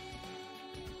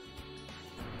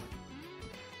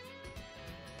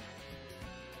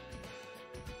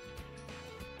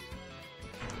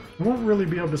 I won't really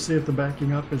be able to see if the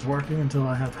backing up is working until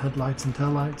I have headlights and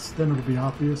taillights. Then it'll be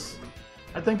obvious.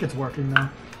 I think it's working now.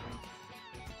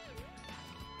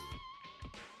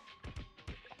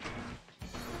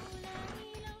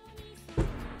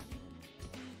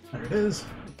 There it is.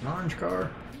 An orange car.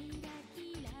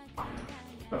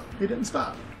 Oh, he didn't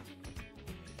stop.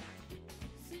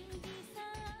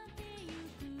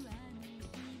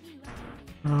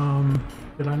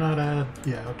 Did I not add?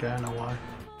 Yeah, okay, I know why.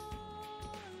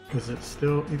 Because it's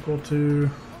still equal to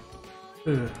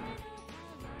 2.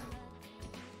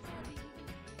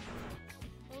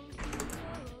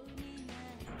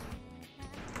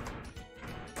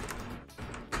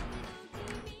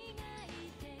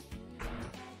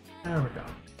 There we go.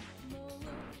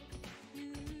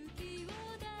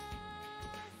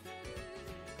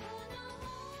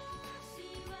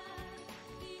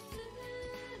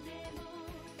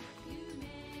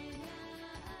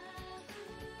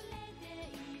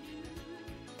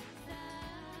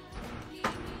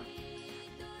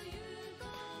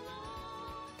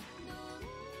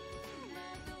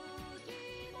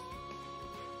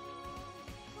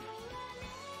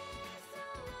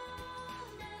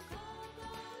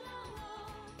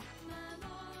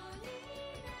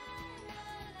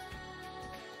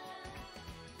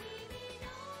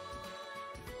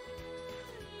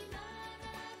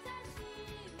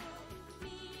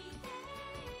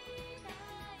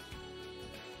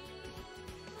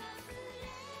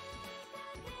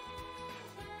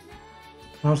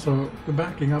 Also, the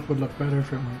backing up would look better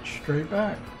if it went straight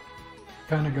back.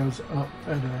 Kind of goes up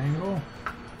at an angle.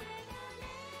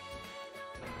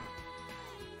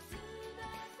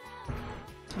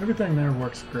 Everything there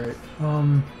works great.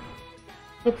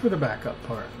 Look for the backup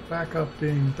part. Backup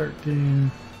being 13.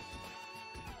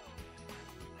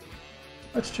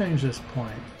 Let's change this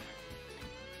point.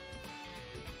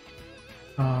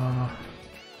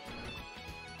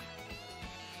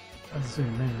 Let's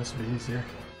zoom in, this will be easier.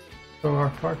 So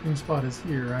our parking spot is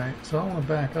here, right? So I want to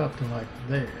back up to like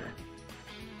there.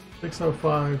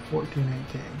 605,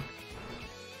 1418.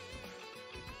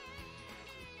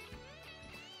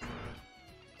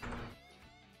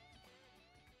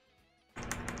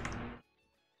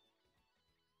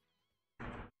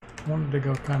 I wanted to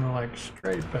go kind of like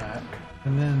straight back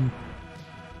and then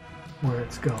where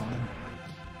it's going.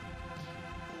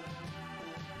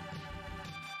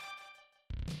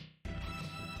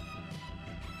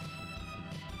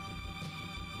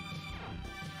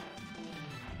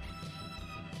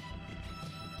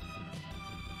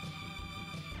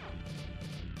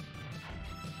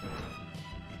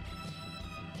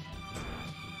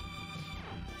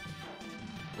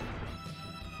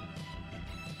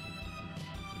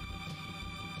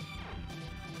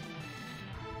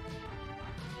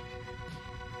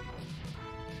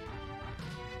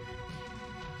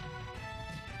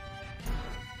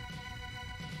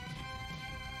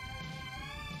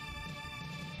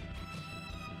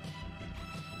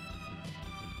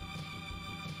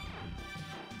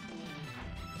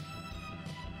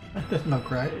 There's no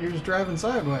crack. He was driving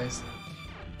sideways.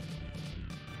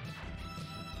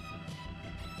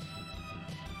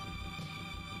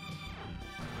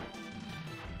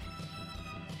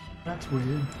 That's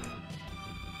weird.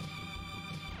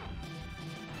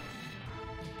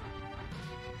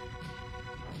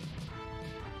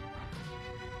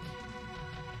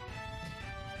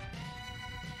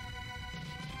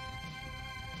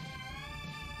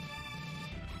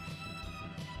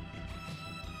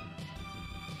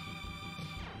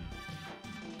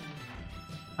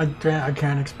 I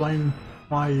can't explain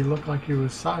why he looked like he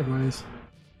was sideways.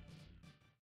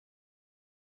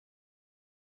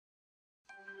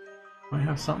 Might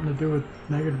have something to do with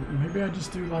negative. Maybe I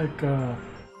just do like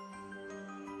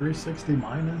 360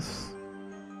 minus.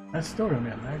 That's still gonna be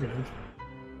a negative.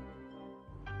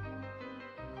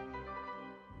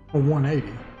 Or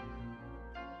 180.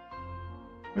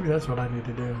 Maybe that's what I need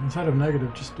to do. Instead of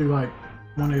negative, just do like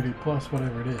 180 plus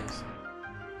whatever it is.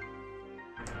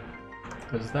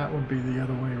 Because that would be the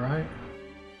other way, right?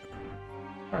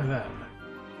 Try that.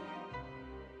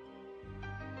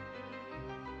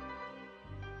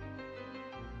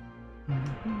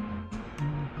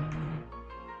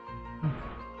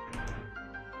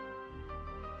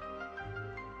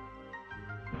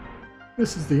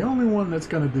 This is the only one that's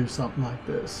going to do something like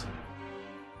this.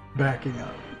 Backing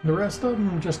up. The rest of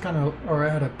them just kind of are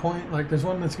at a point, like there's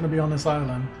one that's going to be on this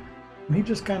island, and he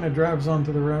just kind of drives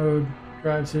onto the road,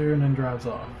 drives here, and then drives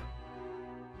off.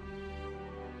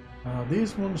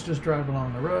 These ones just drive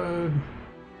along the road.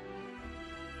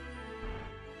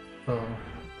 So,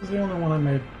 this is the only one I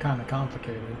made kind of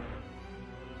complicated.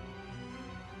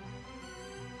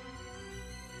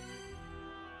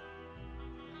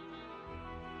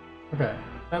 Okay,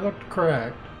 that looked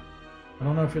correct. I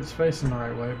don't know if it's facing the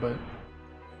right way, but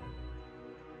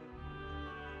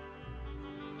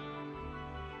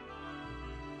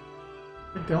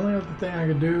I think the only other thing I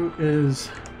could do is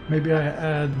maybe I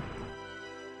add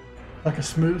like a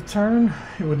smooth turn.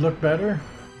 It would look better.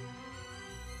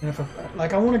 And if I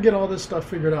want to get all this stuff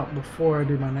figured out before I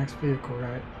do my next vehicle,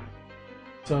 right?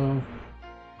 So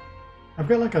I've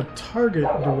got like a target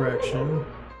direction,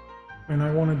 and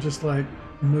I want to just like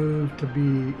move to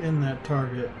be in that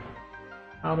target.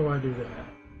 How do I do that?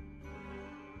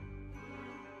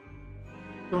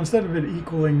 So instead of it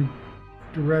equaling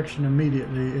direction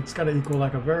immediately, it's got to equal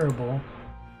like a variable,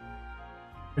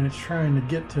 and it's trying to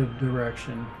get to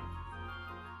direction.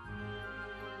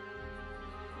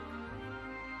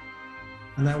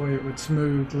 And that way it would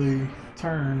smoothly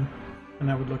turn, and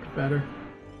that would look better.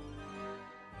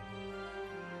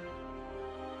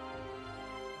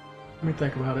 Let me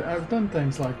think about it. I've done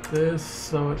things like this,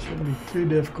 so it shouldn't be too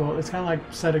difficult. It's kind of like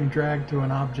setting drag to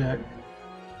an object.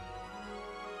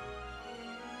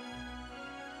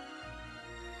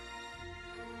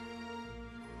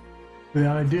 The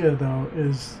idea, though,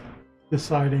 is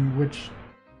deciding which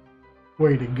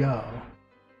way to go.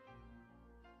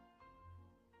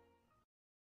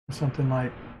 Something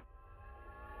like,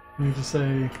 you need to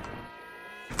say,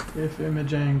 if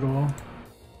image angle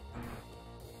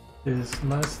is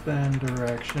less than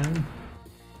direction,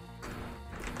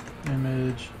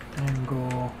 image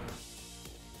angle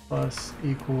plus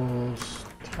equals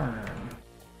turn.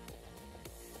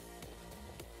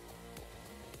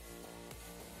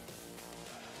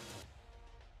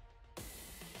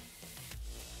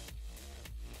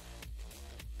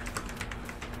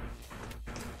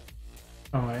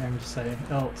 Oh, I am to say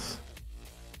else.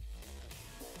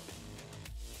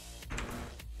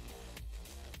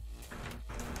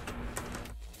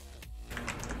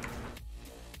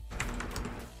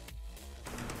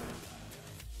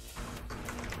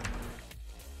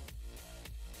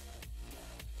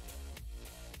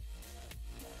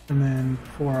 And then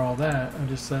for all that, I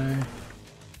just say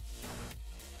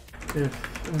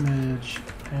if image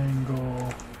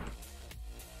angle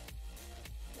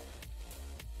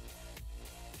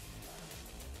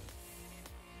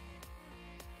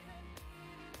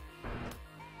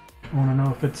I want to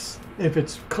know if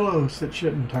it's close, it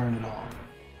shouldn't turn at all.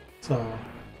 So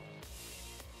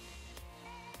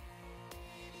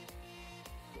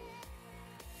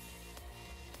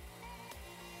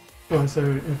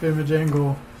if image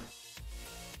angle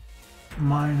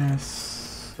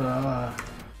minus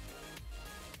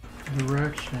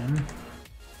direction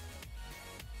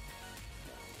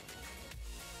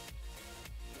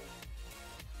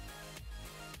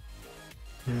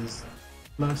is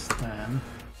less than,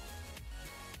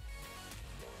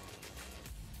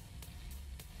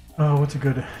 oh, what's a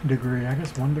good degree? I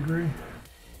guess 1 degree.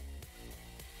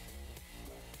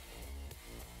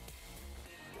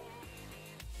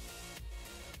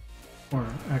 or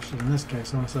actually in this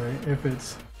case I want to say if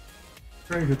it's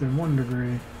greater than 1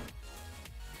 degree,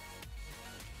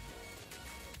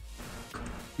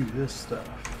 do this stuff.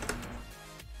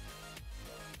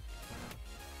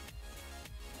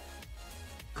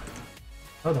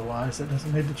 Otherwise it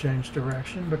doesn't need to change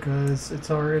direction because it's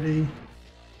already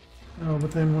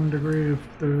within 1 degree of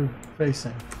the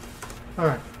facing.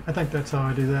 Alright, I think that's how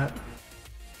I do that.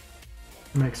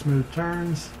 Make smooth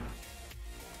turns.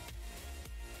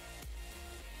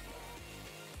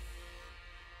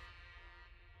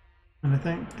 And I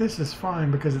think this is fine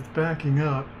because it's backing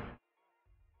up.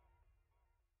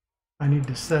 I need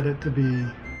to set it to be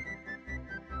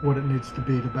what it needs to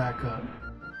be to back up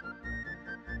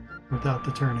without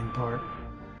the turning part.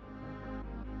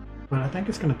 But I think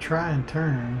it's going to try and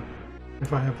turn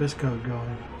if I have this code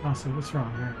going. Oh, so what's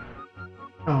wrong here?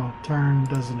 Oh, turn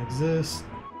doesn't exist.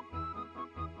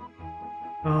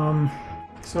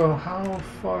 So how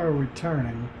far are we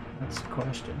turning? That's the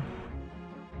question.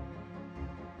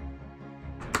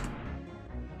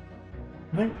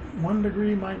 I think 1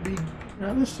 degree might be...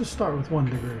 let's just start with 1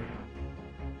 degree.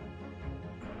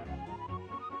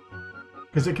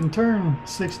 Because it can turn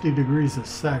 60 degrees a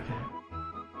second.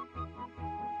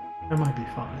 That might be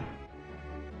fine.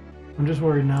 I'm just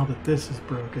worried now that this is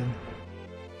broken.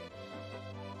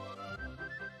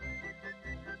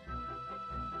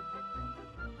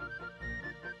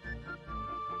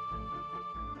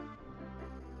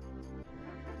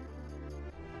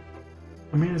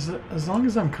 I mean, as long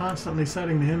as I'm constantly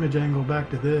setting the image angle back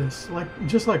to this,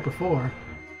 just like before,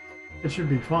 it should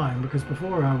be fine, because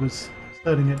before I was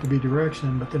setting it to be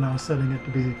direction, but then I was setting it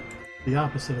to be the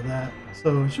opposite of that.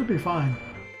 So it should be fine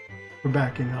for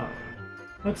backing up.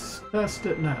 Let's test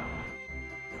it now.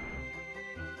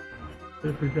 See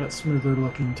if we've got smoother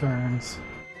looking turns.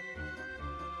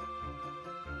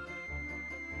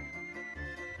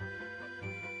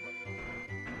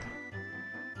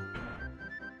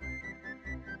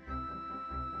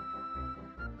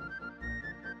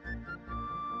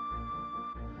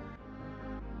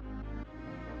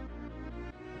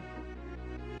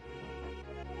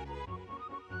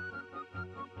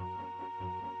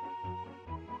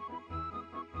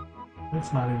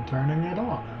 It's not even turning at all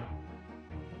now.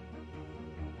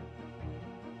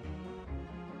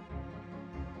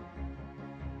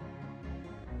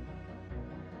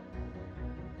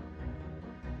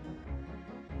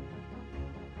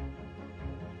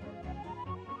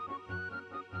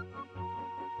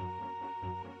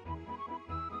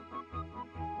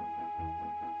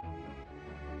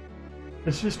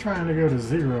 It's just trying to go to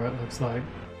 0, it looks like.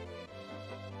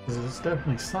 Because there's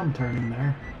definitely some turning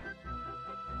there.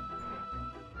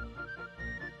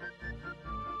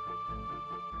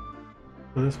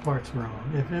 So this part's wrong.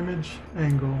 If image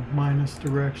angle minus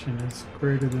direction is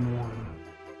greater than 1.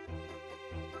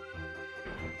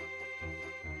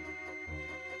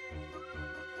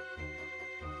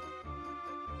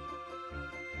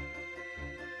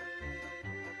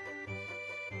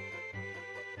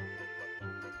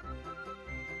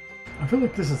 I feel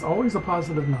like this is always a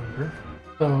positive number,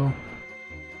 so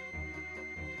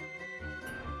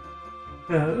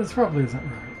yeah, this probably isn't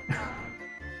right.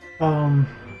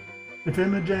 If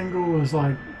image angle was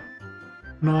like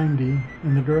 90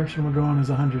 and the direction we're going is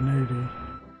 180,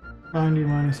 90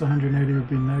 minus 180 would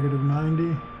be negative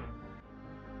 90.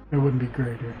 It wouldn't be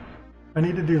greater. I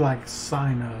need to do like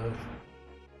sine of.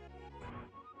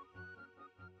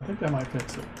 I think that might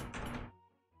fix it.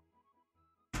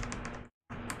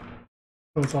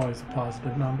 So it's always a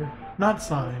positive number. Not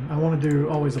sine. I want to do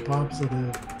always a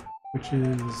positive, which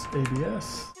is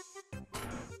ABS.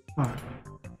 Alright.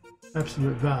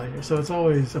 Absolute value. So it's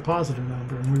always a positive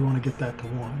number, and we want to get that to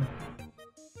 1.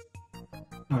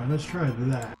 Alright, let's try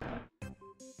that.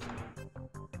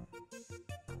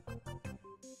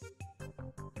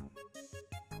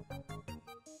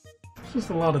 It's just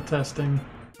a lot of testing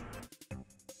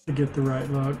to get the right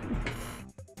look.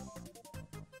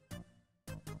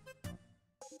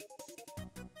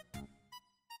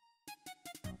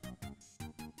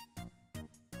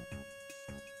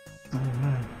 Oh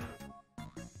man.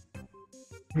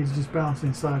 He's just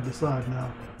bouncing side to side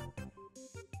now.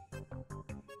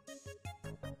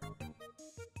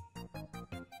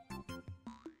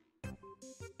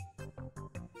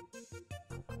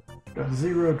 Got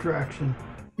 0 traction.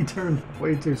 He turned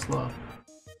way too slow.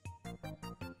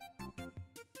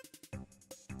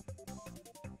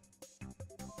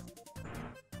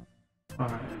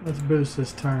 Alright, let's boost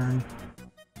this turn.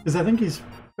 Because I think he's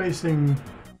facing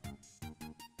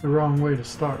the wrong way to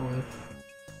start with.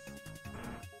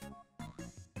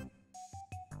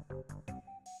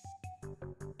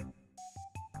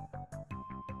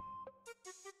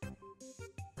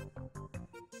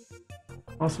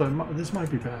 Also, this might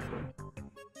be backward.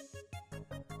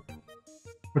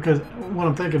 Because what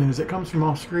I'm thinking is it comes from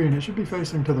off screen, it should be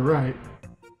facing to the right.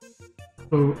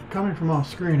 So coming from off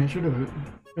screen, it should have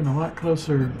been a lot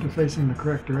closer to facing the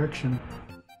correct direction,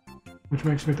 which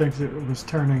makes me think that it was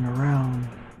turning around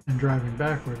and driving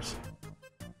backwards.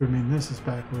 I mean, this is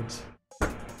backwards.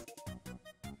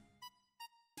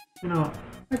 You know,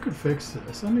 I could fix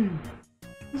this. I mean,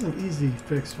 there's an easy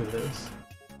fix for this.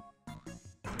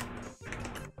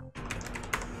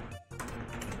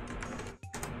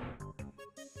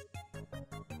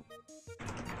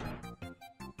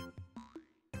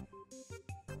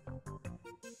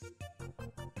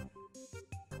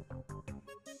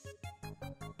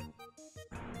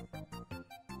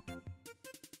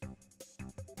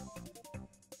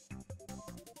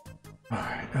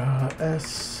 Alright,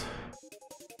 S.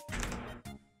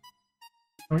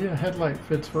 Oh yeah, headlight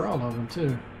fits for all of them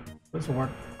too. This will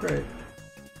work great.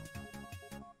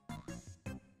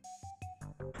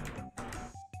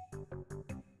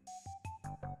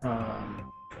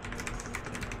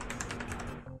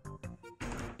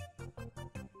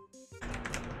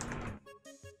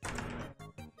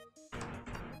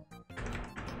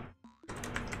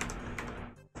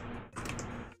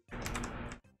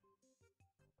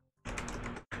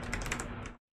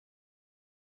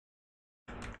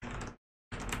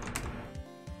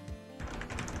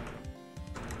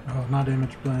 Oh, not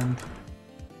image blend.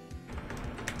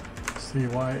 See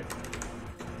white.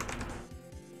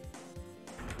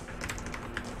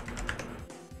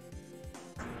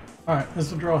 Alright,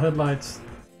 this will draw headlights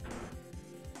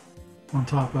on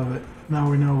top of it. Now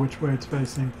we know which way it's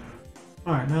facing.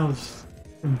 Alright, now let's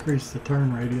increase the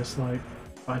turn radius like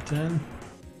by 10.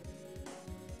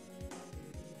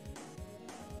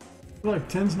 I feel like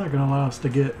 10's not going to allow us to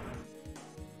get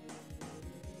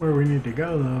where we need to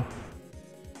go though.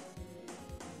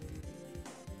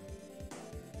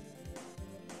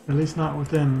 At least not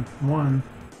within one.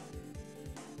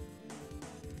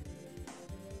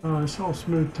 Oh, this whole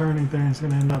smooth turning thing is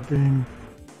going to end up being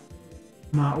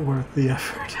not worth the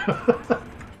effort.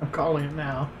 I'm calling it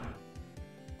now.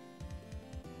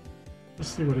 Let's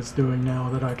see what it's doing now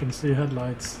that I can see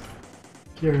headlights.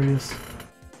 Curious.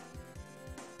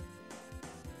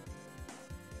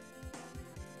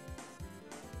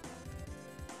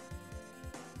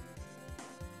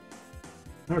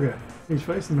 Okay, he's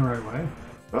facing the right way.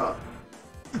 Oh,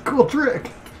 cool trick!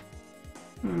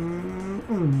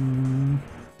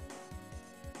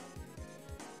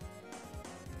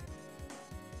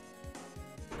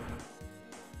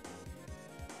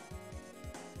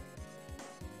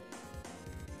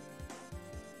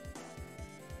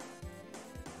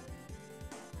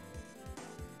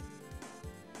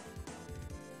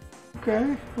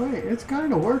 Okay, wait, it's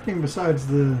kind of working besides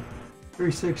the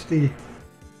 360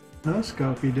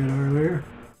 no-scope he did earlier.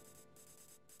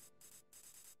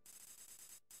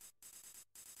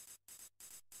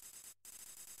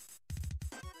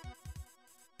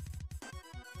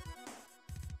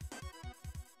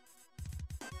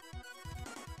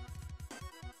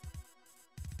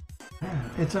 Yeah,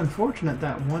 it's unfortunate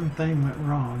that one thing went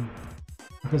wrong,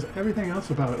 because everything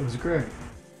else about it was great.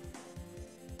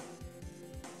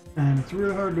 And it's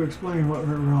really hard to explain what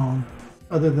went wrong,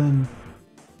 other than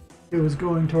it was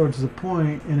going towards the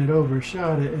point and it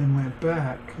overshot it and went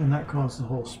back, and that caused the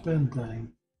whole spin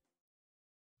thing.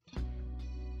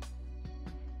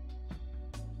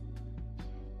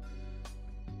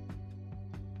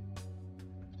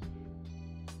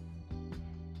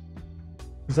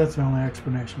 Because that's the only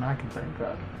explanation I can think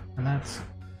of, and that's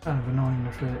kind of annoying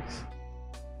to fix.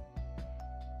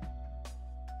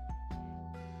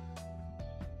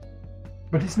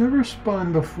 But he's never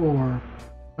spun before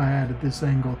I added this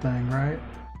angle thing, right?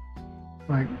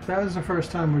 Like, that was the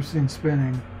first time we've seen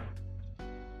spinning.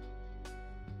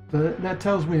 But that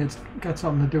tells me it's got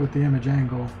something to do with the image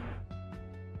angle.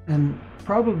 And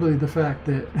probably the fact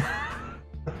that...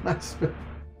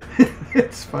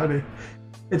 it's funny.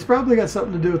 It's probably got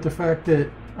something to do with the fact that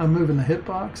I'm moving the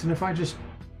hitbox, and if I just,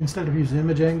 instead of using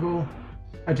image angle,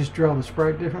 I just draw the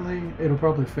sprite differently, it'll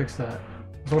probably fix that.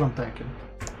 That's what I'm thinking.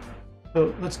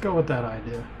 So let's go with that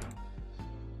idea.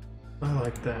 I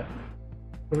like that.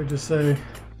 So we just say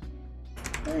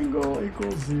angle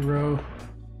equals 0.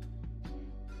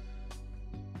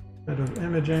 Instead of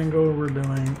image angle, we're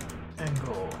doing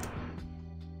angle.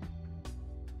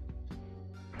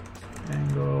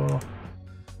 Angle.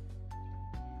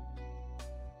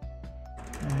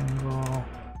 Angle.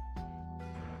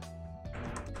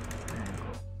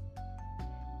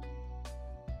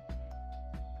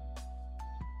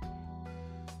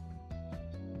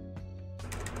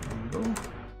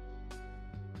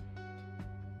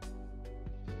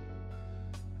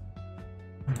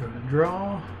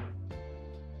 draw,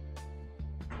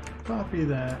 copy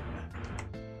that.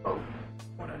 Oh,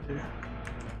 what'd I do?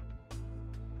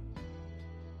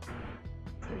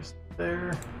 Paste it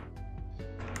there.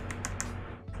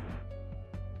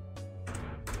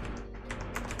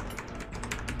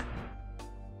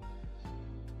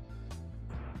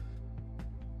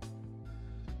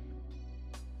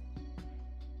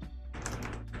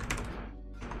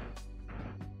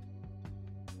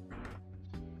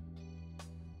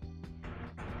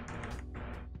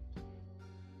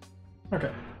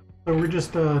 Okay, so we're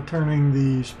just turning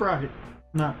the sprite,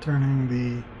 not turning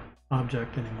the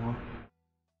object anymore.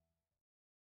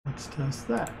 Let's test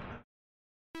that.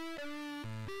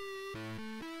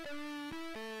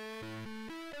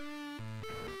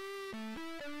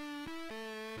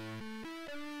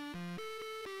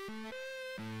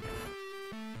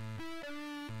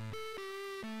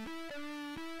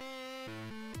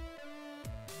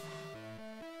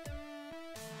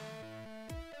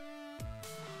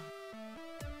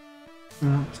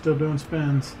 Still doing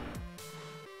spins.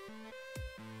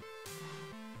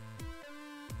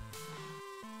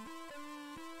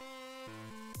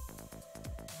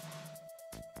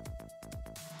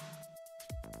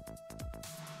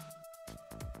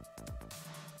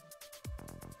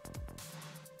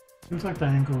 Seems like the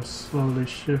angle is slowly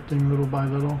shifting little by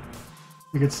little.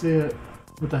 You can see it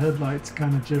with the headlights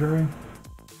kind of jittering.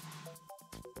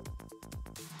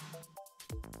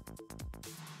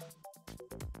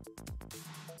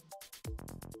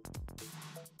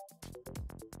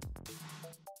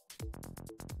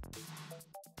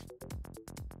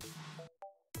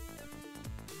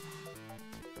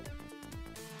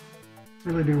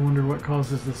 Really do wonder what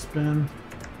causes the spin.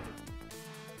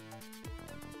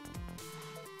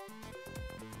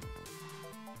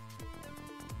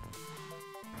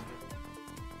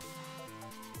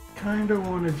 Kinda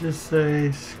want to just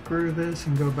say screw this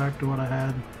and go back to what I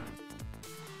had.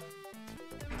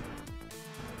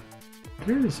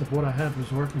 Curious if what I had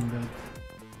was working good.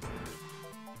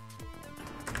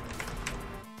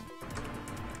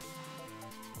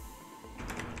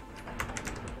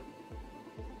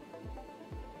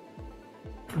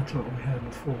 That's what we had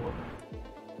before.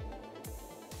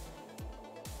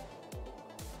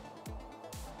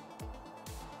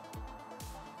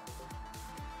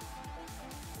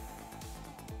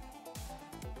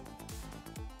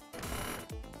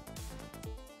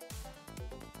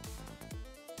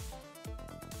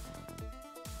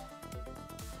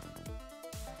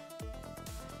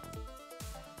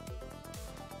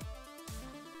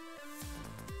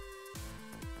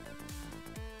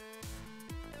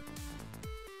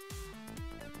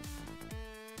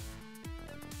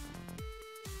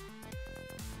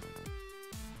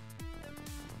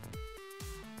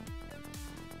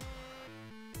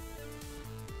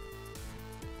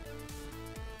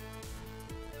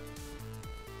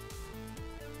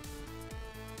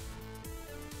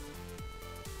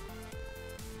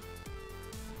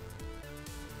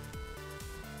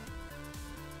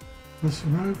 The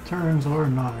smooth turns are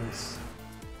nice.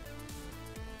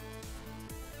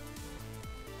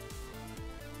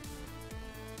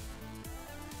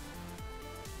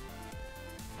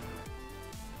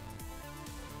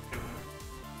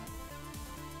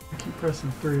 I keep pressing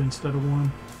 3 instead of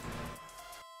 1.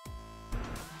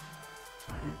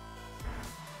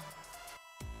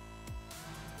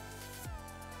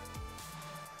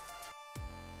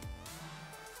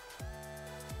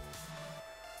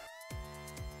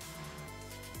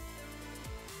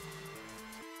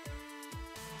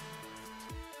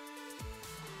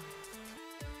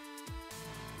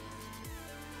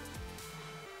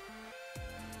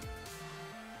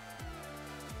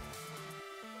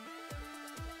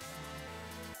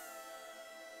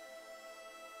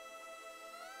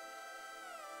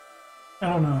 I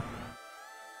don't know.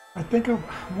 I think I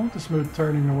want the smooth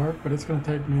turning to work, but it's going to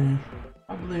take me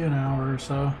probably an hour or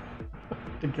so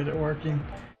to get it working.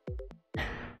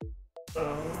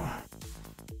 So.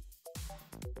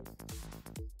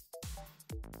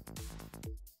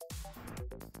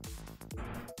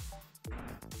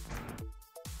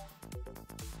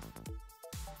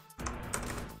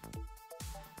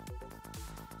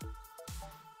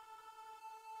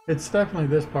 It's definitely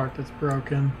this part that's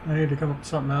broken. I need to come up with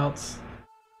something else.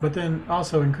 But then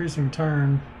also increasing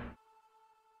turn,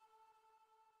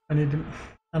 I need to,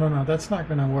 I don't know, that's not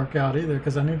going to work out either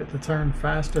because I need it to turn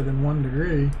faster than 1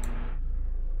 degree.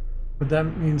 But that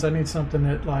means I need something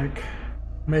that like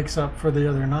makes up for the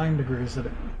other 9 degrees that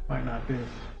it might not be,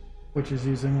 which is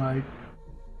using like,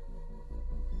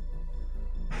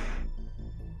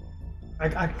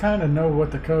 I kind of know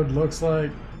what the code looks like.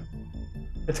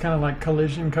 It's kind of like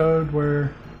collision code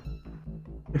where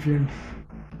if you're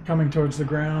coming towards the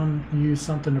ground, you use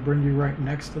something to bring you right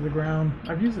next to the ground.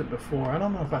 I've used it before. I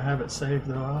don't know if I have it saved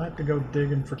though. I'll have to go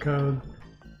digging for code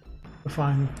to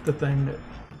find the thing that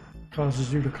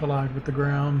causes you to collide with the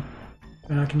ground.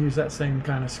 And I can use that same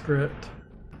kind of script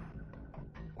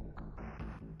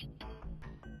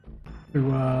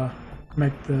to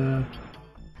make the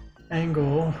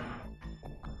angle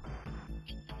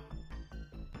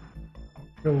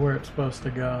go where it's supposed to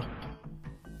go.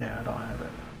 Yeah, I don't have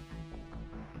it.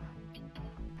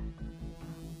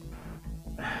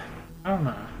 I don't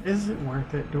know. Is it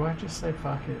worth it? Do I just say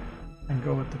fuck it and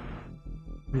go with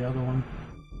the other one?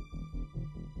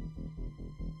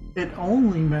 It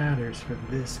only matters for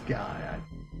this guy.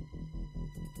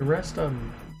 The rest of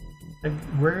them, they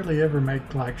rarely ever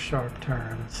make like sharp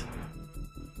turns.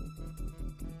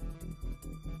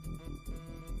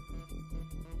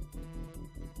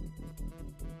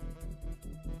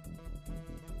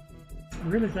 I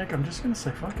really think I'm just gonna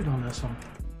say fuck it on this one.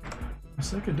 I'm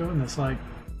sick of doing this like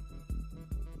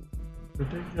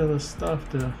ridiculous stuff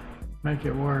to make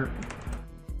it work.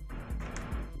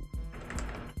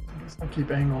 I guess I'll keep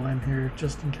angle in here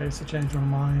just in case I change my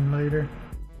mind later.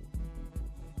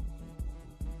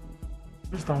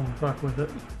 Just don't want to fuck with it.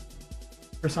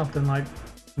 For something like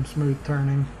some smooth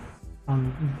turning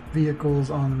on vehicles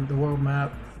on the world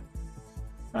map.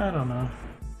 I don't know.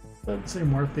 Doesn't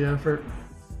seem worth the effort.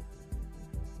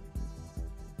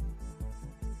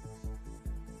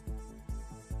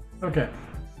 Okay,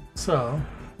 so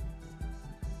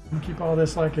I'm gonna keep all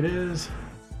this like it is.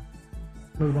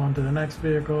 Move on to the next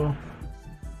vehicle.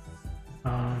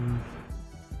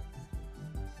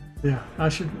 Yeah, I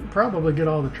should probably get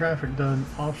all the traffic done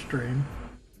off stream.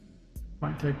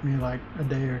 Might take me like a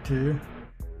day or two.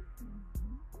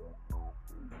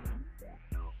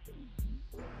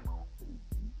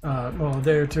 Well, a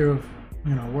day or two of,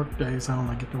 you know, work days. I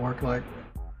only get to work like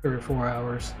 3 or 4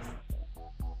 hours.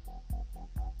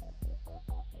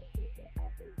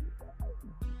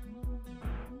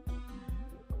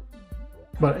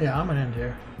 But yeah, I'm gonna end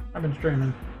here. I've been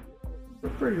streaming for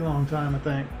a pretty long time, I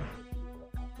think.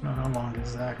 I don't know how long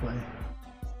exactly.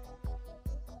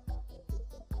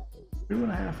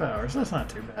 2.5 hours. That's not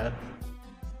too bad.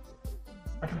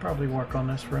 I can probably work on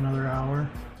this for another hour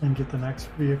and get the next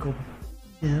vehicle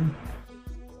in.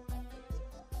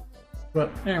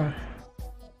 But anyway,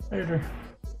 later.